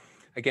 Lamara.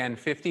 Again,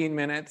 15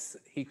 minutes.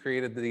 He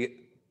created the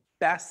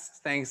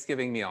best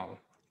Thanksgiving meal.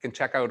 You can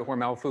check out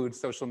Hormel Foods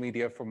social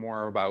media for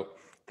more about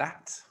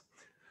that.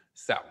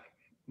 So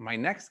my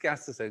next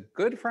guest is a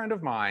good friend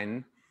of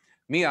mine,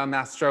 Mia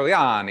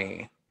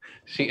Mastroianni.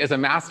 She is a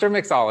master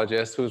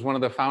mixologist who is one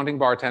of the founding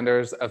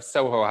bartenders of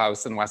Soho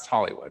House in West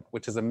Hollywood,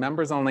 which is a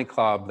members-only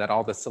club that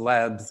all the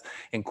celebs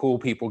and cool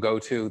people go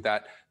to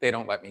that they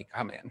don't let me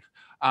come in.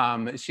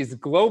 She's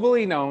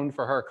globally known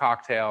for her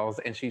cocktails,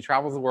 and she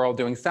travels the world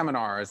doing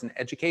seminars and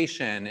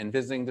education and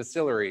visiting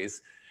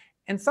distilleries.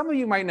 And some of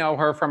you might know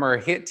her from her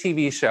hit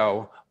TV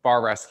show,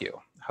 Bar Rescue,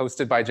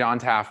 hosted by John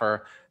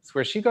Taffer. It's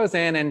where she goes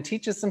in and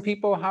teaches some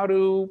people how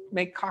to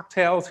make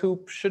cocktails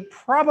who should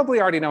probably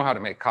already know how to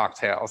make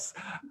cocktails.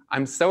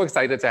 I'm so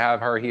excited to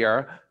have her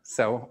here.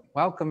 So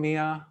welcome,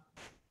 Mia.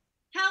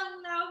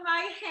 Hello,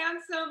 my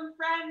handsome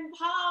friend,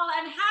 Paul,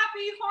 and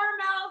happy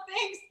Hormel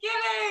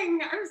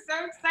Thanksgiving. I'm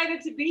so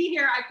excited to be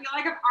here. I feel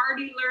like I've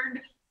already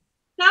learned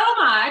so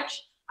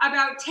much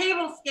about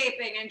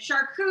tablescaping and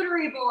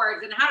charcuterie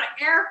boards and how to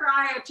air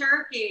fry a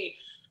turkey.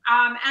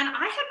 And I had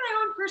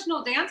my own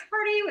personal dance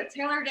party with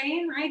Taylor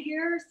Dayne right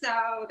here.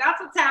 So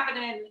that's what's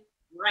happening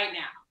right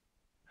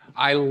now.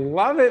 I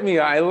love it,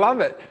 Mia. I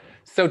love it.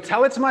 So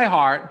tell it to my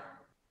heart.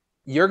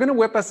 You're going to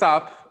whip us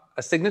up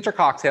a signature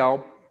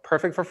cocktail,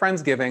 perfect for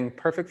Friendsgiving,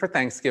 perfect for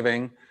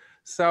Thanksgiving.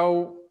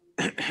 So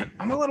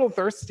I'm a little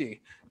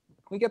thirsty.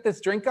 Can we get this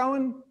drink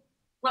going?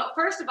 Well,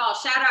 first of all,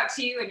 shout out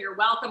to you and your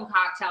welcome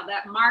cocktail.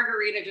 That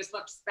margarita just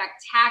looked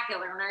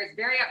spectacular. And I was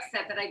very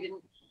upset that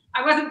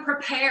I wasn't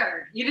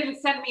prepared. You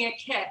didn't send me a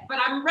kit, but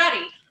I'm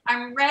ready.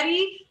 I'm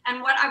ready.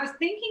 And what I was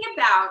thinking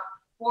about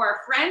for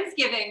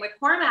Friendsgiving with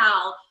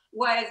Hormel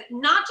was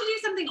not to do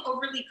something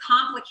overly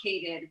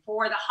complicated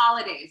for the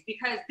holidays,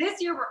 because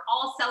this year we're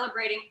all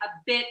celebrating a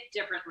bit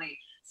differently.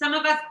 Some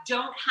of us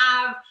don't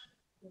have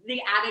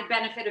the added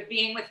benefit of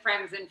being with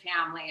friends and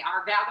family.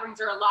 Our gatherings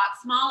are a lot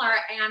smaller,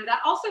 and that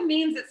also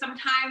means that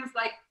sometimes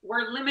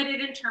we're limited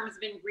in terms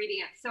of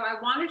ingredients. So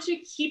I wanted to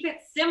keep it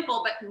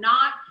simple, but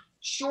not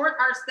short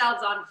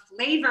ourselves on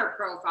flavor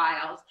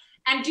profiles,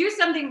 and do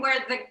something where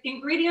the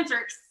ingredients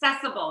are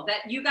accessible,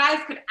 that you guys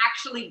could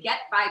actually get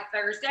by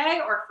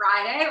Thursday or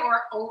Friday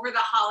or over the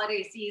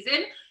holiday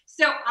season.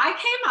 So I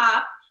came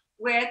up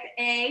with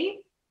a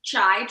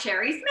chai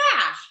cherry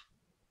smash.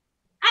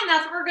 And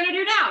that's what we're gonna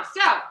do now.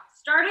 So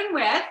starting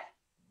with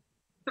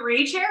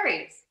 3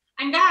 cherries.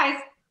 And guys,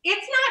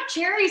 it's not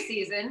cherry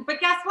season, but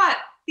guess what?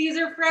 These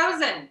are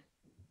frozen.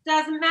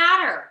 Doesn't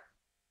matter.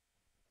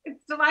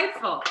 It's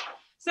delightful.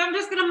 So I'm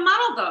just gonna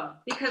muddle them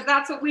because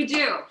that's what we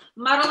do.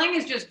 Muddling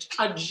is just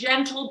a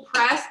gentle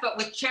press, but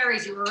with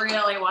cherries, you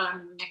really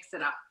wanna mix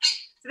it up.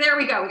 So there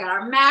we go, we got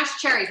our mashed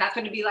cherries. That's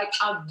gonna be like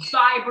a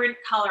vibrant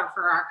color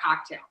for our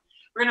cocktail.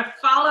 We're gonna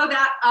follow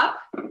that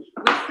up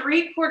with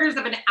 3/4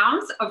 of an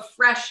ounce of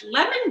fresh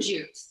lemon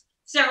juice.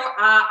 So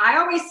I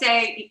always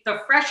say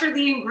the fresher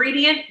the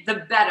ingredient, the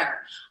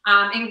better.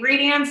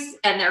 Ingredients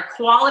and their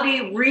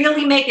quality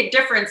really make a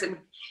difference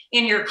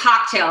in your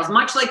cocktails,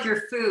 much like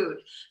your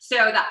food.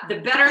 So the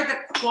better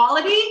the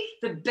quality,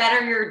 the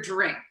better your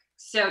drink.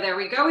 So there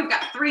we go. We've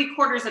got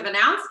 3/4 of an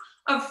ounce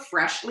of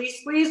freshly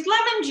squeezed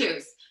lemon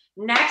juice.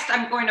 Next,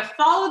 I'm going to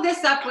follow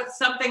this up with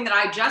something that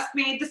I just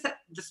made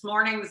this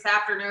morning, this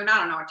afternoon. I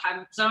don't know what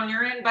time zone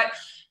you're in, but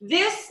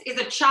this is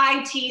a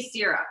chai tea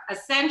syrup.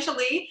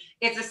 Essentially,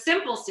 it's a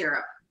simple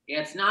syrup.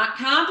 It's not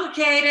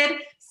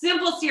complicated.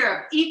 Simple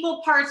syrup,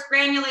 equal parts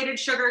granulated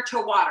sugar to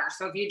water.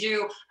 So if you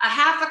do a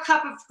 1/2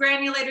 cup of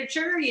granulated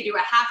sugar, you do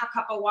a 1/2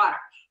 cup of water.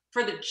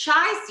 For the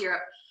chai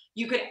syrup,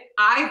 you could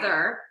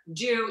either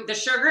do the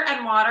sugar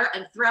and water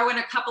and throw in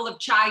a couple of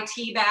chai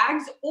tea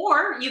bags,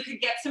 or you could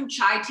get some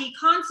chai tea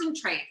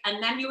concentrate.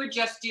 And then you would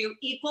just do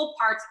equal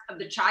parts of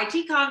the chai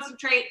tea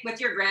concentrate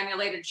with your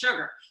granulated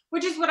sugar,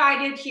 which is what I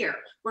did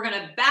here. We're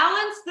gonna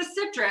balance the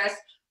citrus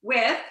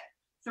with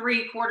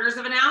 3/4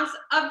 of an ounce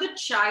of the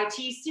chai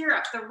tea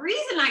syrup. The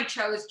reason I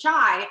chose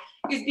chai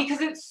is because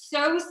it's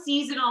so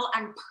seasonal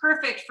and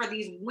perfect for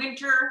these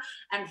winter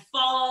and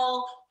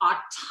fall,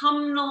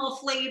 autumnal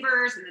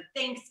flavors and the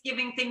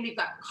Thanksgiving thing. We've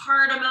got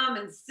cardamom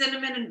and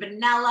cinnamon and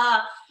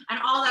vanilla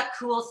and all that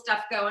cool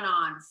stuff going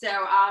on. So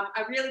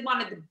I really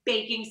wanted the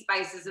baking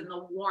spices and the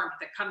warmth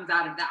that comes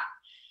out of that.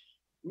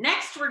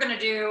 Next, we're gonna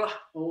do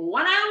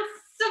 1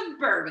 ounce of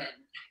bourbon.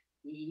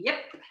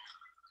 Yep,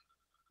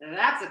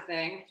 that's a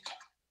thing.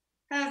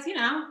 Because, you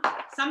know,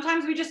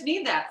 sometimes we just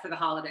need that for the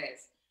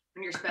holidays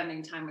when you're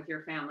spending time with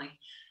your family.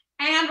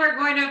 And we're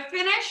going to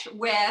finish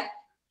with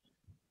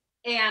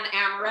an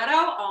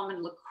amaretto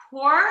almond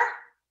liqueur.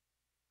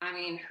 I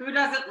mean, who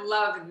doesn't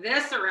love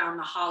this around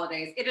the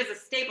holidays? It is a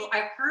staple.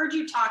 I've heard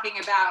you talking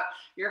about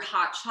your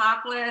hot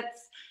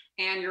chocolates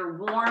and your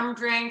warm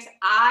drinks.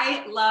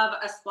 I love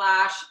a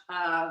splash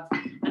of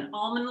an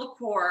almond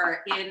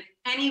liqueur in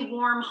any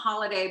warm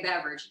holiday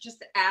beverage. It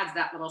just adds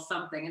that little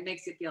something and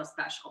makes it feel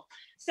special.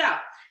 So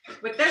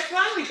with this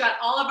one, we've got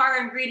all of our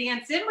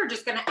ingredients in. We're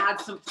just gonna add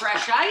some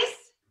fresh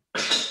ice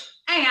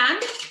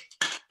and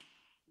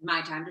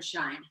my time to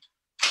shine.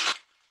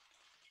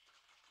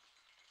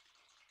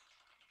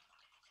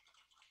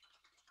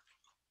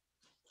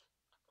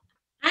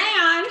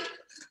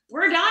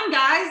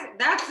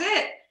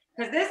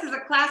 because this is a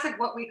classic,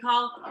 what we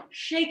call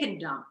shake and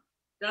dump.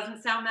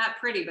 Doesn't sound that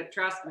pretty, but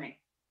trust me.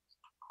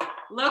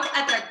 Look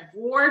at that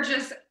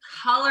gorgeous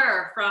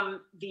color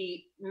from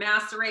the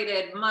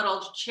macerated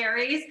muddled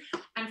cherries.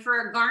 And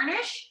for a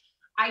garnish,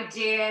 I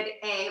did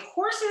a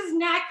horse's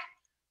neck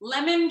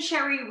lemon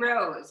cherry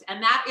rose.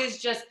 And that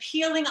is just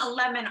peeling a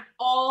lemon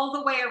all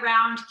the way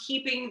around,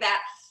 keeping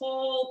that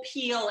whole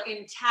peel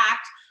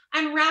intact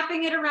and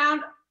wrapping it around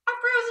a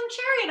frozen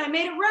cherry. And I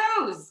made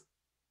a rose.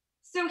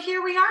 So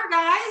here we are,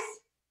 guys.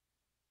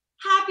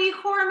 Happy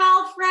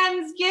Hormel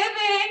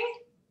Friendsgiving.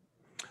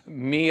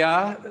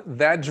 Mia,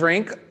 that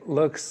drink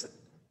looks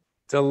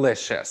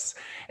delicious.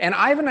 And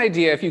I have an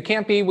idea. If you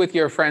can't be with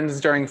your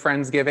friends during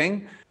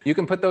Friendsgiving, you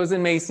can put those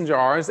in mason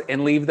jars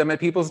and leave them at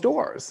people's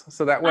doors.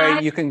 So that way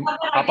you can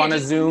hop on a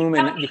Zoom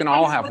and you can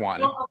all have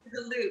one.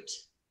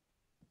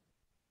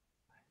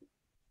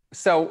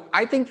 So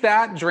I think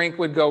that drink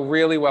would go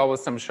really well with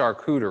some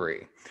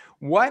charcuterie.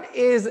 What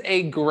is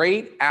a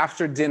great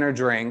after dinner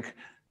drink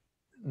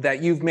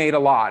that you've made a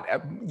lot?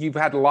 You've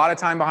had a lot of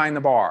time behind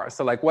the bar.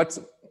 So like, what's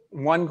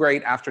one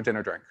great after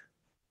dinner drink?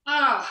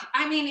 Oh,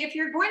 I mean, if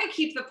you're going to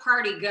keep the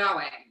party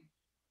going,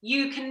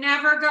 you can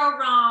never go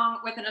wrong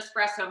with an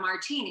espresso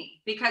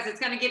martini, because it's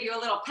going to give you a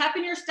little pep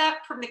in your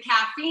step from the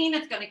caffeine.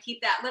 It's going to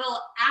keep that little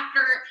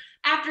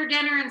after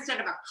dinner, instead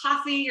of a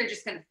coffee, you're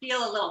just going to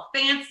feel a little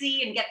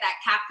fancy and get that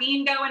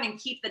caffeine going and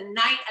keep the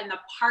night and the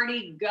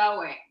party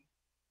going.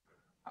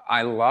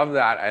 I love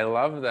that. I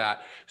love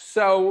that.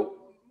 So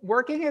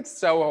working at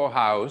Soho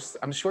House,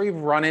 I'm sure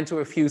you've run into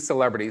a few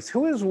celebrities.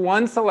 Who is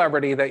one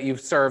celebrity that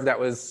you've served that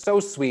was so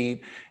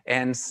sweet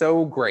and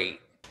so great?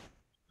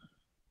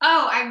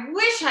 Oh, I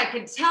wish I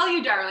could tell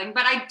you, darling,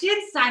 but I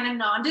did sign a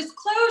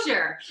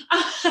non-disclosure.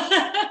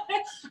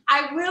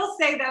 I will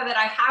say, though, that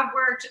I have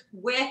worked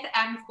with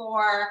and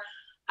for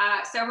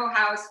Soho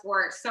House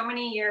for so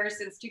many years,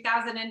 since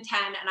 2010,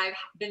 and I've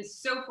been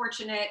so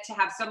fortunate to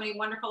have so many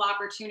wonderful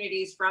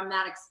opportunities from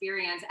that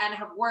experience, and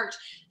have worked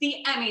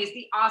the Emmys,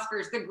 the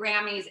Oscars, the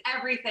Grammys,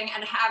 everything,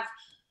 and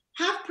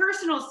have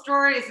personal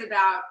stories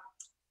about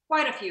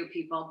quite a few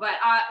people, but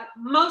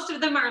most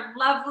of them are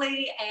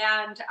lovely.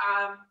 And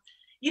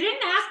you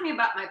didn't ask me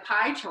about my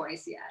pie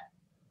choice yet.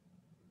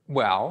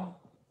 Well,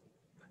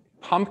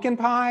 pumpkin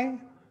pie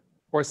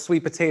or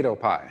sweet potato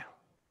pie?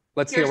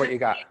 Let's hear what you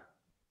got.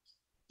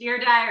 Dear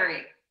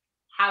Diary,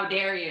 how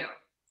dare you?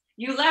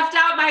 You left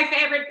out my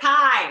favorite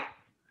pie,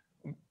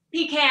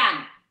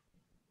 pecan.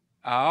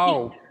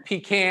 Oh,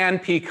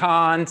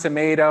 pecan,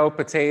 tomato,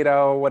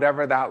 potato,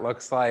 whatever that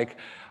looks like.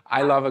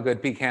 I love a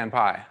good pecan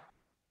pie.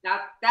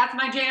 That's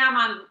my jam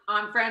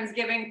on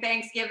Friendsgiving,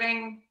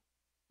 Thanksgiving,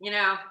 you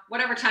know,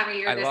 whatever time of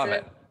year this is. I love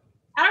it.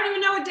 I don't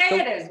even know what day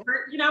it is.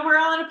 We're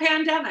all in a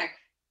pandemic.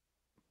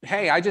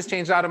 Hey, I just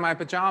changed out of my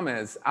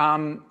pajamas.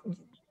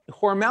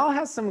 Hormel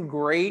has some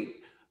great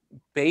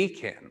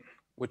bacon,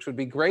 which would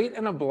be great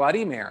in a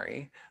Bloody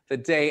Mary the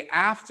day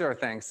after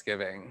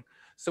Thanksgiving.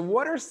 So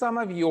what are some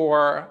of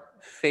your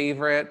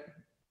favorite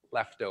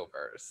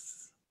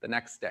leftovers the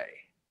next day?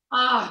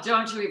 Oh,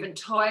 don't you even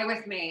toy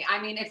with me.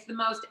 I mean, it's the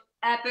most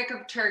epic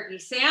of turkey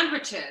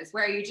sandwiches,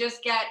 where you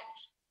just get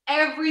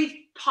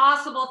every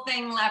possible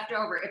thing left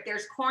over. If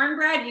there's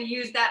cornbread, you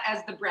use that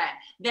as the bread.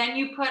 Then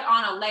you put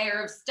on a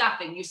layer of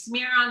stuffing. You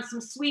smear on some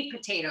sweet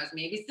potatoes,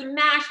 maybe some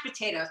mashed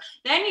potatoes.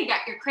 Then you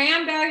got your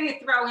cranberry, you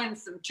throw in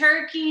some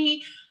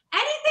turkey,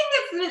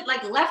 anything that's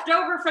like left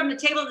over from the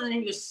table, and then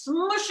you just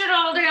smush it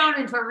all down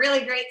into a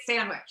really great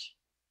sandwich.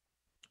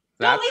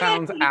 That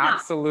sounds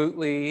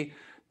absolutely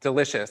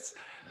delicious.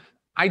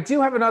 I do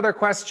have another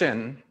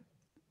question.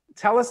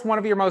 Tell us one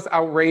of your most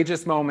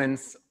outrageous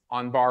moments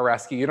on Bar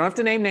Rescue. You don't have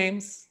to name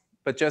names,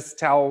 but just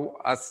tell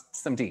us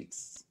some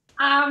deets.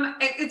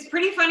 It's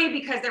pretty funny,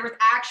 because there was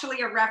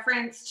actually a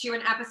reference to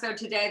an episode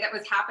today that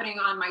was happening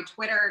on my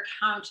Twitter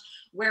account,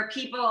 where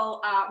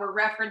people were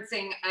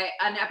referencing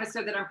an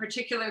episode that I'm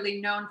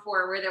particularly known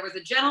for, where there was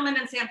a gentleman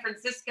in San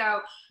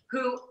Francisco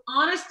who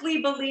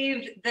honestly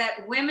believed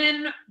that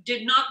women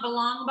did not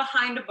belong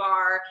behind a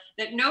bar,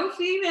 that no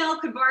female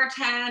could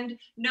bartend,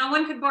 no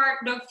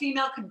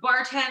female could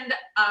bartend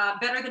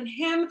better than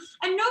him,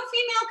 and no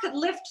female could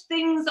lift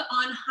things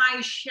on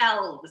high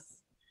shelves.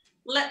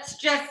 Let's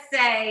just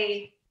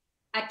say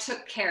I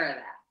took care of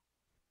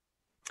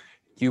that.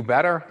 You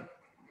better.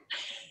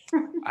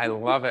 I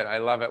love it. I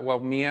love it. Well,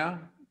 Mia,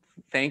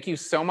 thank you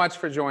so much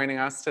for joining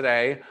us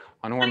today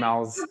on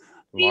Hormel's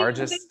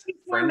largest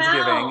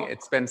Friendsgiving.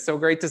 It's been so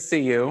great to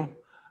see you.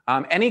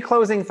 Any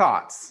closing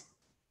thoughts?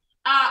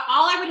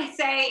 All I would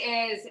say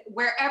is,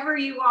 wherever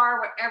you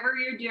are, whatever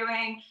you're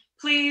doing,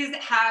 please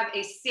have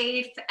a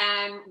safe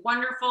and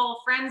wonderful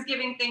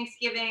Friendsgiving,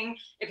 Thanksgiving.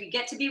 If you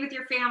get to be with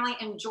your family,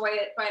 enjoy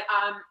it. But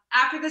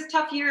after this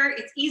tough year,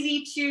 it's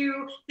easy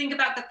to think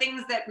about the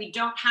things that we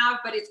don't have,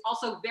 but it's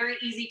also very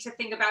easy to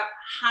think about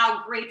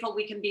how grateful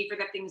we can be for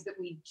the things that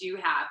we do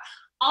have.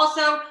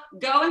 Also,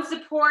 go and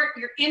support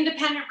your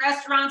independent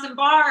restaurants and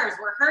bars.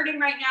 We're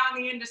hurting right now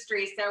in the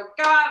industry. So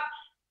go out,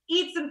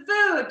 eat some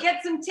food,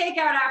 get some takeout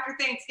after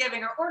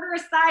Thanksgiving, or order a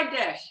side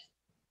dish.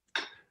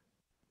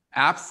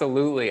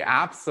 Absolutely,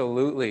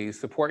 absolutely.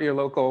 Support your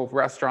local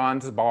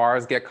restaurants,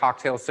 bars, get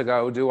cocktails to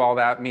go, do all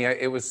that. Mia,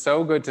 it was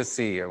so good to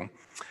see you.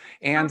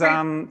 And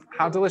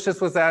how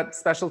delicious was that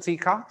specialty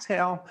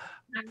cocktail?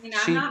 I mean,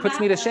 She puts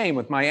me to shame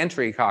with my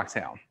entry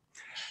cocktail.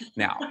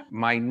 Now,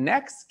 my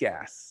next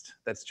guest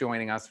that's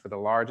joining us for the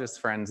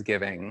largest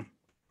Friendsgiving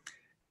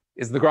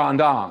is the Grand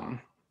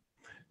Dame.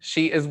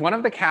 She is one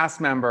of the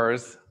cast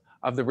members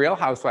of The Real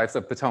Housewives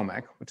of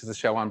Potomac, which is a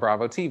show on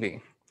Bravo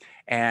TV.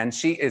 And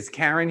she is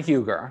Karen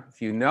Huger.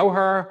 If you know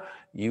her,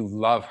 you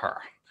love her.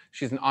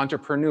 She's an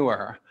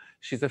entrepreneur.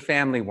 She's a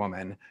family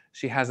woman.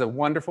 She has a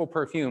wonderful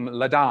perfume,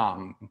 La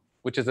Dame,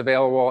 which is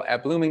available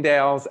at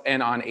Bloomingdale's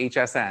and on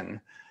HSN.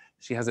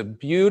 She has a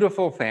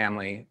beautiful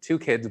family, 2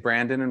 kids,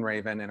 Brandon and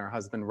Raven, and her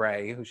husband,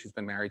 Ray, who she's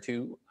been married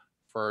to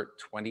for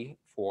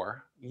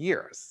 24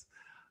 years.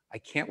 I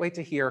can't wait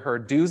to hear her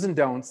do's and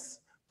don'ts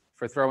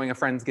for throwing a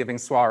Friendsgiving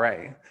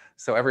soiree.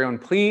 So everyone,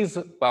 please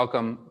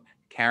welcome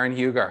Karen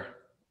Huger.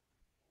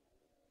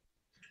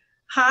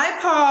 Hi,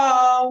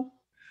 Paul.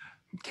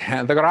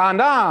 The Grand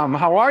Dame,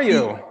 how are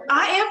you?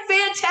 I am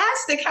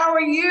fantastic. How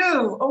are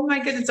you? Oh my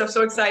goodness, I'm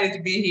so excited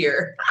to be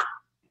here.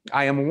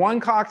 I am 1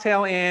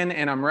 cocktail in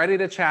and I'm ready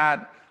to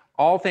chat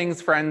all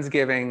things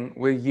Friendsgiving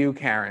with you,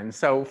 Karen.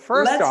 So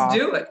first off, let's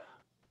do it.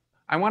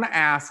 I want to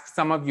ask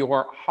some of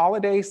your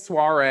holiday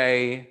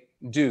soiree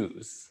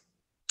do's.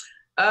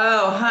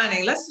 Oh,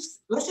 honey, let's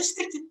just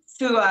stick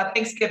to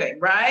Thanksgiving,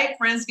 right?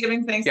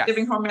 Friendsgiving,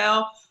 Thanksgiving, Yes.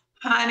 Hormel.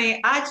 Honey,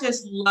 I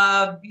just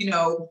love,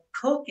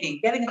 cooking,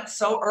 getting up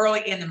so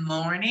early in the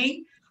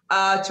morning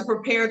to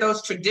prepare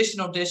those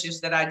traditional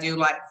dishes that I do,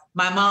 like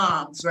my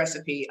mom's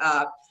recipe,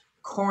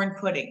 corn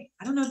pudding.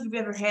 I don't know if you've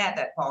ever had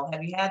that, Paul.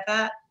 Have you had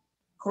that?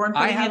 Corn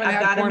pudding? I haven't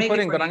had corn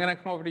pudding, but I'm going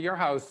to come over to your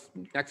house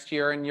next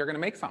year and you're going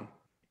to make some.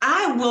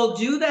 I will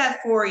do that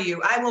for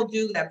you. I will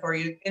do that for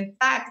you. In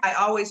fact, I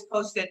always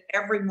post it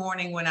every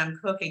morning when I'm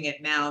cooking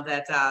it now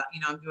that,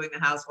 I'm doing the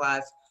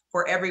Housewives,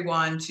 for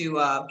everyone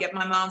to get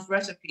my mom's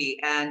recipe,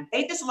 and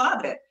they just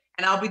love it.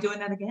 And I'll be doing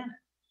that again.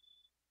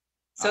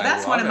 So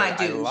that's one of my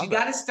do's. You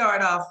got to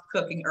start off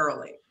cooking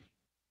early.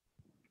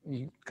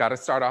 You got to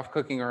start off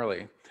cooking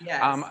early.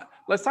 Yes.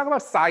 Let's talk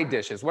about side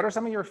dishes. What are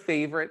some of your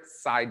favorite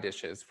side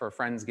dishes for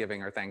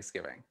Friendsgiving or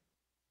Thanksgiving?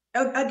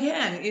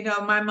 Again,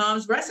 my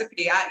mom's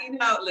recipe.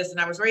 Listen,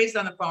 I was raised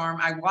on a farm.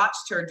 I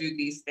watched her do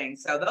these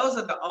things. So those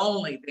are the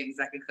only things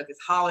I can cook is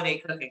holiday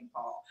cooking,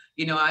 Paul.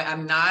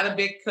 I'm not a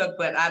big cook,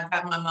 but I've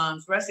got my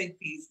mom's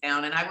recipes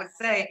down. And I would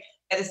say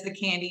that is the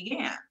candy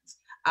yams.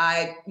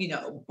 I,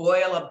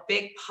 boil a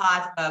big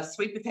pot of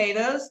sweet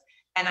potatoes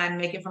and I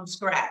make it from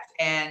scratch.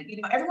 And,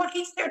 everyone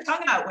eats their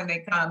tongue out when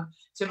they come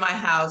to my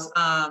house.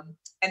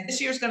 And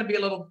this year's going to be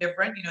a little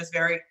different. It's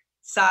very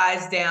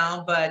sized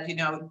down, but,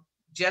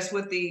 just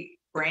with the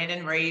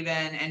Brandon,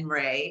 Raven, and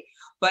Ray.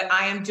 But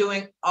I am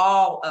doing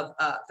all of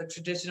the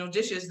traditional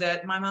dishes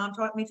that my mom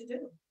taught me to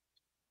do.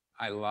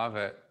 I love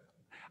it.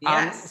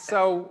 Yes.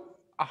 So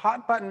a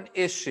hot button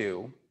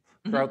issue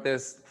throughout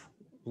this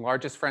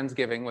largest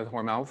Friendsgiving with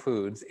Hormel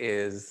Foods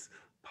is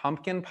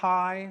pumpkin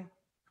pie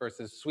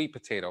versus sweet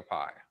potato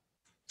pie.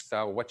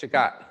 So what you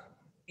got?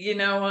 You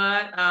know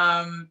what?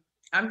 I'm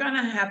going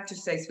to have to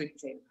say sweet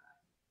potato pie.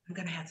 I'm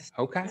going to have to say,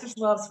 okay. I just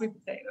love sweet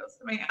potatoes.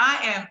 I mean,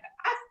 I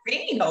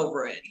fiend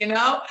over it,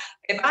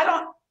 If I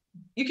don't,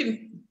 you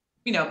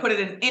can, put it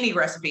in any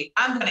recipe.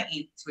 I'm going to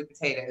eat sweet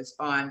potatoes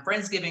on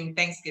Friendsgiving,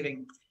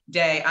 Thanksgiving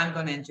Day. I'm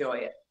going to enjoy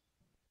it.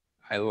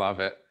 I love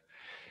it.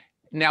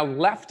 Now,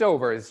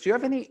 leftovers. Do you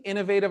have any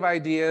innovative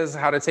ideas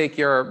how to take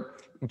your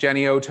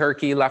Jenny O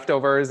turkey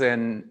leftovers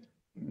and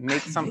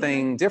make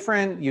something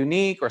different,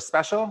 unique, or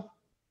special?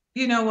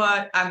 You know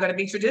what? I'm going to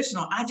be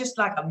traditional. I just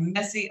like a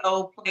messy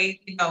old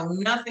plate,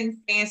 nothing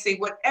fancy.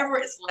 Whatever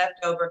is left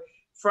over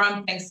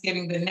from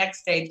Thanksgiving, the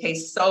next day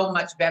tastes so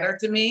much better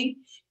to me.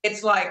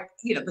 It's like,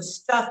 the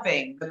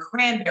stuffing, the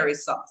cranberry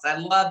sauce. I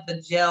love the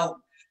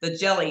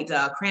jellied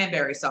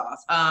cranberry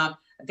sauce.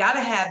 Got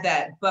to have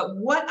that. But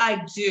what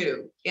I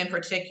do in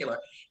particular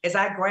is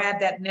I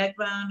grab that neck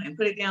bone and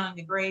put it down in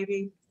the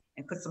gravy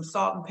and put some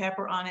salt and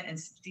pepper on it and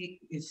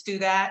stew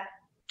that.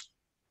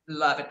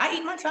 Love it. I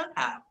eat my tongue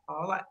out.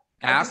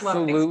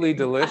 Absolutely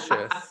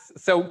delicious.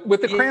 So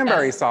with the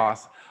cranberry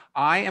sauce,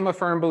 I am a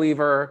firm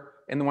believer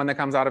in the one that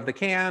comes out of the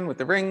can with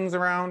the rings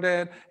around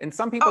it. And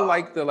some people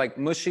like the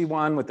mushy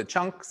one with the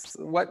chunks.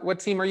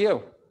 What team are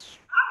you?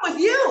 I'm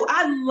with you.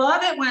 I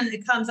love it when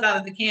it comes out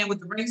of the can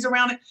with the rings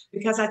around it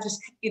because I just,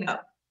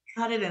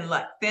 cut it in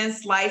like thin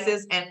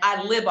slices and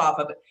I live off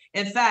of it.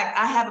 In fact,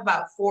 I have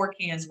about 4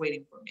 cans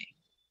waiting for me.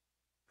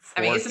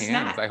 It's a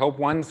snack. I hope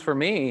one's for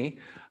me.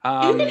 You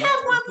can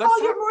have one,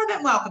 Paul. You're more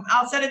than welcome.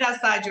 I'll set it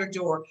outside your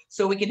door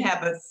so we can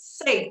have a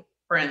safe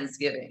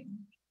Friendsgiving.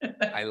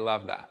 I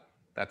love that.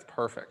 That's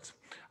perfect.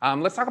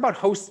 Let's talk about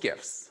host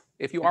gifts.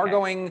 If you are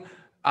going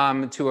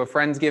to a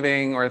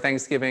Friendsgiving or a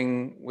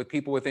Thanksgiving with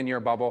people within your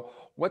bubble,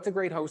 what's a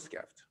great host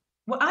gift?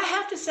 Well, I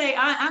have to say,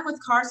 I'm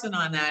with Carson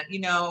on that.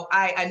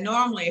 I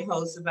normally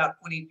host about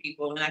 20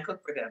 people and I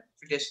cook for them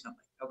traditionally,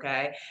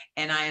 okay?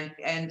 And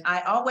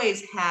I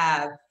always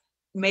have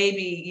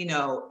maybe, you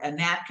know, a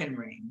napkin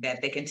ring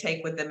that they can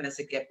take with them as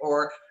a gift,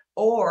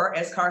 or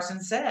as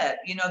Carson said,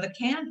 you know, the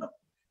candle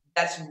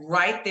that's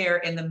right there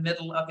in the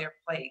middle of their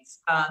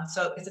plates.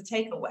 So it's a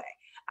takeaway.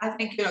 I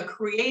think, you know,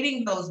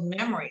 creating those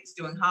memories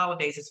during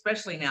holidays,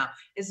 especially now,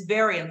 is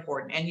very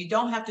important. And you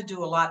don't have to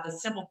do a lot. The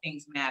simple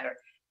things matter.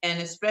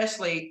 And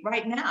especially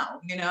right now,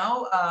 you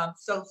know,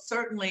 so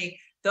certainly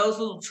those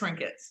little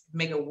trinkets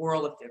make a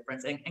world of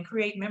difference and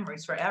create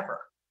memories forever.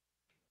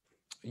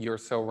 You're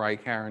so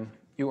right, Karen.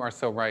 You are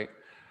so right.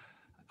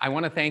 I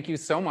want to thank you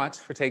so much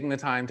for taking the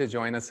time to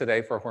join us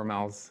today for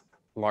Hormel's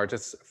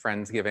largest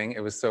Friendsgiving.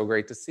 It was so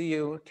great to see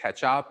you,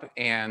 catch up,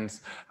 and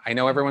I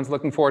know everyone's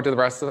looking forward to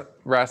the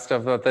rest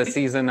of the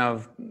season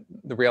of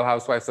The Real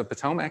Housewives of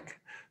Potomac.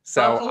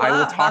 So I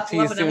will talk to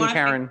you soon,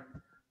 Karen.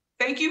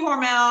 Thank you,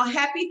 Hormel.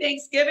 Happy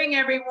Thanksgiving,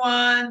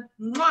 everyone.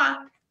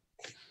 Mwah.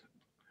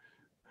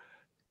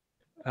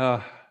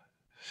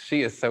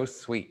 She is so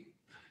sweet.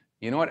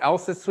 You know what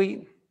else is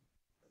sweet?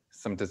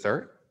 Some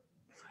dessert.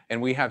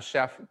 And we have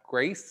Chef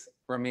Grace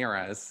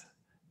Ramirez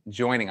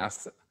joining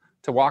us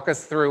to walk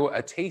us through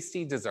a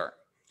tasty dessert.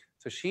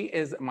 So she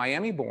is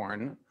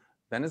Miami-born,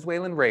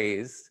 Venezuelan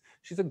raised.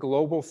 She's a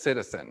global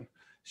citizen.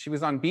 She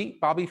was on Beat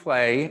Bobby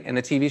Flay in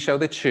the TV show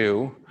The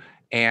Chew,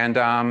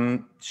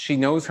 and she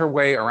knows her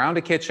way around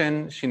a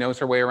kitchen. She knows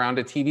her way around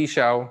a TV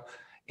show,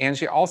 and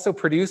she also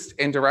produced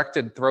and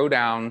directed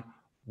Throwdown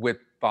with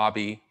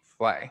Bobby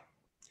Flay.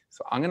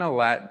 So I'm gonna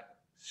let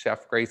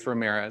Chef Grace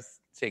Ramirez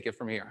take it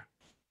from here.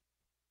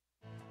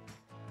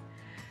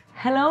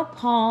 Hello,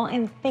 Paul,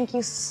 and thank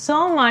you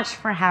so much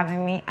for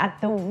having me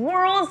at the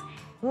world's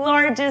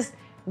largest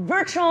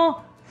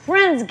virtual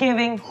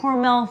Friendsgiving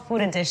Hormel Food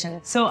Edition.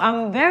 So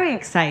I'm very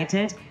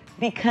excited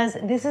because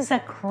this is a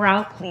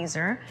crowd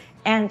pleaser,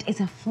 and it's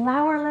a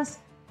flourless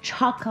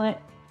chocolate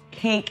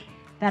cake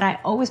that I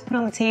always put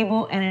on the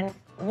table, and in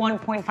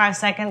 1.5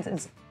 seconds,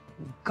 it's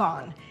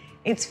gone.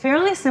 It's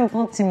fairly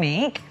simple to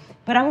make,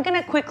 but I'm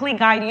gonna quickly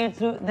guide you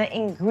through the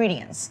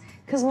ingredients,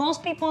 because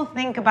most people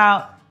think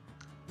about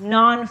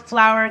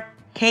non-flour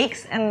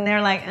cakes and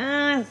they're like,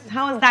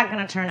 how is that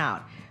gonna turn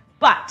out?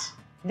 But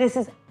this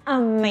is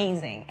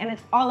amazing, and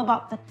it's all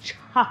about the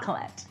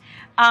chocolate.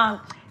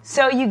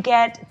 So you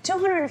get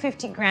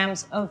 250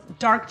 grams of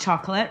dark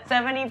chocolate,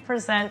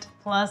 70%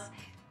 plus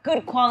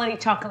good quality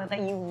chocolate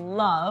that you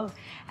love,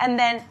 and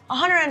then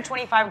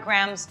 125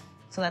 grams,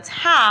 so that's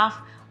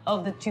half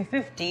of the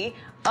 250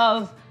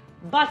 of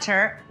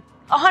butter,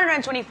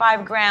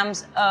 125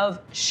 grams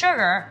of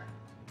sugar,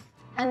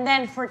 and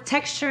then for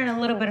texture and a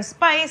little bit of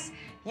spice,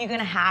 you're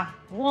gonna have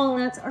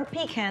walnuts or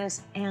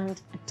pecans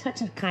and a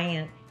touch of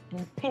cayenne and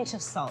a pinch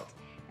of salt.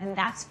 And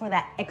that's for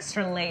that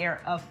extra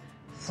layer of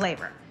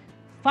flavor.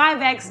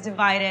 5 eggs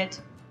divided,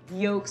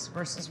 yolks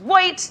versus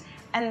white,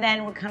 and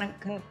then we're gonna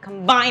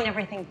combine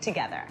everything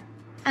together.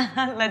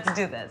 Let's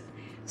do this.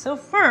 So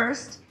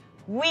first,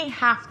 we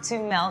have to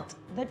melt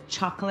the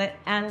chocolate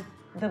and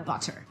the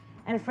butter.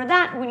 And for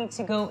that, we need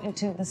to go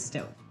into the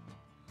stove.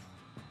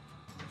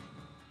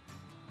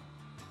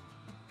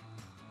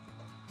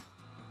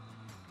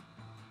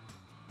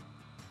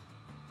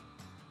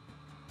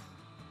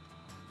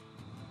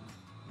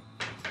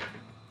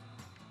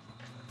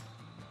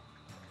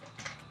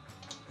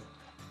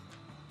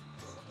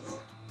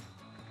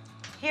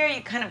 Here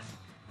you kind of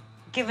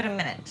give it a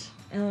minute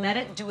and let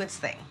it do its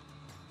thing.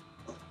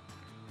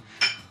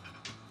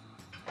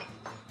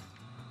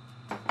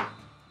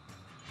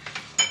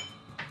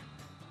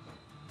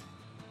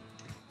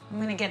 I'm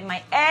gonna get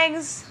my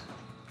eggs.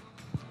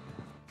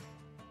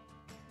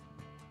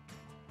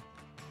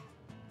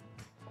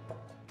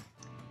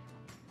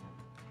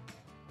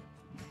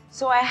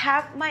 So I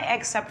have my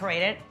eggs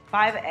separated,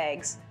 5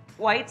 eggs,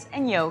 whites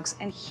and yolks,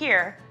 and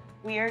here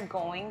we are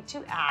going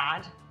to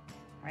add,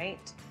 right,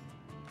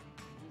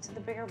 into the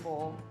bigger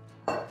bowl,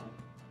 my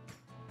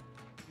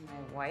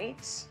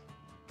white,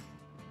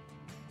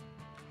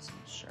 some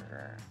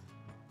sugar,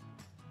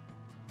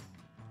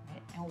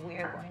 right, and we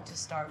are going to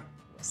start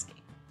whisking.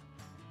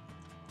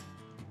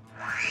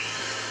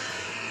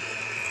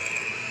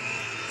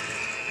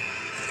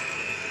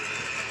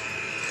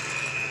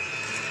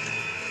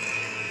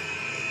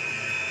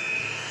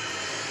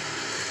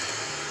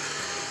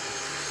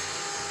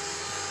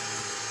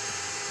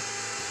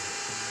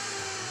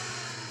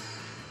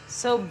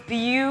 So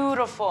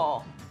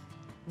beautiful.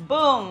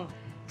 Boom.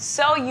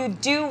 So you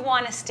do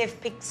want a stiff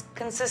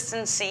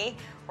consistency,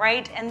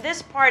 right? And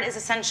this part is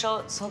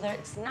essential so that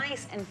it's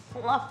nice and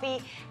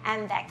fluffy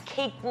and that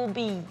cake will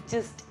be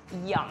just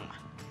yum.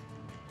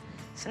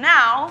 So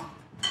now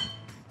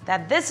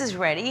that this is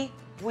ready,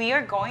 we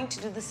are going to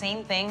do the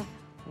same thing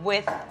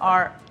with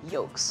our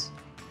yolks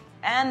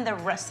and the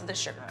rest of the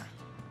sugar.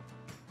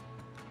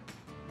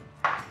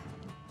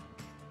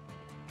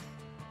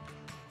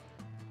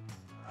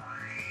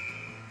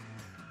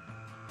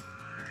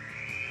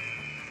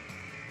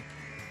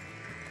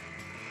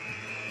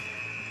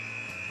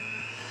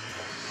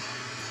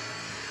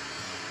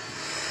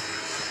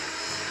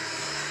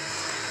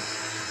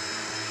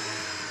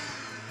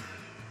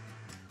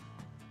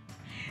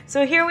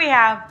 So here we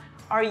have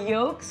our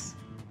yolks,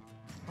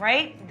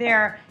 right?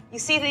 You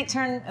see they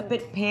turn a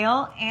bit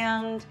pale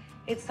and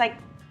it's like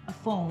a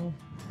foam,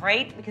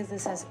 right? Because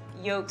this has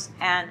yolks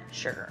and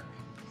sugar.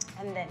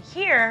 And then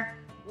here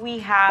we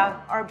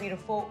have our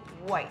beautiful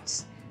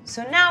whites.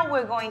 So now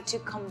we're going to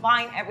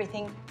combine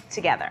everything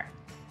together.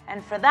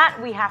 And for that,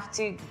 we have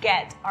to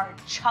get our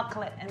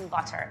chocolate and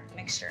butter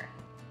mixture.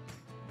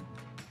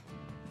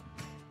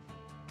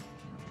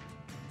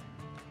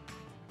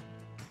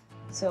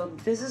 So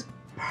this is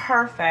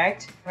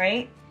perfect,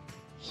 right?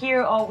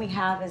 Here, all we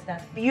have is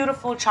that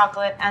beautiful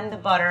chocolate and the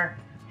butter.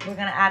 We're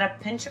gonna add a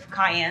pinch of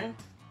cayenne.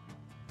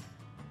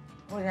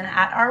 We're gonna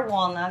add our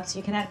walnuts.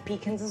 You can add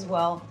pecans as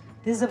well.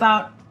 This is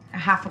about a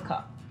half a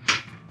cup.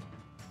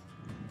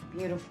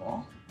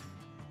 Beautiful.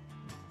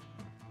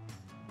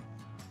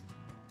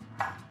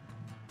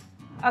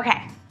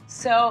 Okay,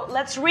 so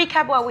let's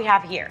recap what we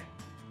have here.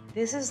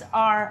 This is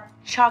our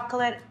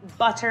chocolate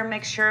butter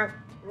mixture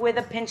with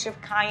a pinch of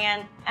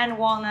cayenne and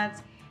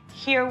walnuts.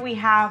 Here we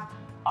have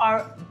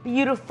our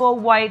beautiful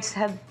whites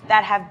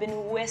that have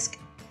been whisked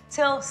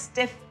till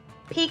stiff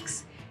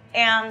peaks.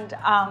 And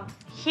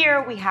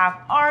here we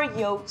have our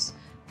yolks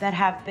that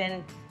have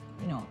been,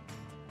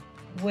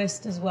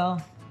 whisked as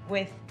well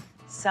with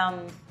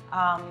some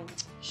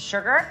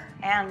sugar.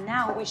 And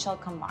now we shall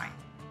combine.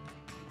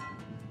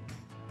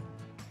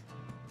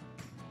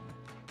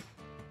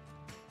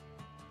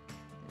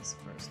 This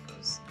first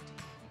goes.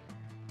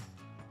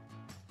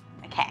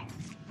 Okay,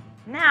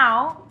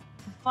 now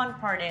the fun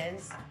part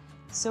is,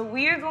 so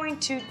we are going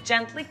to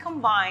gently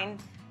combine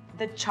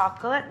the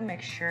chocolate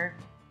mixture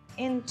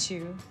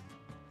into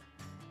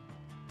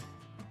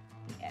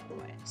the egg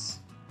whites.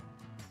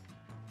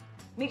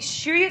 Make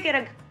sure you get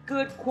a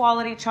good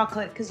quality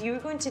chocolate because you're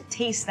going to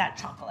taste that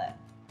chocolate.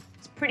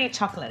 It's pretty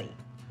chocolatey.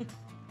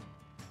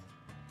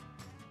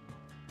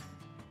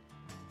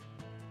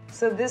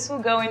 So this will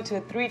go into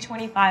a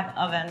 325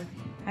 oven.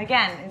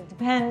 Again, it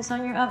depends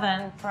on your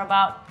oven, for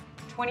about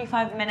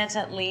 25 minutes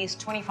at least,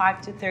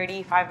 25 to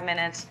 35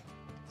 minutes.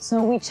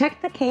 So we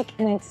checked the cake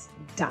and it's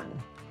done.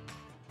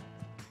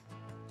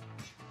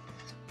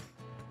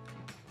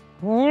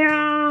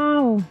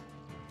 Yum!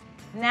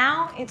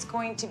 Now it's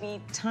going to be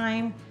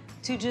time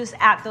to just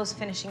add those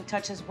finishing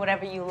touches,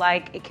 whatever you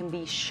like. It can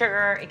be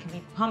sugar, it can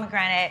be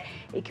pomegranate,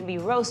 it can be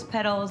rose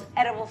petals,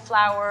 edible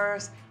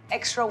flowers,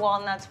 extra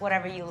walnuts,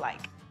 whatever you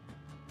like.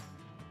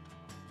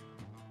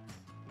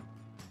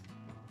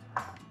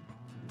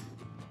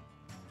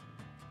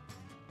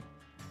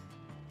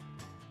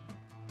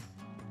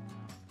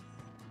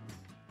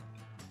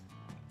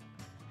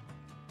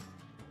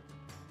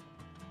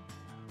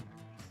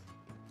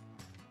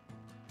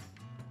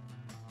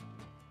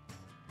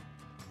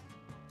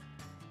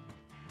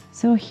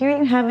 So here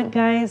you have it,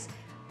 guys,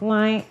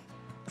 my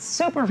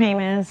super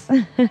famous,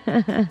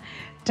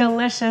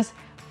 delicious,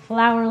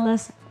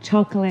 flourless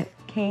chocolate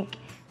cake.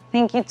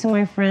 Thank you to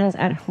my friends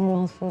at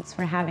Hormel Foods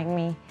for having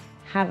me.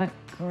 Have a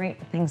great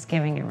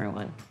Thanksgiving,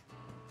 everyone.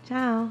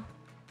 Ciao.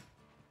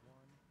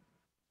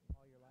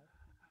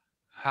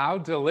 How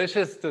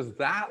delicious does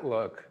that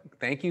look?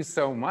 Thank you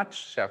so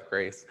much, Chef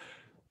Grace.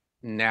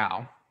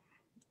 Now,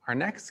 our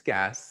next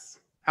guest,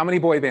 how many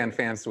boy band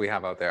fans do we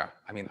have out there?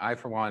 I mean, I,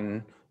 for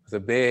one, was a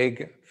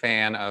big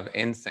fan of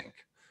NSYNC.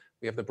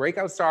 We have the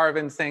breakout star of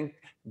NSYNC,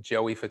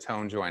 Joey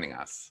Fatone, joining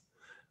us.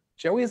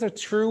 Joey is a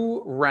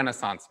true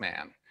Renaissance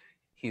man.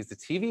 He's a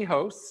TV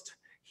host.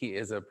 He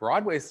is a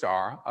Broadway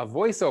star, a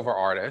voiceover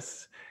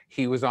artist.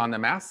 He was on The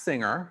Masked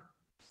Singer,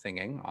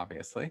 singing,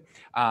 obviously.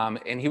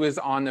 And he was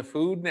on the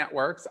Food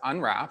Network's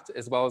Unwrapped,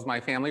 as well as My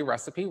Family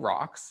Recipe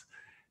Rocks.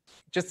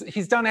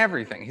 He's done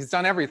everything. He's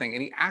done everything.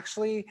 And he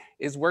actually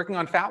is working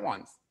on Fat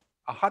Ones,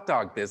 a hot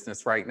dog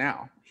business right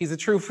now. He's a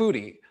true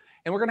foodie.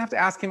 And we're gonna have to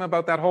ask him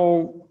about that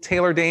whole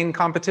Taylor Dayne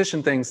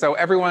competition thing. So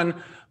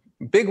everyone,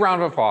 big round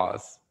of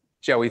applause,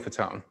 Joey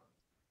Fatone.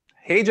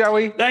 Hey,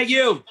 Joey. Thank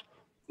you.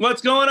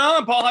 What's going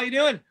on, Paul? How you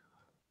doing?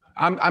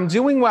 I'm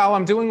doing well.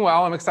 I'm doing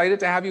well. I'm excited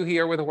to have you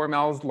here with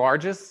Hormel's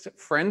largest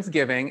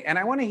Friendsgiving. And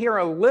I want to hear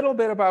a little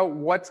bit about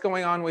what's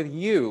going on with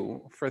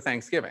you for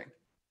Thanksgiving.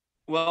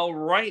 Well,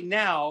 right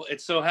now,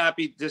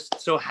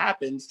 just so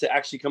happens to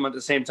actually come at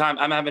the same time.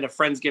 I'm having a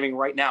Friendsgiving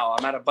right now.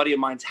 I'm at a buddy of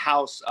mine's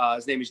house.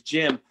 His name is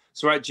Jim.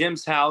 So we're at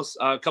Jim's house.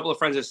 A couple of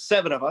friends, there's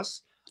 7 of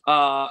us,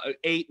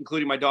 8,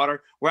 including my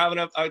daughter. We're having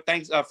a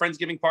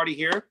Friendsgiving party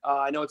here.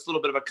 I know it's a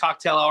little bit of a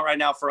cocktail hour right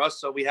now for us.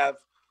 So we have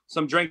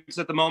some drinks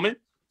at the moment.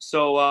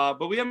 So,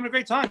 but we're having a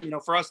great time,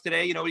 for us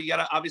today. You got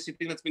to obviously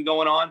thing that's been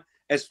going on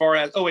as far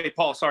as, oh, wait,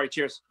 Paul, sorry.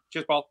 Cheers.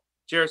 Cheers, Paul.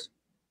 Cheers.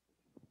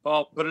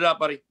 Paul, put it up,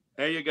 buddy.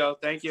 There you go.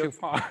 Thank you. Too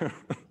far.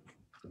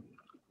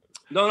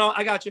 No,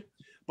 I got you.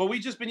 But we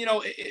just been,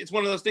 it's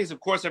one of those things, of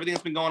course, everything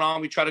that's been going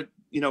on. We try to,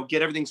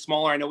 get everything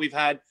smaller. I know we've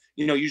had,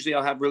 usually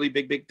I'll have really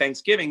big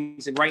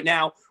Thanksgivings. And right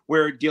now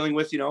we're dealing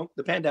with,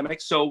 the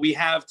pandemic. So we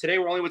have, today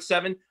we're only with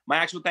 7. My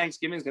actual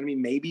Thanksgiving is going to be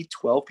maybe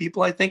 12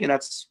 people, I think. And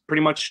that's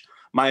pretty much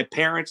my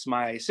parents,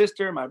 my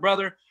sister, my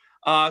brother.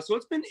 So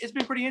it's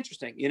been pretty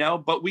interesting,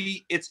 but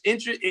it's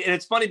interesting. And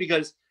it's funny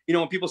because,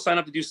 when people sign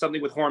up to do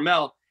something with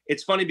Hormel,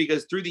 it's funny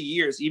because through the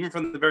years, even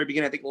from the very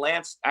beginning, I think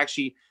Lance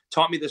actually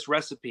taught me this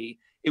recipe.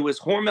 It was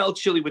Hormel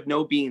chili with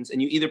no beans, and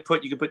you can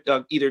put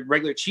either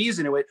regular cheese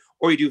into it,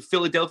 or you do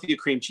Philadelphia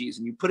cream cheese,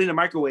 and you put it in a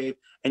microwave,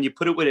 and you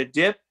put it with a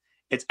dip.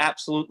 It's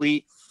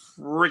absolutely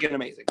friggin'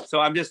 amazing.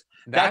 So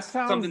that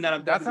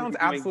sounds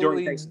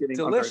absolutely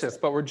delicious.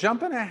 But we're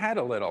jumping ahead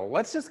a little.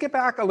 Let's just get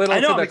back a little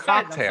to the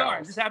cocktails. I'm sorry.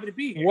 I'm just happy to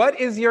be here. What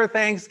is your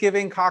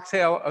Thanksgiving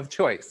cocktail of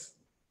choice?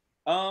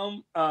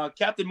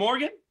 Captain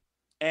Morgan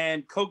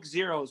and Coke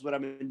Zero is what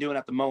I've been doing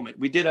at the moment.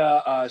 We did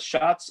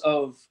shots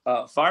of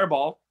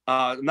Fireball.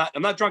 I'm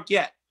not drunk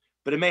yet,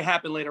 but it may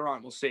happen later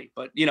on. We'll see.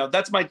 But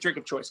that's my drink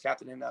of choice,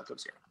 Captain and Coke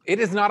Zero. It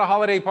is not a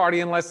holiday party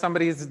unless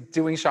somebody's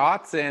doing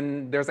shots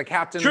and there's a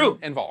captain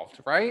involved,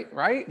 right?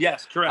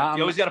 Yes, correct.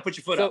 You always got to put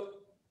your foot up.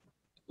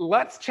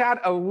 Let's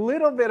chat a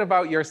little bit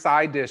about your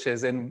side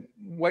dishes and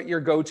what your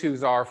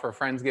go-tos are for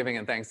Friendsgiving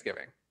and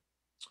Thanksgiving.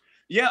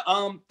 Yeah,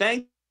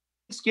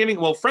 Thanksgiving.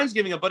 Well,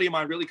 Friendsgiving, a buddy of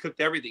mine really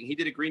cooked everything. He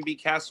did a green bean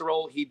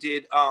casserole. He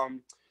did,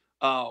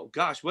 oh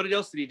gosh, what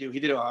else did he do?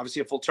 He did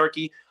obviously a full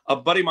turkey. A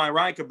buddy of mine,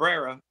 Ryan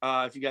Cabrera,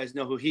 if you guys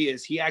know who he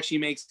is, he actually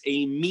makes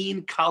a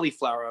mean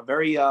cauliflower, a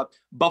very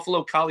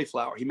buffalo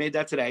cauliflower. He made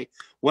that today.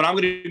 What I'm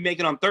going to be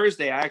making on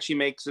Thursday, I actually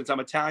make, since I'm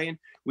Italian,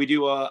 I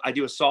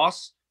do a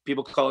sauce.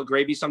 People call it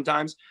gravy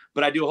sometimes,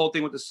 but I do a whole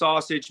thing with the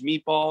sausage,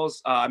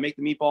 meatballs. I make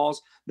the meatballs.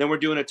 Then we're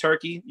doing a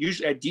turkey.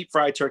 Usually I deep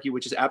fry turkey,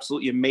 which is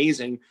absolutely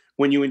amazing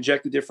when you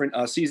inject the different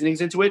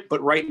seasonings into it.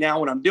 But right now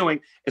what I'm doing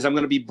is I'm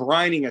going to be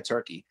brining a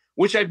turkey,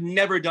 which I've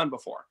never done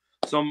before.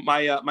 So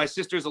my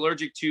sister's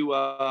allergic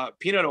to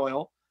peanut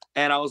oil.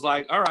 And I was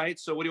like, all right,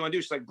 so what do you want to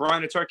do? She's like,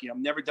 brine a turkey. I've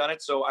never done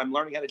it. So I'm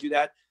learning how to do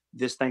that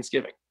this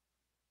Thanksgiving.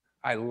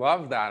 I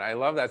love that. I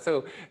love that.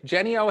 So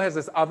Jenny O has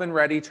this oven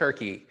ready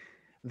turkey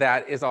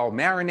that is all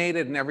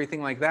marinated and everything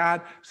like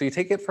that. So you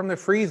take it from the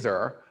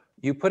freezer,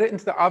 you put it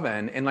into the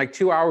oven, in like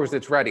 2 hours,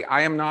 it's ready.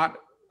 I am not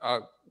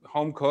a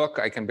home cook.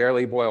 I can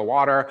barely boil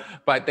water,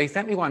 but they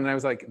sent me one and I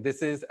was like,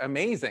 this is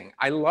amazing.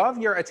 I love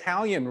your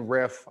Italian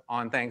riff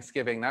on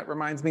Thanksgiving. That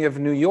reminds me of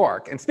New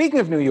York. And speaking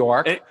of New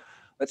York,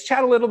 let's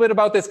chat a little bit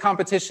about this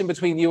competition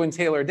between you and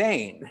Taylor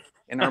Dayne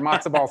in our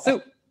matzo ball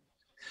soup.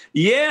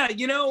 Yeah,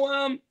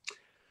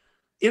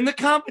 in the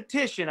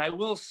competition, I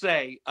will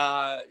say,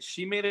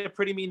 she made a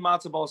pretty mean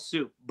matzo ball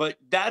soup, but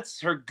that's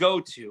her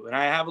go-to. And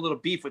I have a little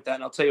beef with that,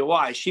 and I'll tell you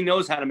why. She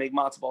knows how to make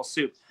matzo ball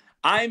soup.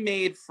 I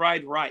made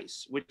fried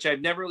rice, which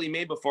I've never really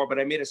made before, but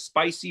I made a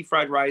spicy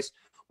fried rice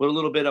with a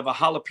little bit of a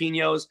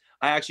jalapenos.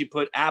 I actually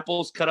put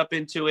apples cut up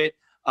into it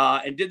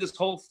and did this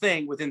whole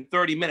thing within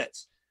 30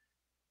 minutes.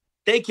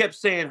 They kept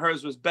saying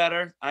hers was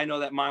better. I know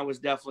that mine was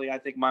I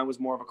think mine was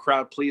more of a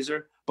crowd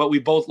pleaser, but we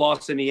both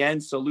lost in the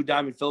end. So Lou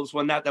Diamond Phillips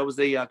won that. That was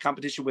the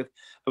competition it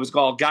was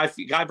called Guy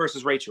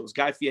versus Rachel. It was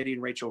Guy Fieri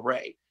and Rachel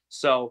Ray.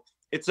 So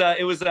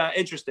it was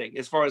interesting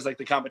as far as like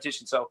the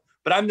competition. So,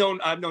 but I've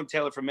known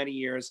Taylor for many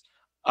years.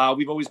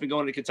 We've always been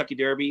going to Kentucky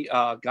Derby.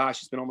 Gosh,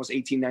 it's been almost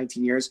 18,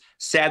 19 years.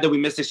 Sad that we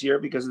missed this year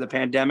because of the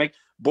pandemic.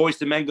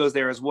 Boyz II Men goes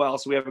there as well.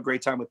 So we have a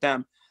great time with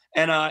them.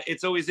 And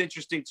it's always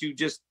interesting to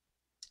just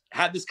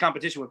have this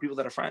competition with people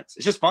that are friends.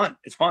 It's just fun.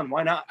 It's fun.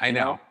 Why not? I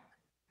know.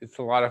 It's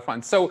a lot of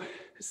fun. So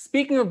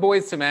speaking of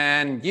Boyz II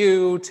Men,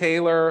 you,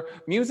 Taylor,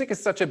 music is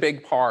such a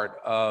big part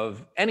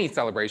of any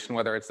celebration,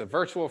 whether it's a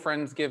virtual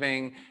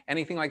Friendsgiving,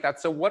 anything like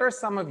that. So what are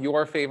some of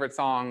your favorite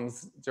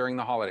songs during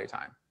the holiday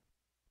time?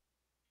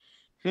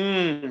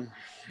 Let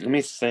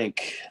me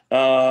think.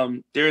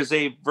 There's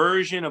a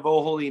version of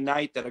Oh Holy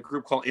Night that a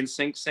group called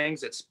NSYNC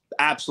sings. It's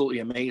absolutely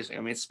amazing. I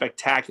mean, it's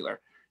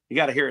spectacular. You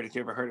got to hear it if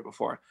you've ever heard it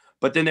before.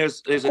 But then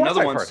there's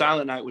another one,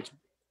 Silent Night,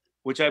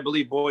 which I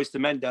believe Boyz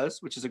II Men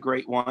does, which is a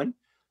great one.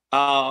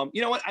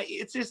 You know what?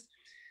 It's just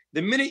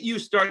the minute you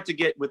start to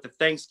get with the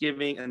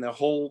Thanksgiving and the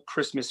whole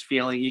Christmas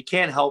feeling, you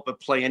can't help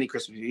but play any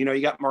Christmas. You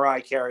got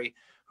Mariah Carey,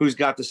 who's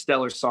got the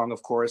stellar song,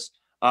 of course,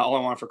 All I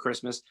Want for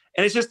Christmas.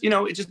 And it's just,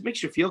 it just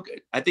makes you feel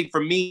good. I think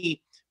for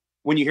me,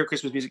 when you hear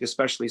Christmas music,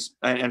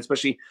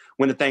 especially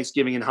when the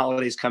Thanksgiving and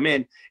holidays come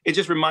in, it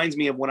just reminds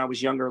me of when I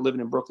was younger living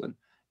in Brooklyn.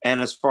 And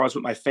as far as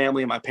with my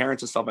family and my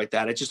parents and stuff like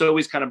that, it just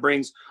always kind of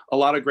brings a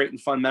lot of great and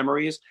fun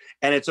memories.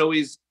 And it's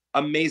always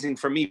amazing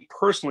for me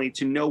personally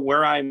to know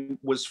where I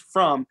was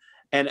from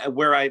and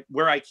where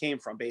I came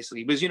from,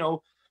 basically. Because,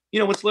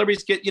 when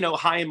celebrities get,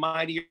 high and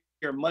mighty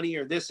or money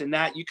or this and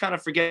that, you kind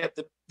of forget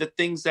the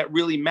things that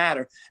really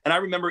matter. And I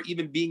remember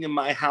even being in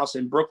my house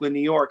in Brooklyn,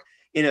 New York,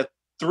 in a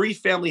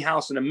 3-family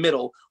house in the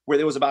middle where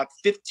there was about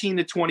 15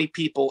 to 20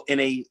 people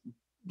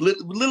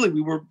literally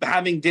we were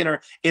having dinner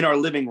in our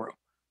living room.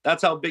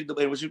 That's how big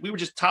it was. We were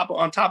just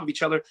on top of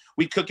each other.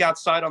 We cook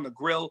outside on the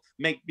grill,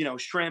 make,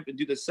 shrimp and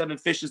do the 7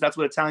 fishes. That's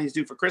what Italians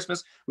do for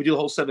Christmas. We do the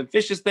whole 7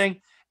 fishes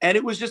thing. And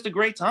it was just a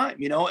great time.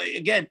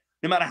 Again,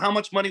 no matter how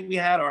much money we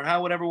had or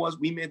how whatever it was,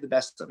 we made the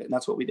best of it. And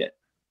that's what we did.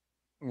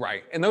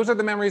 Right. And those are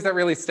the memories that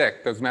really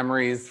stick. Those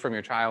memories from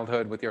your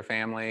childhood with your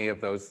family of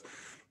those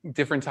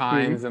different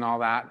times and all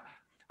that.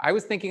 I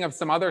was thinking of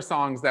some other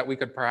songs that we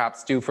could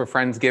perhaps do for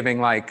Friendsgiving,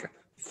 like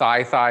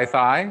Thigh, Thigh,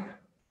 Thigh.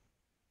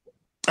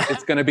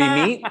 It's gonna be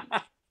meat.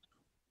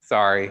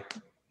 Sorry.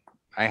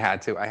 I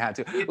had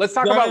to. Let's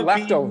talk about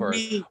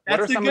leftovers. What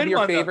are some of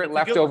your favorite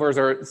leftovers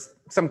or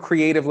some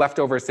creative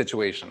leftover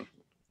situation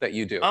that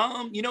you do?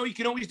 You know, you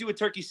can always do a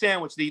turkey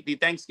sandwich, the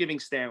Thanksgiving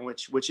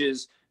sandwich, which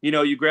is, you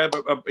know, you grab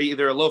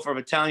either a loaf of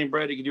Italian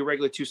bread, you can do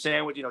regular 2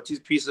 sandwich, you know, 2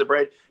 pieces of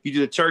bread, you do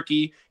the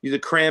turkey, you do the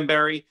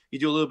cranberry, you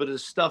do a little bit of the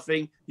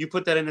stuffing, you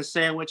put that in a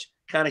sandwich,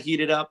 kind of heat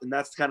it up, and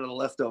that's kind of the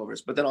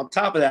leftovers. But then on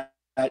top of that,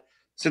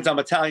 since I'm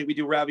Italian, we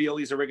do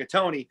raviolis or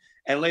rigatoni,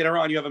 and later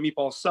on you have a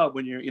meatball sub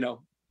when you're, you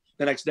know,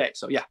 the next day.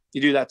 So yeah,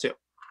 you do that too.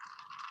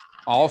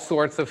 All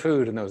sorts of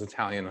food in those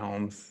Italian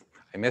homes.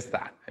 I miss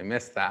that.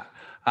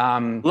 A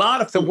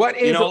lot of food. So what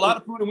is, you know, a lot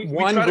of food, and we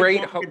try to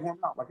incorporate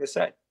Hormel, like I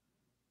said.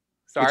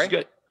 Sorry? It's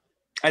good.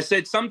 I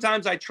said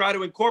sometimes I try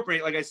to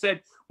incorporate, like I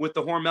said, with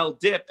the Hormel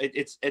dip.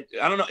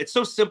 I don't know. It's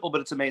so simple,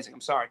 but it's amazing.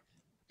 I'm sorry.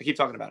 I keep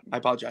talking about it. I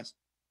apologize.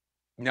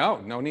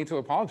 No need to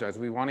apologize.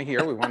 We want to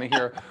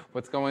hear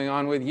what's going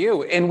on with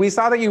you. And we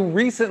saw that you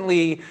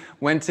recently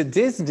went to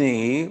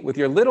Disney with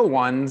your little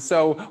one.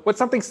 So what's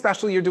something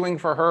special you're doing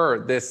for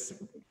her this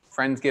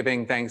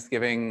Friendsgiving,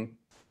 Thanksgiving?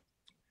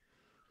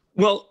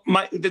 Well,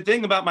 the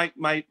thing about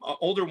my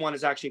older one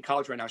is actually in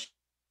college right now.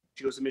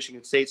 She goes to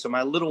Michigan State. So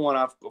my little one,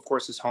 of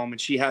course, is home,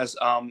 and she has,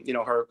 you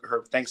know,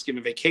 her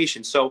Thanksgiving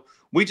vacation. So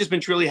we've just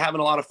been truly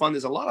having a lot of fun.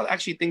 There's a lot of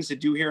actually things to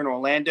do here in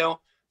Orlando.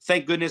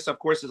 Thank goodness, of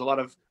course, there's a lot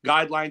of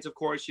guidelines, of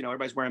course, you know,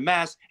 everybody's wearing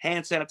masks,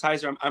 hand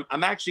sanitizer.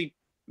 I'm actually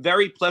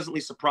very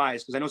pleasantly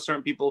surprised because I know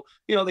certain people,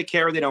 you know, they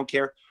care or they don't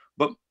care.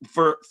 But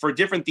for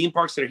different theme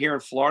parks that are here in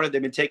Florida,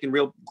 they've been taking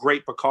real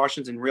great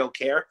precautions and real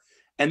care.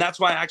 And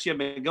that's why I actually have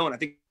been going. I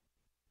think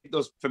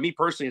those, for me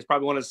personally, is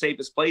probably one of the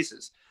safest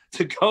places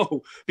to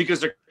go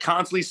because they're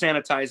constantly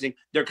sanitizing.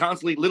 They're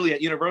constantly, literally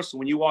at Universal,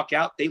 when you walk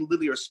out, they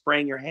literally are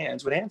spraying your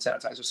hands with hand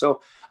sanitizer.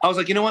 So I was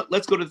like, you know what,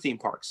 let's go to the theme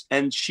parks.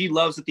 And she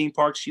loves the theme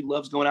parks. She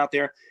loves going out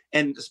there.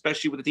 And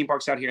especially with the theme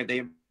parks out here,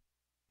 they're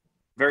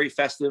very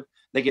festive.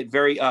 They get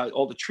very,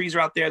 all the trees are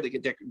out there. They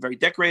get very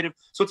decorative.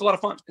 So it's a lot of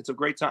fun. It's a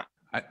great time.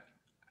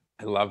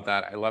 I love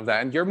that.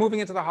 And you're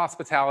moving into the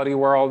hospitality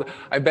world.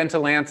 I've been to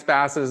Lance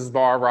Bass's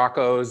bar,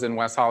 Rocco's in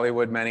West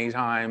Hollywood many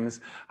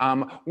times.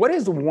 What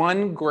is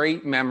one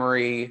great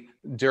memory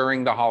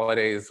during the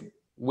holidays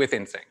with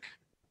NSYNC?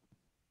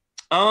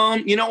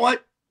 You know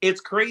what?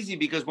 It's crazy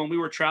because when we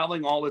were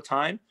traveling all the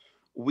time,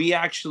 we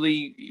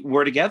actually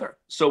were together.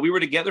 So we were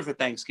together for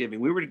Thanksgiving.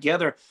 We were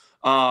together.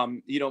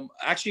 You know,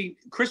 actually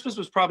Christmas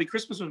was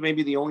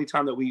maybe the only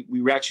time that we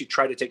actually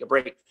tried to take a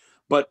break.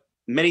 But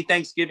many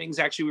Thanksgivings,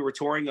 actually, we were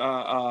touring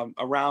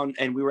around,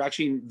 and we were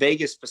actually in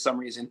Vegas for some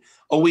reason.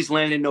 Always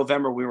landed in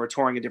November. We were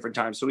touring at different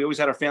times. So we always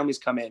had our families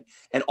come in,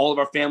 and all of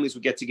our families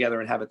would get together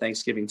and have a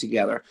Thanksgiving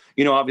together.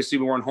 You know, obviously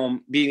we weren't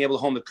being able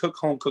to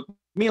cook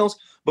meals,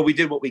 but we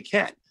did what we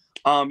can.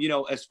 You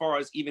know, as far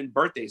as even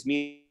birthdays,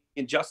 me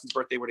and Justin's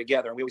birthday were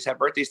together, and we always had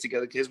birthdays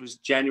together. His was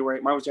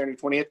January, mine was January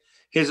 20th.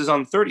 His is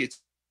on the 30th.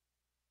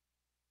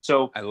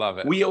 So I love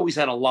it. We always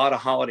had a lot of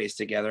holidays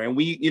together, and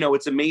we, you know,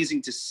 it's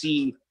amazing to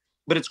see.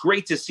 But it's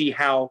great to see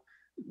how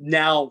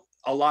now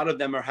a lot of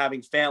them are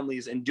having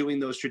families and doing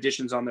those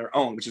traditions on their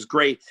own, which is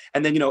great.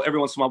 And then, you know, every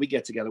once in a while we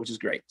get together, which is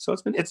great. So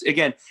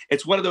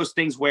it's one of those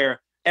things where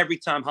every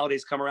time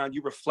holidays come around,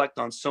 you reflect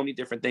on so many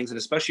different things. And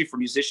especially for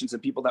musicians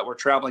and people that were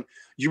traveling,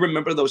 you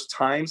remember those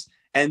times,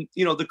 and,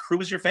 you know, the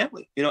crew is your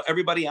family. You know,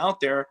 everybody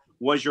out there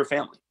was your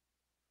family.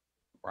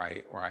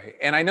 Right.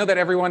 And I know that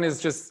everyone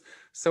is just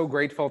so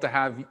grateful to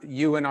have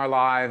you in our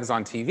lives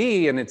on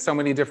TV, and it's so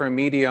many different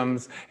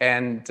mediums,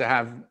 and to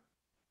have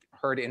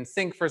heard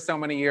NSYNC for so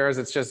many years.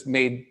 It's just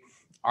made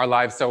our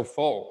lives so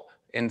full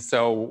and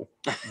so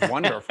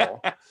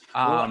wonderful.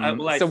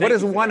 So what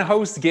is one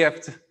host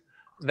gift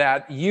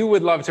that you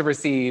would love to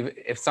receive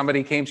if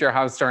somebody came to your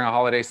house during a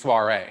holiday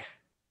soiree?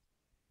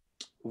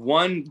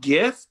 One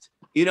gift?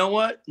 You know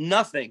what?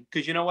 Nothing.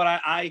 Because you know what?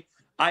 I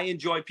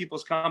enjoy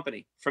people's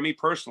company. For me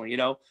personally, you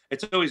know,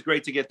 it's always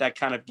great to get that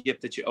kind of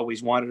gift that you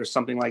always wanted or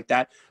something like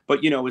that.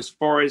 But, you know, as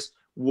far as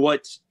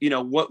what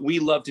we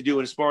love to do,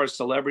 and as far as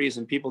celebrities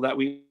and people that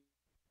we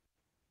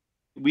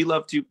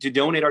love to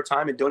donate our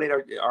time and donate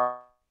our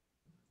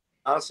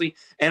honestly,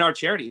 and our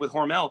charity with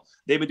Hormel.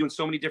 They've been doing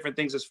so many different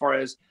things as far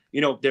as,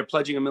 you know, they're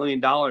pledging $1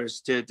 million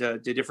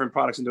to different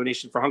products and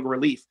donation for hunger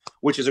relief,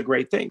 which is a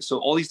great thing. So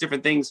all these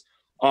different things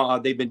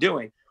they've been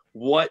doing.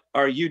 What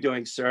are you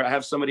doing, sir? I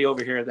have somebody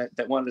over here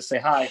that wanted to say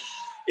hi.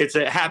 It's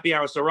a happy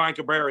hour. So Ryan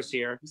Cabrera's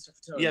here. Mr.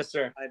 Fatone, yes,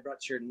 sir. I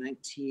brought your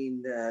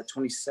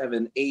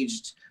 1927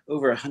 aged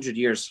over 100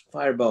 years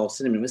Fireball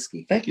cinnamon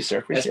whiskey. Thank you, sir.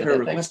 Appreciate it.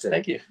 Requested.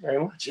 Thank you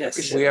very much.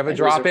 Yes. We have a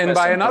drop in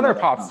by another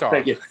pop star.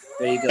 Thank you.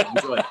 There you go.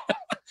 Enjoy.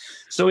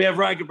 So we have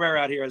Ryan Cabrera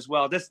out here as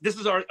well. This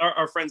is our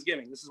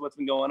Friendsgiving. This is what's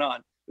been going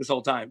on this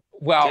whole time.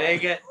 Well,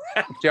 take it.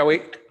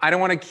 Joey, I don't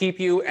want to keep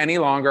you any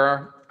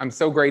longer. I'm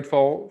so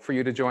grateful for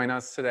you to join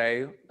us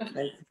today.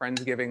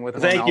 Friendsgiving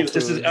with Thank you. Foods.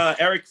 This is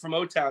Eric from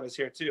O-Town is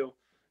here too.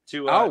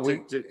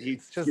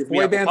 He's just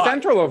Boy Band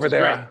Central over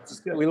there.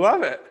 We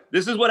love it.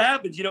 This is what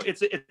happens. You know,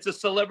 it's a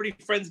celebrity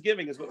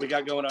Friendsgiving is what we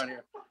got going on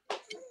here.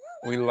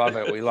 We love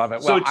it. We love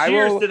it. So well,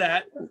 cheers to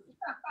that.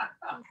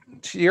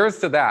 Cheers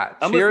to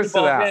that. Cheers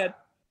to that.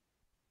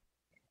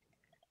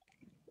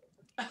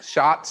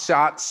 Shots.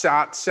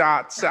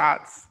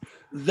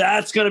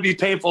 That's going to be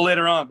painful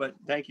later on, but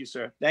thank you,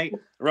 sir. Ryan.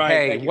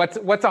 Hey, thank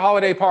you. what's a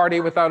holiday party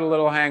without a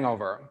little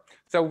hangover?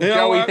 So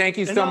Joey, thank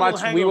you so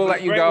much. We will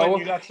let you go.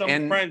 You got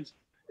some friends.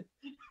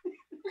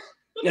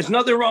 There's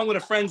nothing wrong with a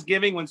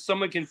Friendsgiving when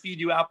someone can feed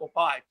you apple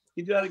pie. Can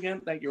you do that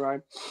again? Thank you,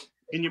 Ryan.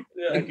 Can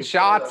you?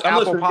 Shots,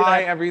 apple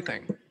pie,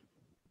 everything.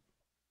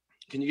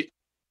 Can you?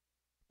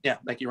 Yeah,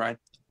 thank you, Ryan.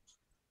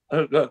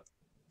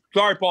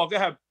 Sorry, Paul. Go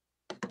ahead.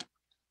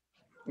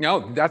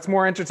 No, that's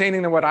more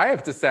entertaining than what I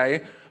have to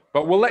say.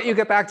 But we'll let you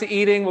get back to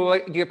eating. We'll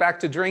let you get back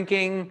to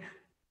drinking.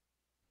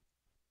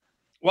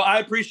 Well, I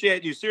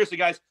appreciate you. Seriously,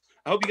 guys.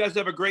 I hope you guys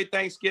have a great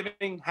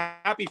Thanksgiving.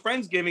 Happy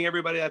Friendsgiving,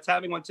 everybody that's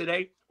having one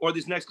today or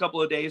these next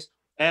couple of days.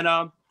 And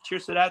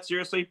cheers to that.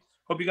 Seriously.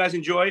 Hope you guys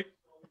enjoy.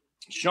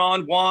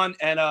 Sean, Juan,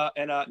 and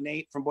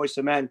Nate from Boyz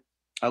II Men.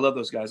 I love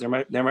those guys. They're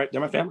my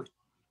family.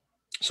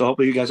 So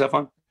hopefully you guys have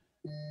fun.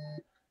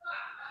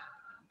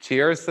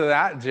 Cheers to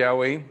that,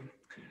 Joey.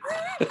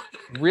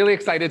 Really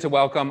excited to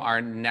welcome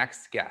our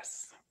next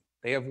guests.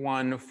 They have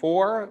won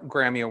 4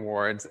 Grammy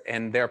Awards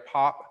and they're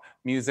pop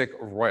music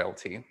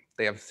royalty.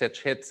 They have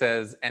such hits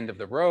as End of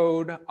the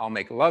Road, I'll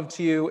Make Love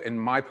to You, and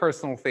my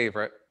personal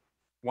favorite,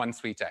 One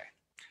Sweet Day.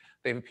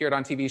 They've appeared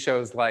on TV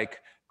shows like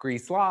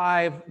Grease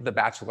Live, The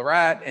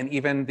Bachelorette, and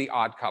even The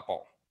Odd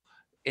Couple.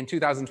 In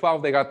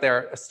 2012, they got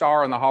their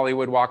star on the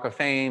Hollywood Walk of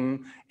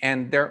Fame,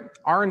 and they're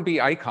R&B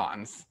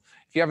icons.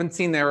 If you haven't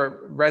seen their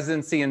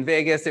residency in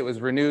Vegas, it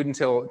was renewed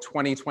until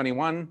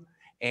 2021,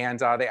 and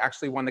they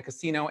actually won the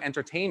Casino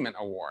Entertainment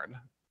Award.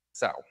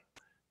 So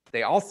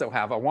they also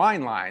have a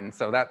wine line,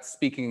 so that's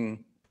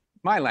speaking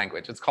my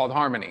language. It's called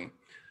Harmony.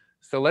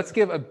 So let's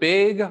give a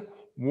big,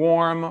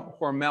 warm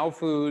Hormel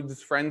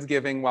Foods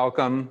Friendsgiving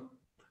welcome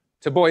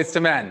to Boyz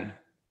II Men.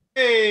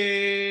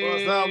 Hey!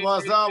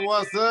 What's up?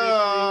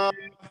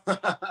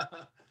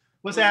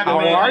 What's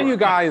happening, How are you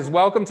guys?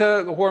 Welcome to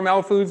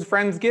Hormel Foods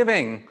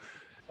Friendsgiving.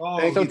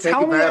 Oh, so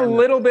tell me a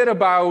little bit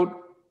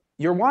about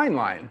your wine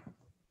line.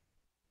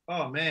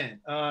 Oh man,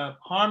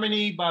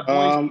 Harmony by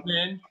Boyz II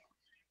Men.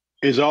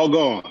 It's all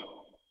gone.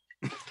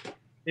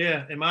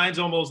 Yeah, and mine's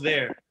almost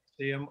there.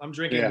 See, I'm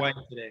drinking white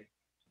today.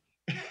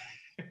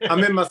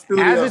 I'm in my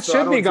studio. As it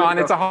should be gone.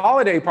 It's a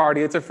holiday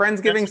party. It's a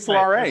Friendsgiving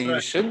soiree.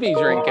 You should be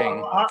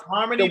drinking.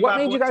 Harmony. So what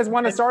made you guys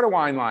want to start a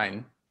wine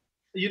line?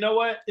 You know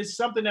what? It's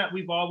something that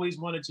we've always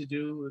wanted to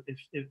do.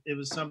 If it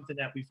was something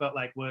that we felt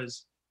like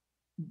was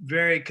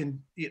very,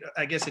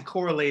 I guess it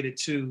correlated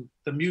to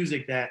the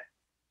music that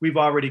we've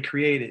already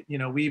created. You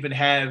know, we even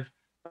have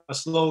a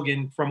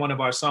slogan from one of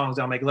our songs,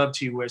 I'll Make Love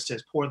to You, where it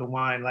says, pour the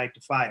wine, light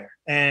the fire.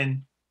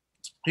 And,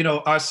 you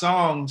know, our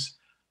songs,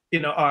 you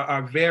know,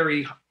 are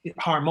very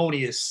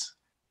harmonious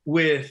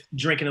with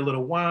drinking a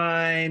little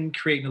wine,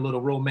 creating a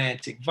little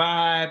romantic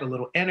vibe, a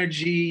little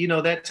energy, you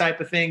know, that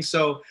type of thing.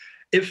 So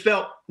it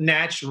felt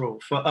natural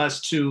for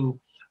us to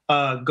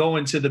go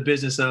into the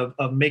business of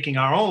making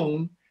our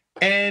own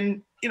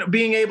and, you know,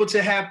 being able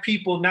to have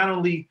people not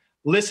only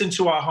listen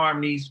to our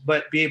harmonies,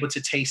 but be able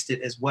to taste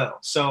it as well.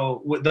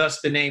 So with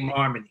us, the name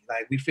Harmony,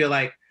 like we feel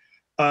like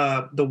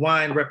the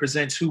wine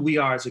represents who we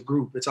are as a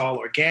group. It's all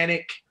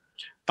organic.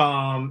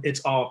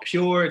 It's all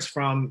pure. It's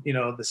from, you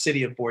know, the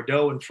city of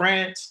Bordeaux in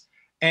France.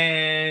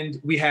 And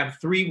we have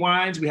 3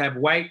 wines. We have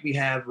white, we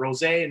have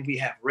rosé, and we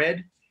have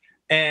red.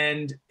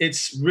 And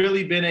it's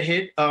really been a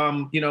hit,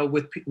 you know,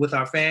 with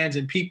our fans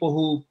and people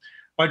who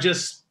are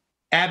just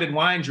avid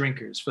wine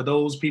drinkers. For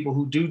those people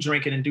who do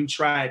drink it and do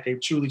try it, they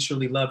truly,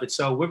 truly love it.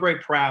 So we're very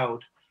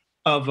proud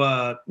of,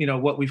 you know,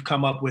 what we've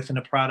come up with in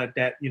a product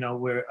that, you know,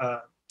 we're,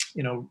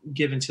 you know,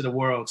 giving to the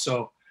world.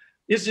 So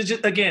it's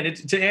just, again,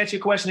 to answer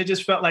your question, it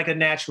just felt like a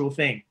natural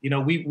thing. You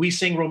know, we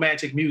sing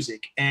romantic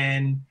music,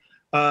 and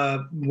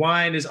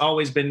wine has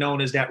always been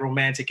known as that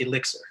romantic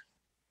elixir.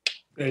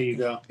 There you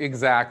go.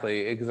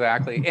 Exactly.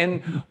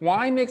 And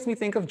wine makes me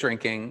think of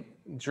drinking.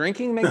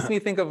 Drinking makes me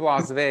think of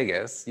Las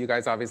Vegas. You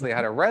guys obviously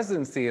had a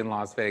residency in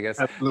Las Vegas.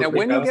 Absolutely. Now,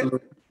 when you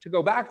get to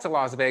go back to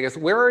Las Vegas,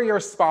 where are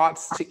your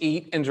spots to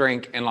eat and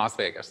drink in Las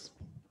Vegas?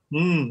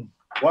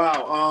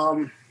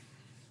 Wow.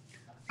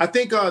 I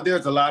think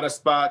there's a lot of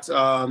spots.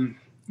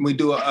 We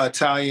do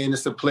Italian.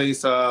 It's a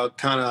place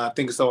kind of, I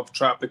think it's off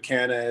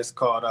Tropicana. It's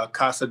called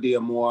Casa di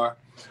Amor.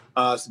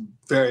 It's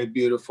very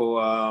beautiful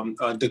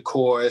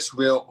decor. It's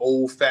real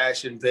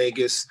old-fashioned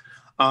Vegas.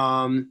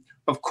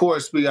 Of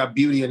course, we got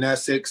Beauty in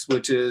Essex,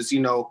 which is, you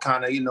know,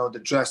 kind of, you know, to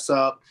dress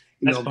up,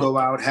 you know, go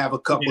out, have a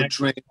couple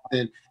drinks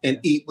and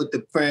eat with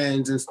the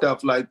friends and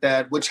stuff like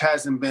that, which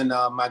hasn't been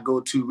my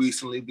go-to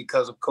recently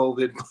because of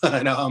COVID.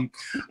 But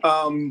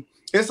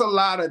there's a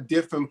lot of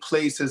different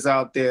places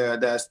out there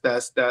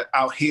that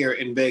out here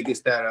in Vegas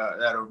that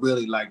are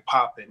really like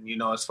popping, you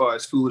know, as far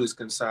as food is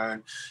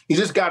concerned. You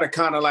just got to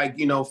kind of like,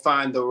 you know,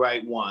 find the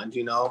right ones,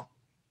 you know.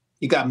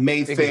 You got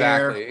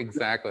Mayfair.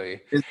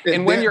 Exactly.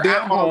 And when you're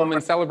at home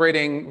and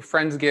celebrating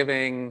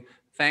Friendsgiving,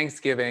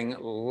 Thanksgiving,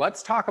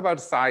 let's talk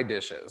about side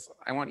dishes.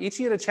 I want each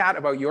of you to chat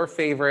about your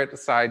favorite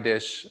side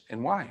dish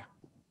and why.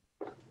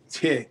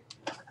 Yeah.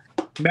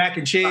 Mac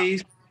and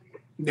cheese.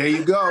 There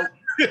you go.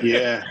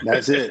 Yeah,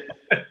 that's it.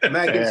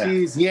 Mac and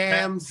cheese,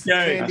 yams,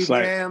 candy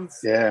yams.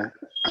 Yeah,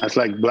 that's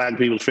like black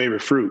people's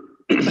favorite fruit.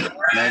 Mac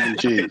and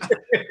cheese.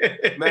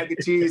 Mac and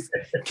cheese,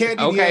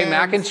 candy Okay, yams.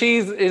 mac and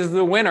cheese is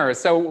the winner.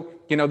 So,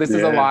 you know, this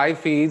is a live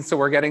feed, so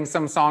we're getting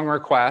some song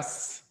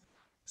requests.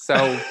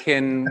 So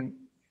can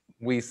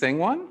we sing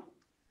one?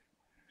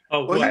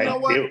 Oh, well, you know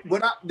what?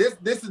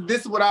 This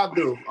is what I'll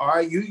do. All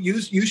right,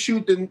 you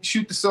shoot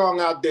the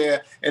song out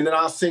there, and then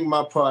I'll sing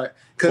my part.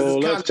 Well,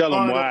 let's tell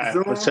them why.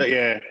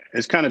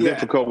 It's kind of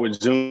difficult with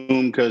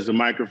Zoom because the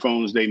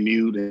microphones they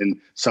mute,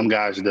 and some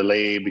guys are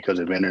delayed because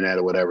of internet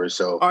or whatever.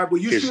 So all right,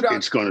 well,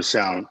 it's going to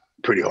sound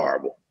pretty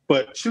horrible.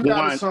 But shoot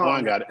out a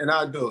song, got it, and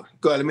I'll do it.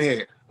 Go ahead, let me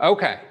hear it.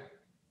 Okay,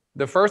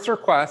 the first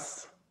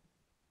request,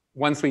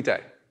 "One Sweet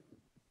Day."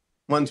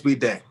 One Sweet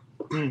Day.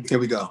 Here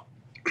we go.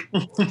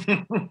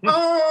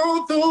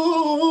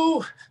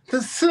 Although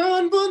the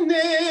sun will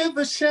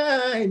never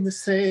shine the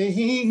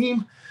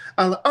same,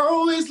 I'll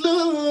always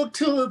look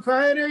to a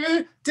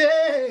brighter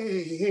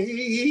day.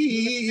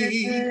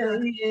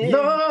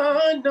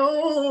 Lord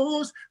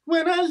knows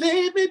when I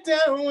lay me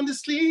down to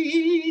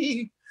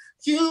sleep,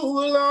 you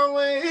will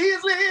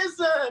always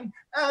listen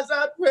as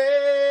I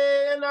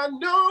pray, and I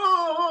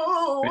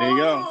know. There you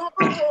go.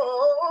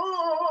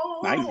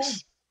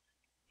 Nice.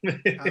 How's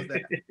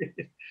that?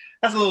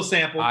 That's a little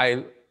sample.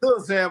 Little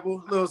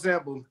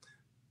sample.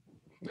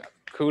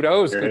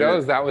 Kudos.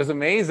 That was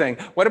amazing.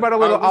 What about a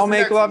little I'll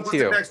Make Love to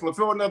You? What's the next one?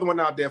 Throw another one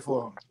out there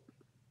for him.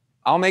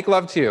 I'll Make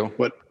Love to You.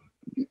 What?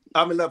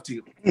 I'll Make Love to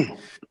You.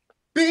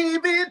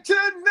 Baby,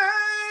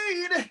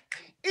 tonight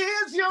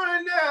is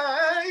your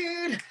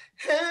night,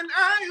 and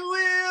I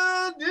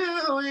will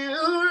do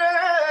you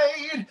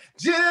right.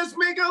 Just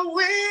make a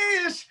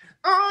wish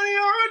on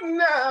your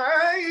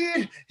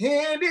night.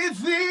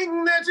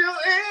 Anything that you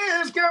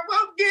ask, I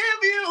will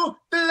give you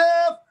the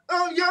love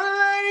of your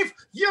life,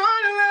 your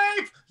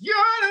life, your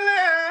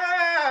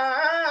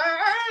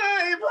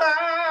life.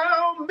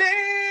 I'll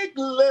make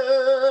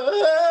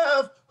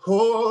love,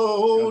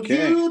 hold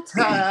you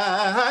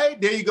tight.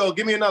 There you go.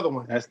 Give me another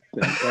one. That's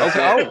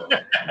okay.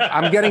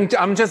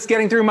 I'm just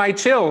getting through my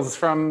chills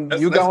from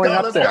you going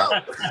up there.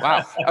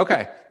 Wow.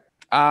 Okay.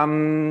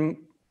 End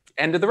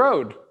of the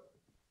road.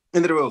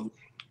 End of the road.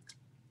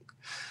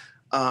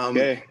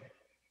 Okay.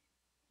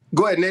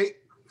 Go ahead, Nate.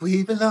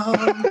 We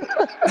belong.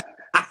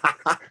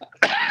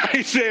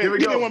 He said,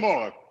 give me one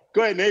more.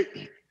 Go ahead, Nate.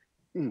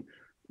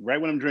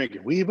 Right when I'm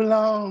drinking. We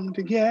belong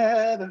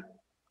together.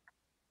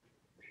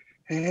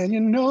 And you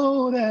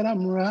know that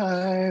I'm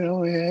right,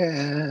 oh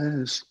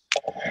yes.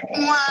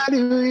 Why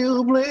do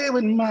you play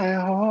with my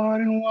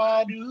heart, and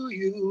why do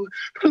you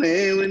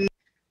play with...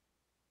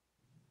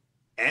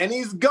 And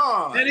he's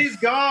gone. Who's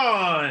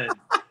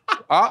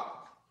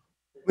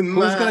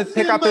going to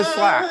pick up his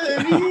slack?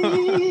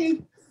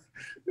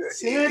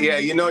 Yeah,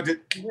 you know,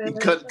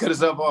 cut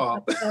us up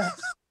off.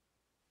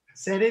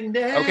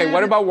 Okay,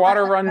 what about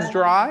Water Runs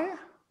Dry?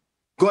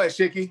 Go ahead,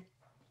 Shaky.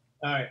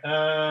 All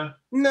right.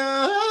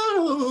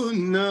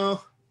 No.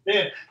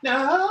 Yeah.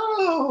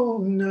 No.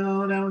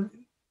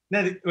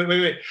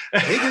 Wait.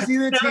 They can see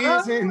the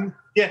tears in.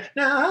 Yeah.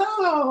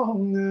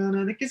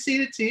 No. They can see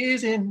the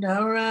tears in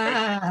our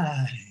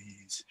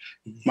eyes.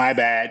 My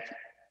bad.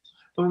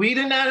 But we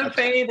deny the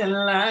pain that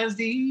lies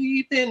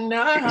deep in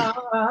our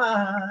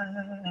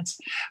hearts.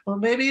 Well,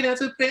 maybe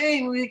that's a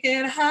pain we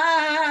can't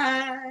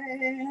hide.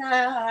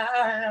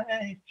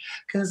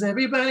 'Cause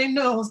everybody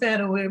knows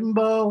that we're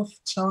both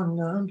torn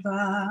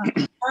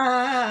apart.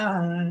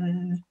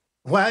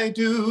 Why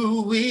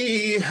do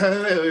we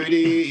hurt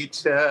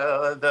each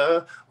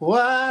other?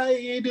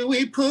 Why do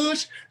we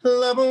push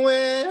love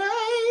away?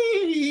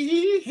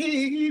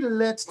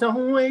 Let's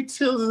don't wait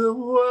till the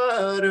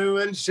water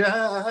runs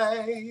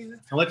dry.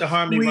 I'll let the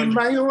harmony we run. We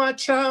might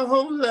watch our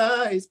whole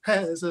lives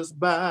pass us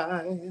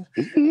by.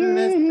 Let's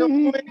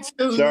don't wait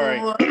till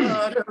the water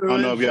I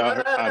don't know if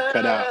y'all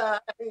cut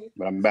out,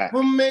 but I'm back.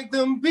 We'll make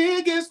the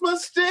biggest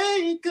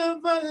mistake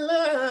of our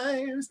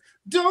lives.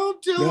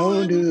 Don't do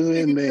it,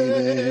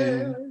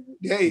 baby.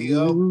 There you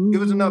go.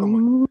 Give us another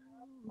one.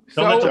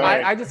 So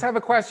I just have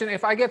a question.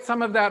 If I get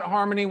some of that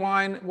harmony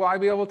wine, will I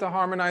be able to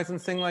harmonize and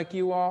sing like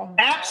you all?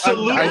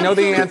 Absolutely. I know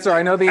the answer.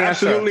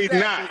 Absolutely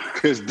not,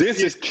 because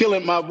this is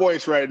killing my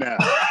voice right now.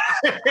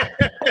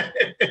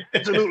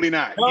 Absolutely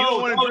not. No, you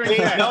don't want to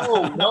drink that.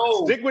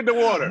 No. Stick with the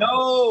water.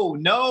 No.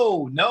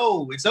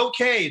 It's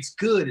okay. It's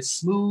good. It's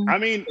smooth. I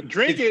mean,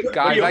 drink it.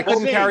 Guys, I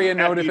couldn't carry a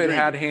note if it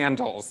had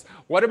handles.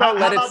 What about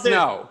Let It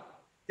Snow?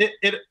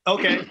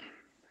 Okay.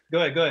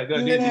 Go ahead.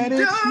 Let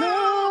it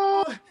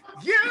snow.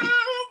 You are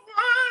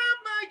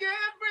my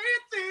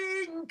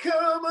everything.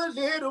 Come a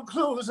little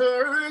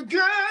closer.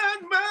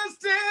 God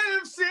must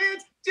have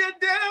sent you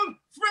down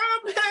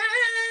from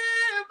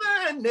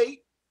heaven.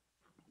 Nate.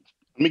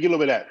 Let me get a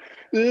little bit of that.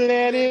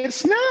 Let it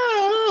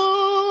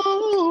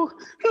snow.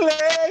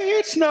 Let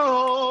it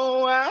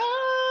snow. Outside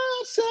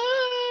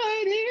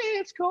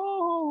it's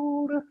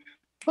cold,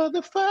 but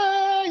the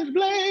fire's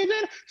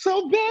blazing.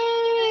 So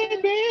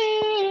baby,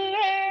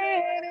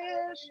 let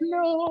it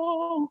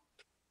snow.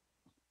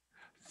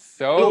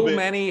 So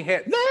many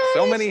hits.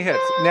 So many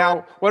hits.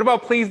 Now, what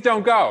about Please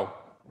Don't Go?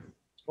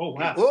 Oh,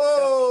 wow. Whoa.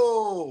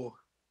 All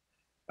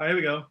right, here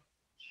we go.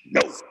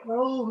 No.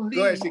 Slowly,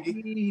 Go ahead,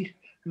 Shiggy.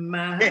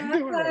 my Can't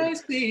do it.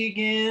 eyes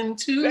begin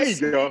to There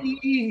you go.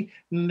 see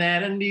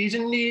that I need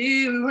you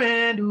near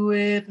and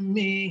with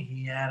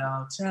me at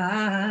all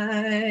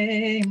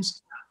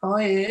times. Oh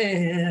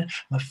yeah,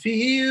 my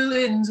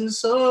feelings are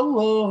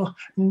so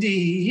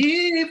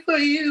deep for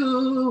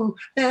you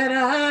that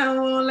I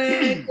won't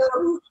let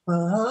go.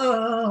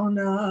 Oh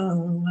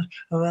no,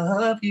 I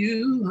love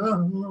you.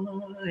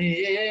 Oh,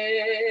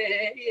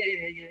 yeah.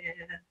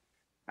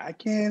 I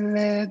can't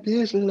let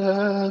this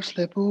love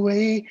slip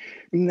away,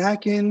 and I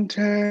can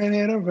turn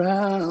it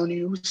around,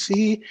 you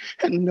see,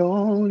 and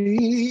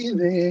only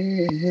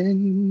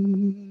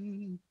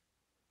then.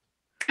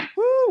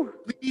 Woo.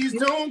 Please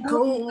don't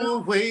go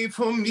away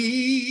from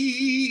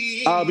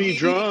me. I'll be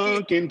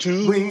drunk in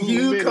 2 When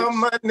you minutes. call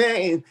my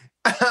name,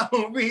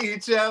 I'll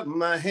reach out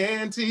my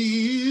hand to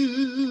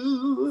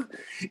you,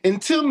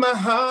 into my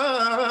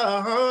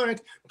heart.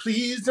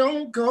 Please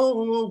don't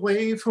go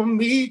away from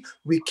me.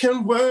 We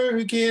can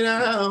work it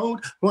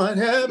out,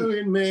 whatever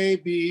it may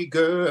be,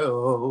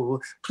 girl.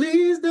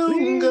 Please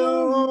don't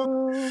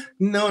go.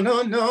 No,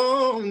 no,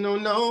 no, no,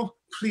 no.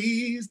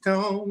 Please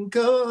don't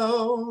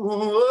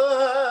go.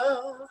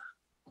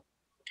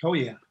 Oh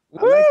yeah.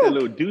 I like that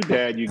little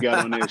doodad you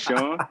got on there,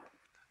 Sean.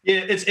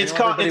 Yeah, it's I know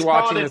called everybody it's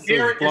watching called, this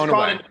is blown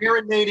away. an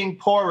aerating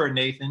pourer,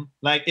 Nathan.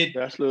 Like it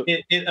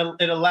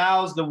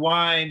allows the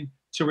wine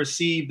to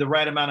receive the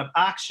right amount of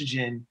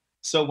oxygen.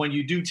 So when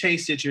you do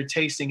taste it, you're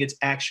tasting its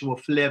actual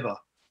flavor.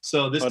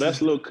 So this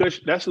That's a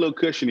little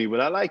cushiony,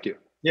 but I like it.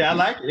 Yeah, I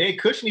like it. Hey,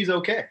 cushiony's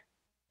okay.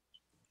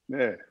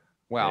 Yeah.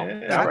 Wow,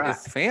 Yeah. that Right.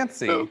 is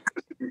fancy.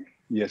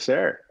 Yes,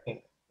 sir. Yeah.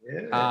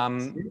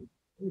 There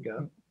you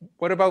go.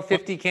 What about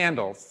 50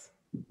 Candles?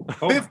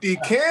 50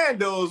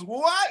 Candles?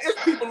 What?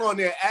 It's people on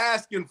there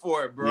asking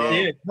for it, bro.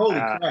 Yeah, holy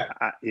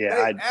crap. They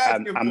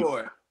asking I'm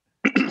for it.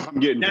 I'm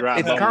getting dry.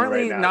 It's bones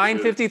currently right now.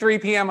 9:53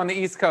 p.m. on the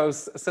East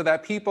Coast, so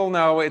that people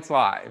know it's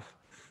live.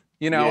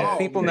 You know, Yeah,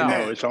 people they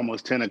know. It's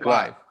almost 10 Live.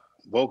 o'clock.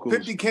 Vocals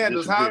 50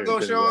 Candles. How it go,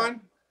 disappeared. Sean?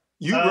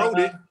 You wrote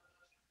it.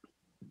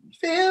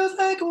 Feels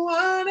like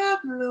one of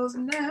those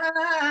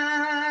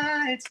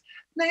nights,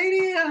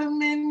 lady,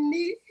 I'm in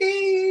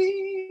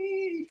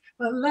need,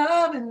 but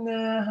love in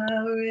a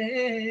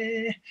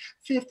hurry.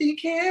 50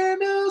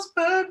 candles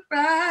burn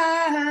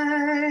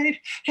bright,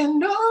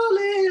 and all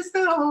is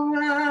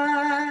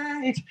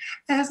alright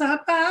as our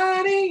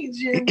bodies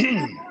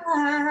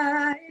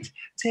unite.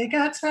 Take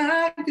our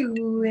time,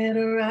 do it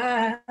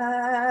right.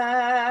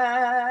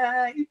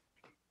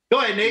 Go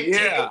ahead, Nate. Yeah.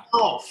 Take it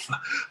off.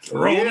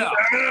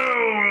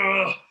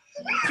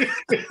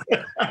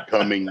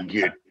 Come and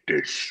get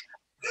this.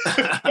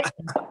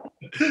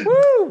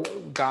 Woo!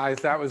 Guys,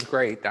 that was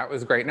great. That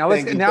was great. Now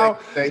let's get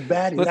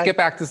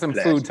back to some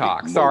food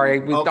talk. Sorry,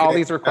 with all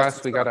these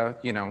requests, we gotta,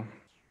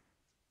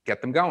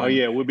 get them going. Oh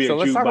yeah, we'll be. So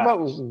let's talk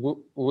about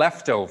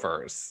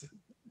leftovers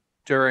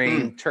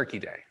during Turkey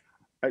Day.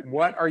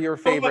 What are your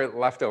favorite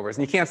leftovers?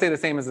 And you can't say the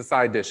same as the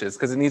side dishes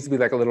because it needs to be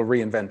like a little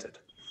reinvented.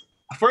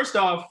 First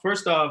off,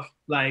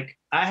 like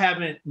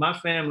my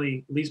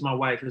family, at least my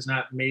wife, has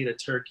not made a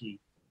turkey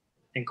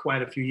in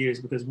quite a few years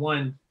because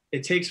one,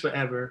 it takes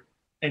forever.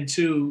 And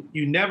two,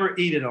 you never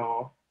eat it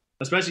all,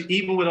 especially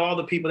even with all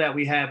the people that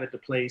we have at the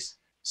place.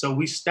 So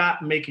we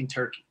stopped making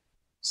turkey.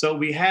 So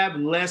we have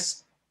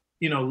less,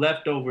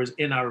 leftovers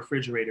in our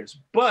refrigerators.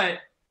 But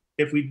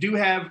if we do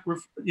have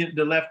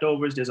the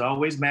leftovers, there's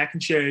always mac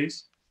and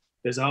cheese.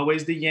 There's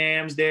always the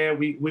yams there.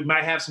 We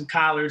might have some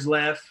collards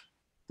left,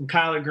 some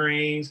collard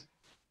greens.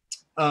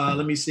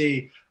 Let me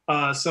see.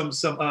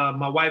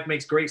 My wife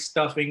makes great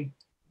stuffing.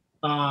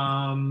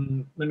 Let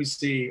me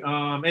see.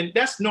 And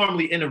that's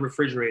normally in the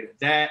refrigerator.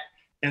 That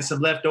and some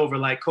leftover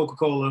like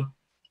Coca-Cola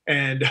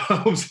and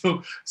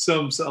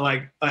some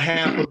like a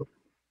half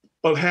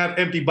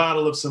empty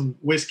bottle of some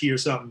whiskey or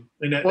something.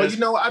 And I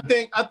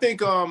think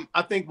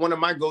one of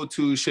my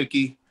go-to,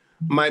 Shiki,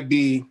 might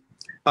be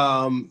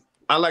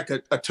I like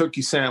a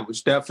turkey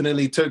sandwich.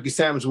 Definitely turkey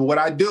sandwich. But what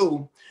I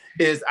do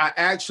is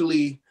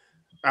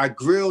I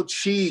grill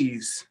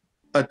cheese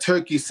a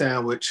turkey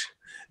sandwich,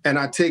 and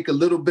I take a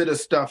little bit of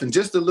stuffing,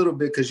 just a little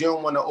bit, because you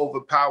don't want to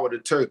overpower the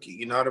turkey.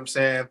 You know what I'm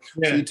saying?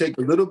 Yeah. So you take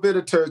a little bit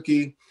of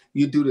turkey,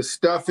 you do the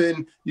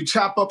stuffing, you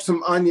chop up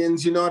some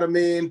onions, you know what I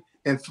mean,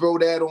 and throw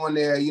that on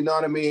there, you know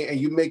what I mean, and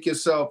you make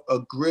yourself a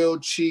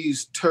grilled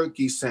cheese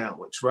turkey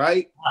sandwich,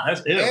 right? Wow,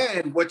 that's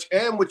it.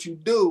 And what you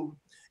do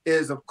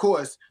is, of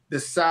course, the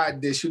side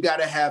dish. You got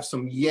to have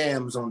some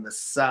yams on the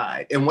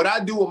side. And what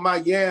I do with my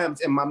yams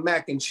and my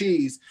mac and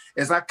cheese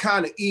is I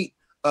kind of eat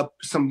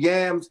some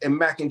yams and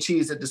mac and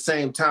cheese at the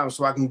same time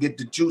so I can get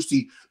the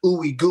juicy,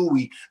 ooey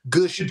gooey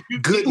goodness,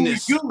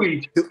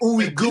 the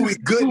ooey gooey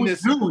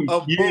goodness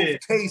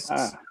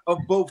of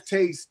both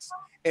tastes.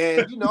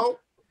 And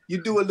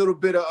you do a little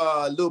bit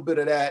of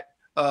that,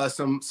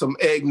 some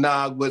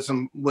eggnog with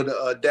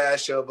a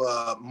dash of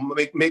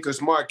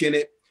Maker's Mark in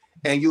it,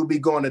 and you'll be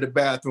going to the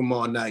bathroom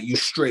all night. You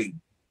straight.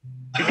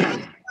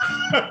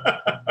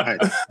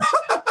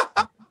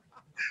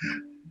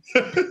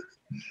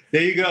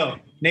 There you go.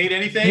 Nate,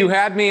 anything? You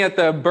had me at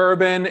the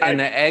bourbon and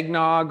the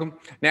eggnog.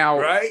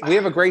 Now, we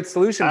have a great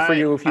solution for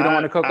you if you don't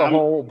want to cook a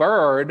whole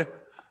bird.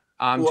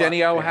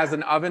 Jenny O has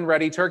an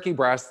oven-ready turkey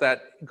breast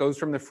that goes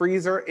from the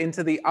freezer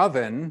into the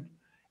oven,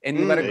 and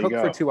you let it cook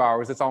for 2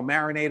 hours. It's all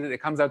marinated.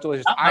 It comes out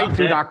delicious. I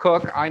do not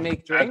cook. I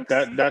make drinks.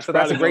 So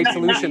that's a great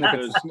solution if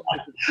it's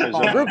a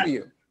small group for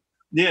you.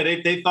 Yeah,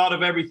 they thought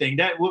of everything.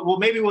 Well,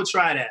 maybe we'll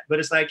try that. But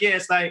it's like,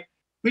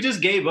 we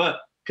just gave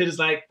up. Because it's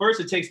like, first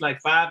it takes like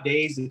 5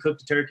 days to cook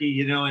the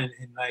turkey, and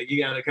like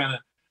you got to kind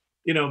of,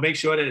 make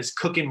sure that it's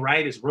cooking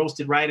right, it's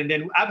roasted right. And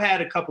then I've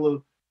had a couple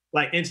of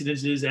like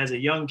incidences as a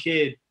young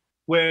kid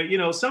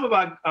where, some of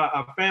our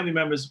family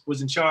members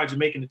was in charge of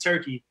making the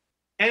turkey.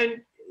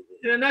 And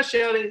in a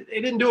nutshell, they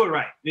didn't do it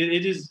right.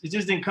 It just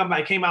didn't come out.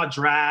 It came out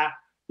dry,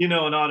 and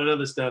all that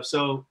other stuff.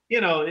 So,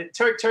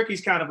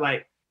 turkey's kind of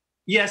like,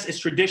 yes, it's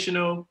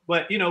traditional,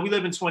 but, we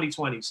live in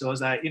 2020. So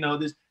it's like,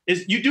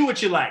 you do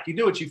what you like, you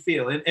do what you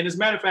feel. And as a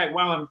matter of fact,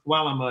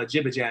 while I'm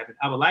jibber-jabbing,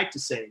 I would like to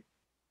say,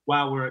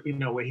 while we're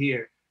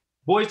here,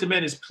 Boyz II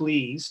Men is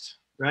pleased,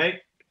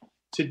 right,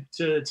 to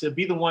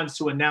be the ones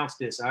to announce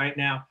this. All right,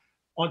 now,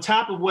 on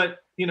top of what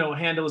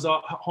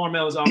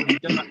Hormel has already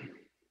done,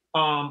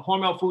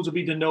 Hormel Foods will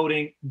be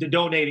donating,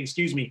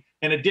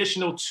 an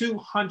additional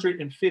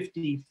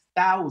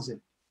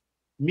 250,000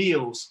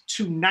 meals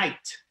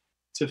tonight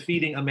to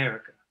Feeding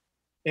America.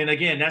 And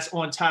again, that's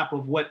on top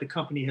of what the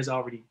company has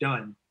already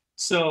done.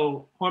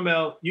 So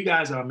Hormel, you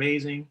guys are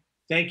amazing.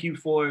 Thank you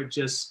for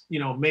just,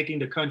 making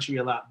the country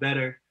a lot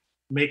better,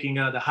 making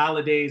the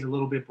holidays a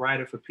little bit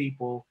brighter for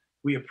people.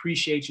 We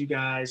appreciate you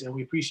guys, and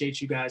we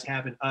appreciate you guys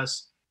having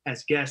us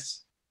as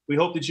guests. We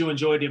hope that you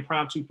enjoyed the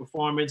impromptu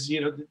performance.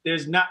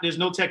 There's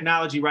no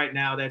technology right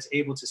now that's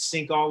able to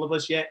sync all of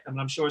us yet.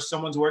 I'm sure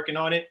someone's working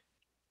on it.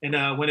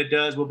 And when it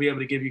does, we'll be able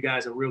to give you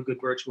guys a real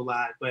good virtual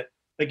live. But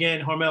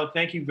again, Hormel,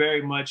 thank you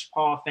very much.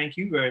 Paul, thank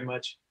you very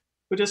much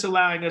for just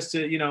allowing us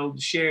to,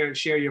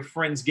 share your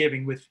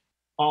Friendsgiving with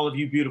all of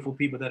you beautiful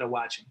people that are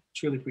watching.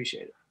 Truly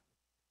appreciate it.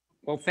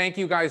 Well, thank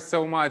you guys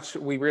so much.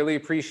 We really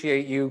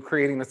appreciate you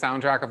creating the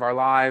soundtrack of our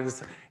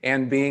lives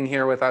and being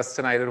here with us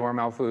tonight at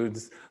Hormel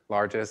Foods'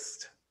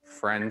 largest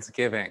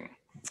Friendsgiving.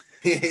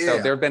 Yeah.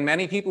 So there have been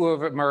many people who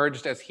have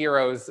emerged as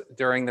heroes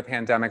during the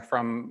pandemic,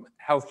 from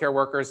healthcare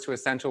workers to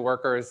essential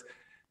workers.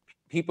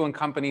 People and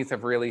companies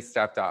have really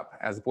stepped up.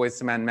 As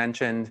Boyz II Men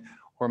mentioned,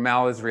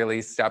 Hormel has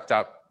really stepped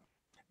up.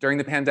 During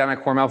the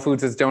pandemic, Hormel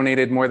Foods has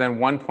donated more than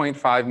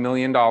 $1.5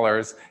 million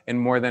and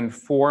more than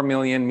 4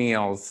 million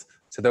meals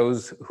to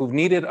those who've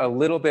needed a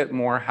little bit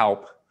more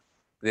help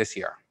this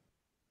year.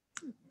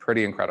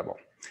 Pretty incredible.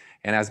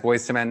 And as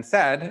Boyz II Men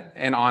said,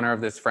 in honor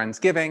of this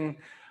Friendsgiving,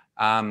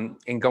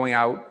 in going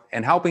out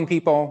and helping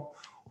people,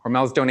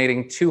 Hormel's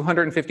donating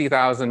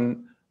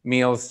 250,000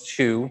 meals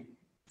to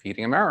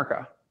Feeding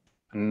America.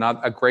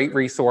 A great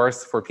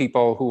resource for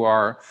people who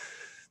are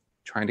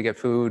trying to get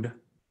food,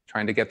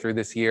 trying to get through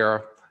this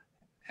year,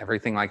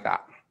 everything like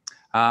that.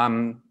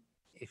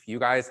 If you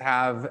guys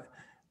have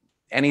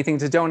anything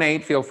to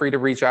donate, feel free to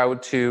reach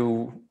out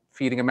to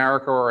Feeding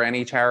America or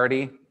any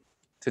charity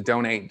to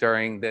donate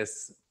during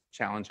this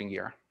challenging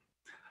year.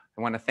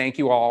 I want to thank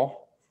you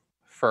all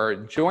for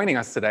joining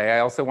us today. I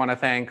also want to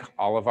thank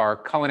all of our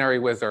culinary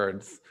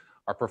wizards,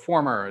 our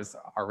performers,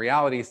 our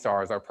reality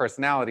stars, our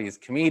personalities,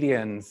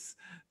 comedians.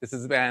 This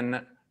has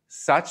been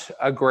such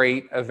a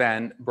great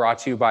event brought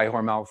to you by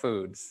Hormel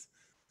Foods.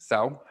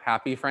 So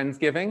happy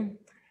Friendsgiving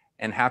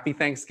and happy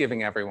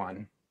Thanksgiving,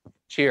 everyone.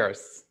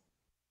 Cheers.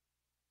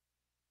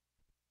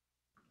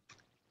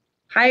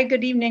 Hi,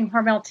 good evening,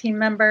 Hormel team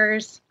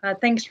members.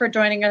 Thanks for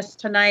joining us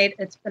tonight.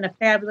 It's been a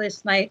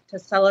fabulous night to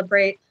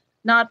celebrate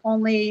not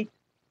only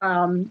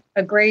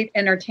a great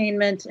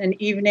entertainment and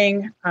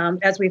evening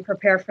as we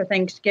prepare for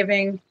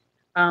Thanksgiving,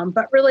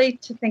 but really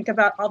to think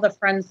about all the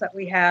friends that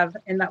we have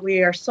and that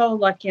we are so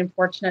lucky and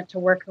fortunate to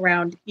work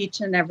around each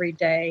and every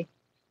day.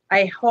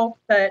 I hope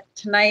that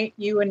tonight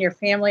you and your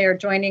family are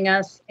joining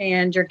us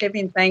and you're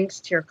giving thanks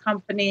to your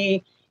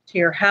company, to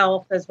your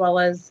health, as well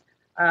as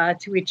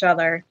to each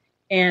other,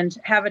 and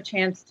have a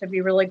chance to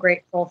be really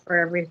grateful for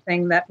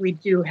everything that we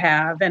do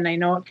have. And I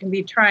know it can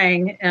be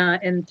trying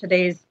in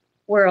today's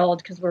world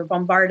because we're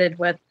bombarded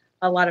with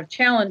a lot of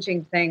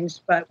challenging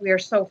things, but we are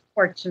so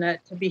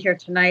fortunate to be here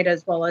tonight,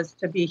 as well as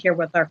to be here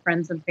with our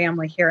friends and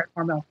family here at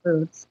Hormel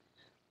Foods.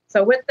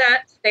 So with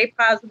that, stay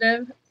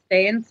positive,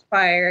 stay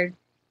inspired,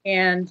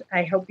 and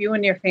I hope you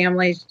and your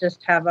families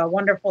just have a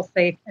wonderful,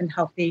 safe, and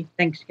healthy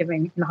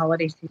Thanksgiving and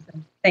holiday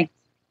season. Thanks.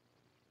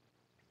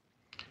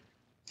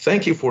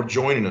 Thank you for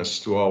joining us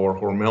to our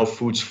Hormel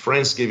Foods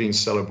Friendsgiving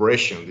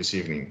celebration this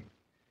evening.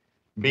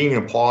 Being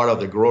a part of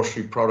the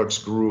grocery products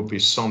group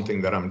is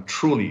something that I'm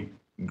truly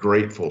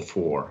grateful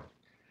for.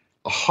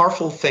 A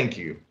heartfelt thank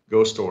you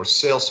goes to our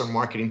sales and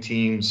marketing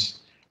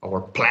teams,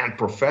 our plant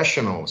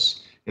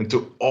professionals, and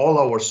to all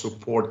our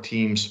support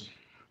teams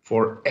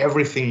for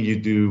everything you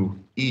do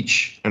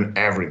each and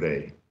every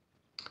day.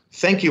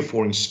 Thank you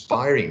for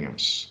inspiring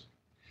us.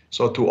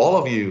 So to all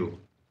of you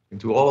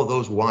and to all of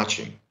those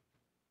watching,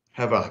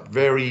 have a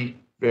very,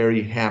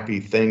 very happy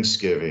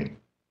Thanksgiving.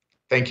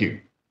 Thank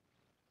you.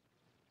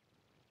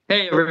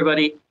 Hey,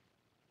 everybody.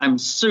 I'm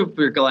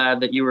super glad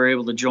that you were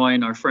able to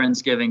join our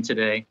Friendsgiving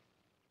today.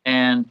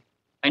 And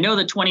I know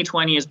that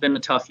 2020 has been a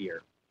tough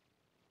year.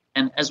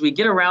 And as we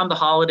get around the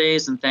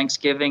holidays and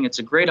Thanksgiving, it's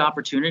a great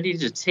opportunity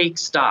to take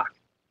stock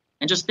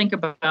and just think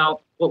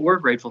about what we're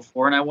grateful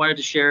for. And I wanted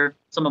to share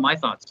some of my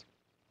thoughts.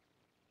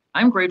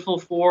 I'm grateful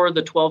for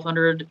the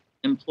 1,200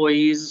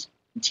 employees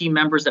and team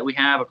members that we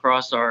have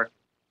across our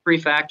 3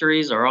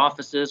 factories, our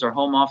offices, our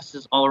home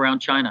offices all around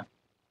China.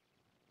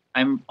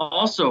 I'm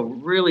also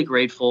really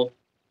grateful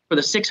for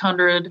the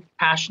 600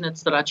 passionate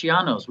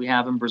Straccianos we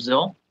have in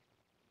Brazil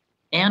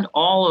and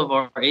all of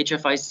our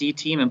HFIC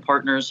team and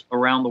partners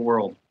around the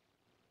world.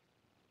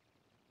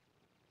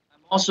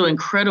 I'm also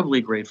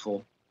incredibly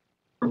grateful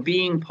for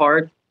being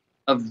part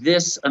of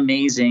this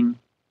amazing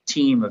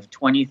team of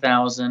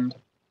 20,000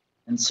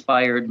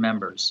 inspired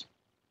members.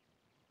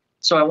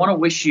 So I want to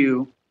wish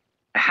you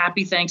a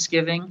happy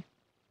Thanksgiving.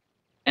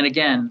 And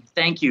again,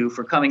 thank you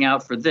for coming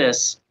out for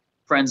this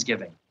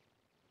Friendsgiving.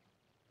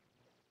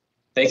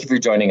 Thank you for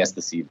joining us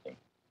this evening.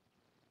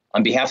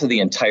 On behalf of the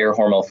entire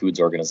Hormel Foods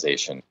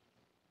organization,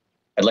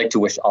 I'd like to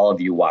wish all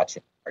of you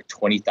watching, our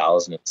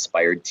 20,000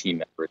 inspired team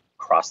members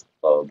across the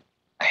globe,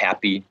 a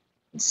happy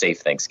and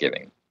safe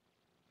Thanksgiving.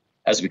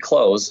 As we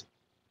close,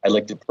 I'd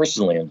like to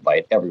personally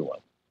invite everyone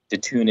to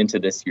tune into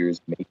this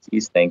year's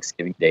Macy's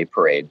Thanksgiving Day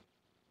Parade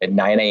at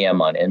 9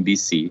 a.m. on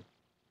NBC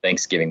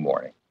Thanksgiving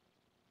morning.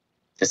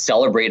 To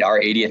celebrate our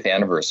 80th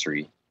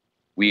anniversary,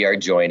 we are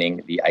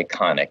joining the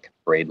iconic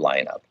parade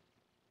lineup.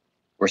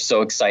 We're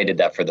so excited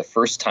that for the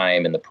first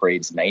time in the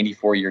parade's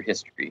 94-year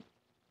history,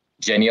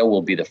 Jennie-O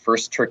will be the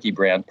first turkey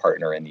brand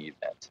partner in the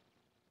event.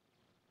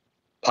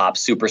 Pop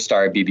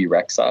superstar Bebe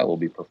Rexha will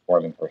be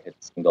performing her hit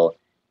single,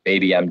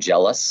 Baby I'm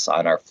Jealous,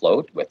 on our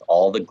float with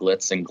all the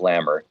glitz and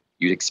glamour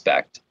you'd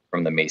expect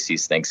from the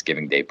Macy's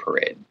Thanksgiving Day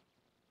Parade.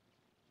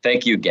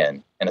 Thank you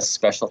again, and a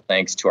special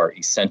thanks to our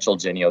essential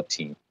Jennie-O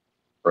team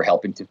for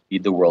helping to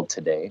feed the world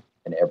today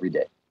and every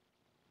day.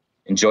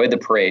 Enjoy the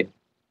parade,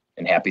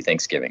 and happy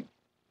Thanksgiving.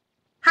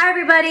 Hi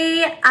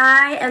everybody,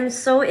 I am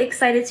so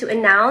excited to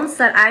announce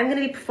that I'm going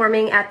to be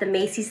performing at the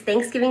Macy's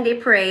Thanksgiving Day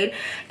Parade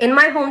in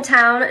my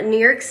hometown, New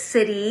York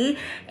City,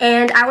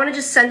 and I want to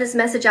just send this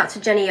message out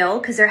to Jennie-O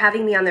because they're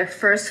having me on their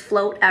first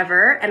float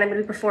ever, and I'm going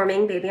to be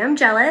performing Baby I'm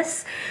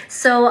Jealous.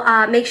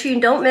 So make sure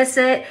you don't miss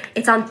it.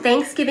 It's on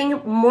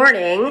Thanksgiving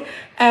morning,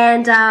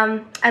 and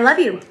I love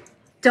you.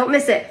 Don't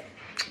miss it.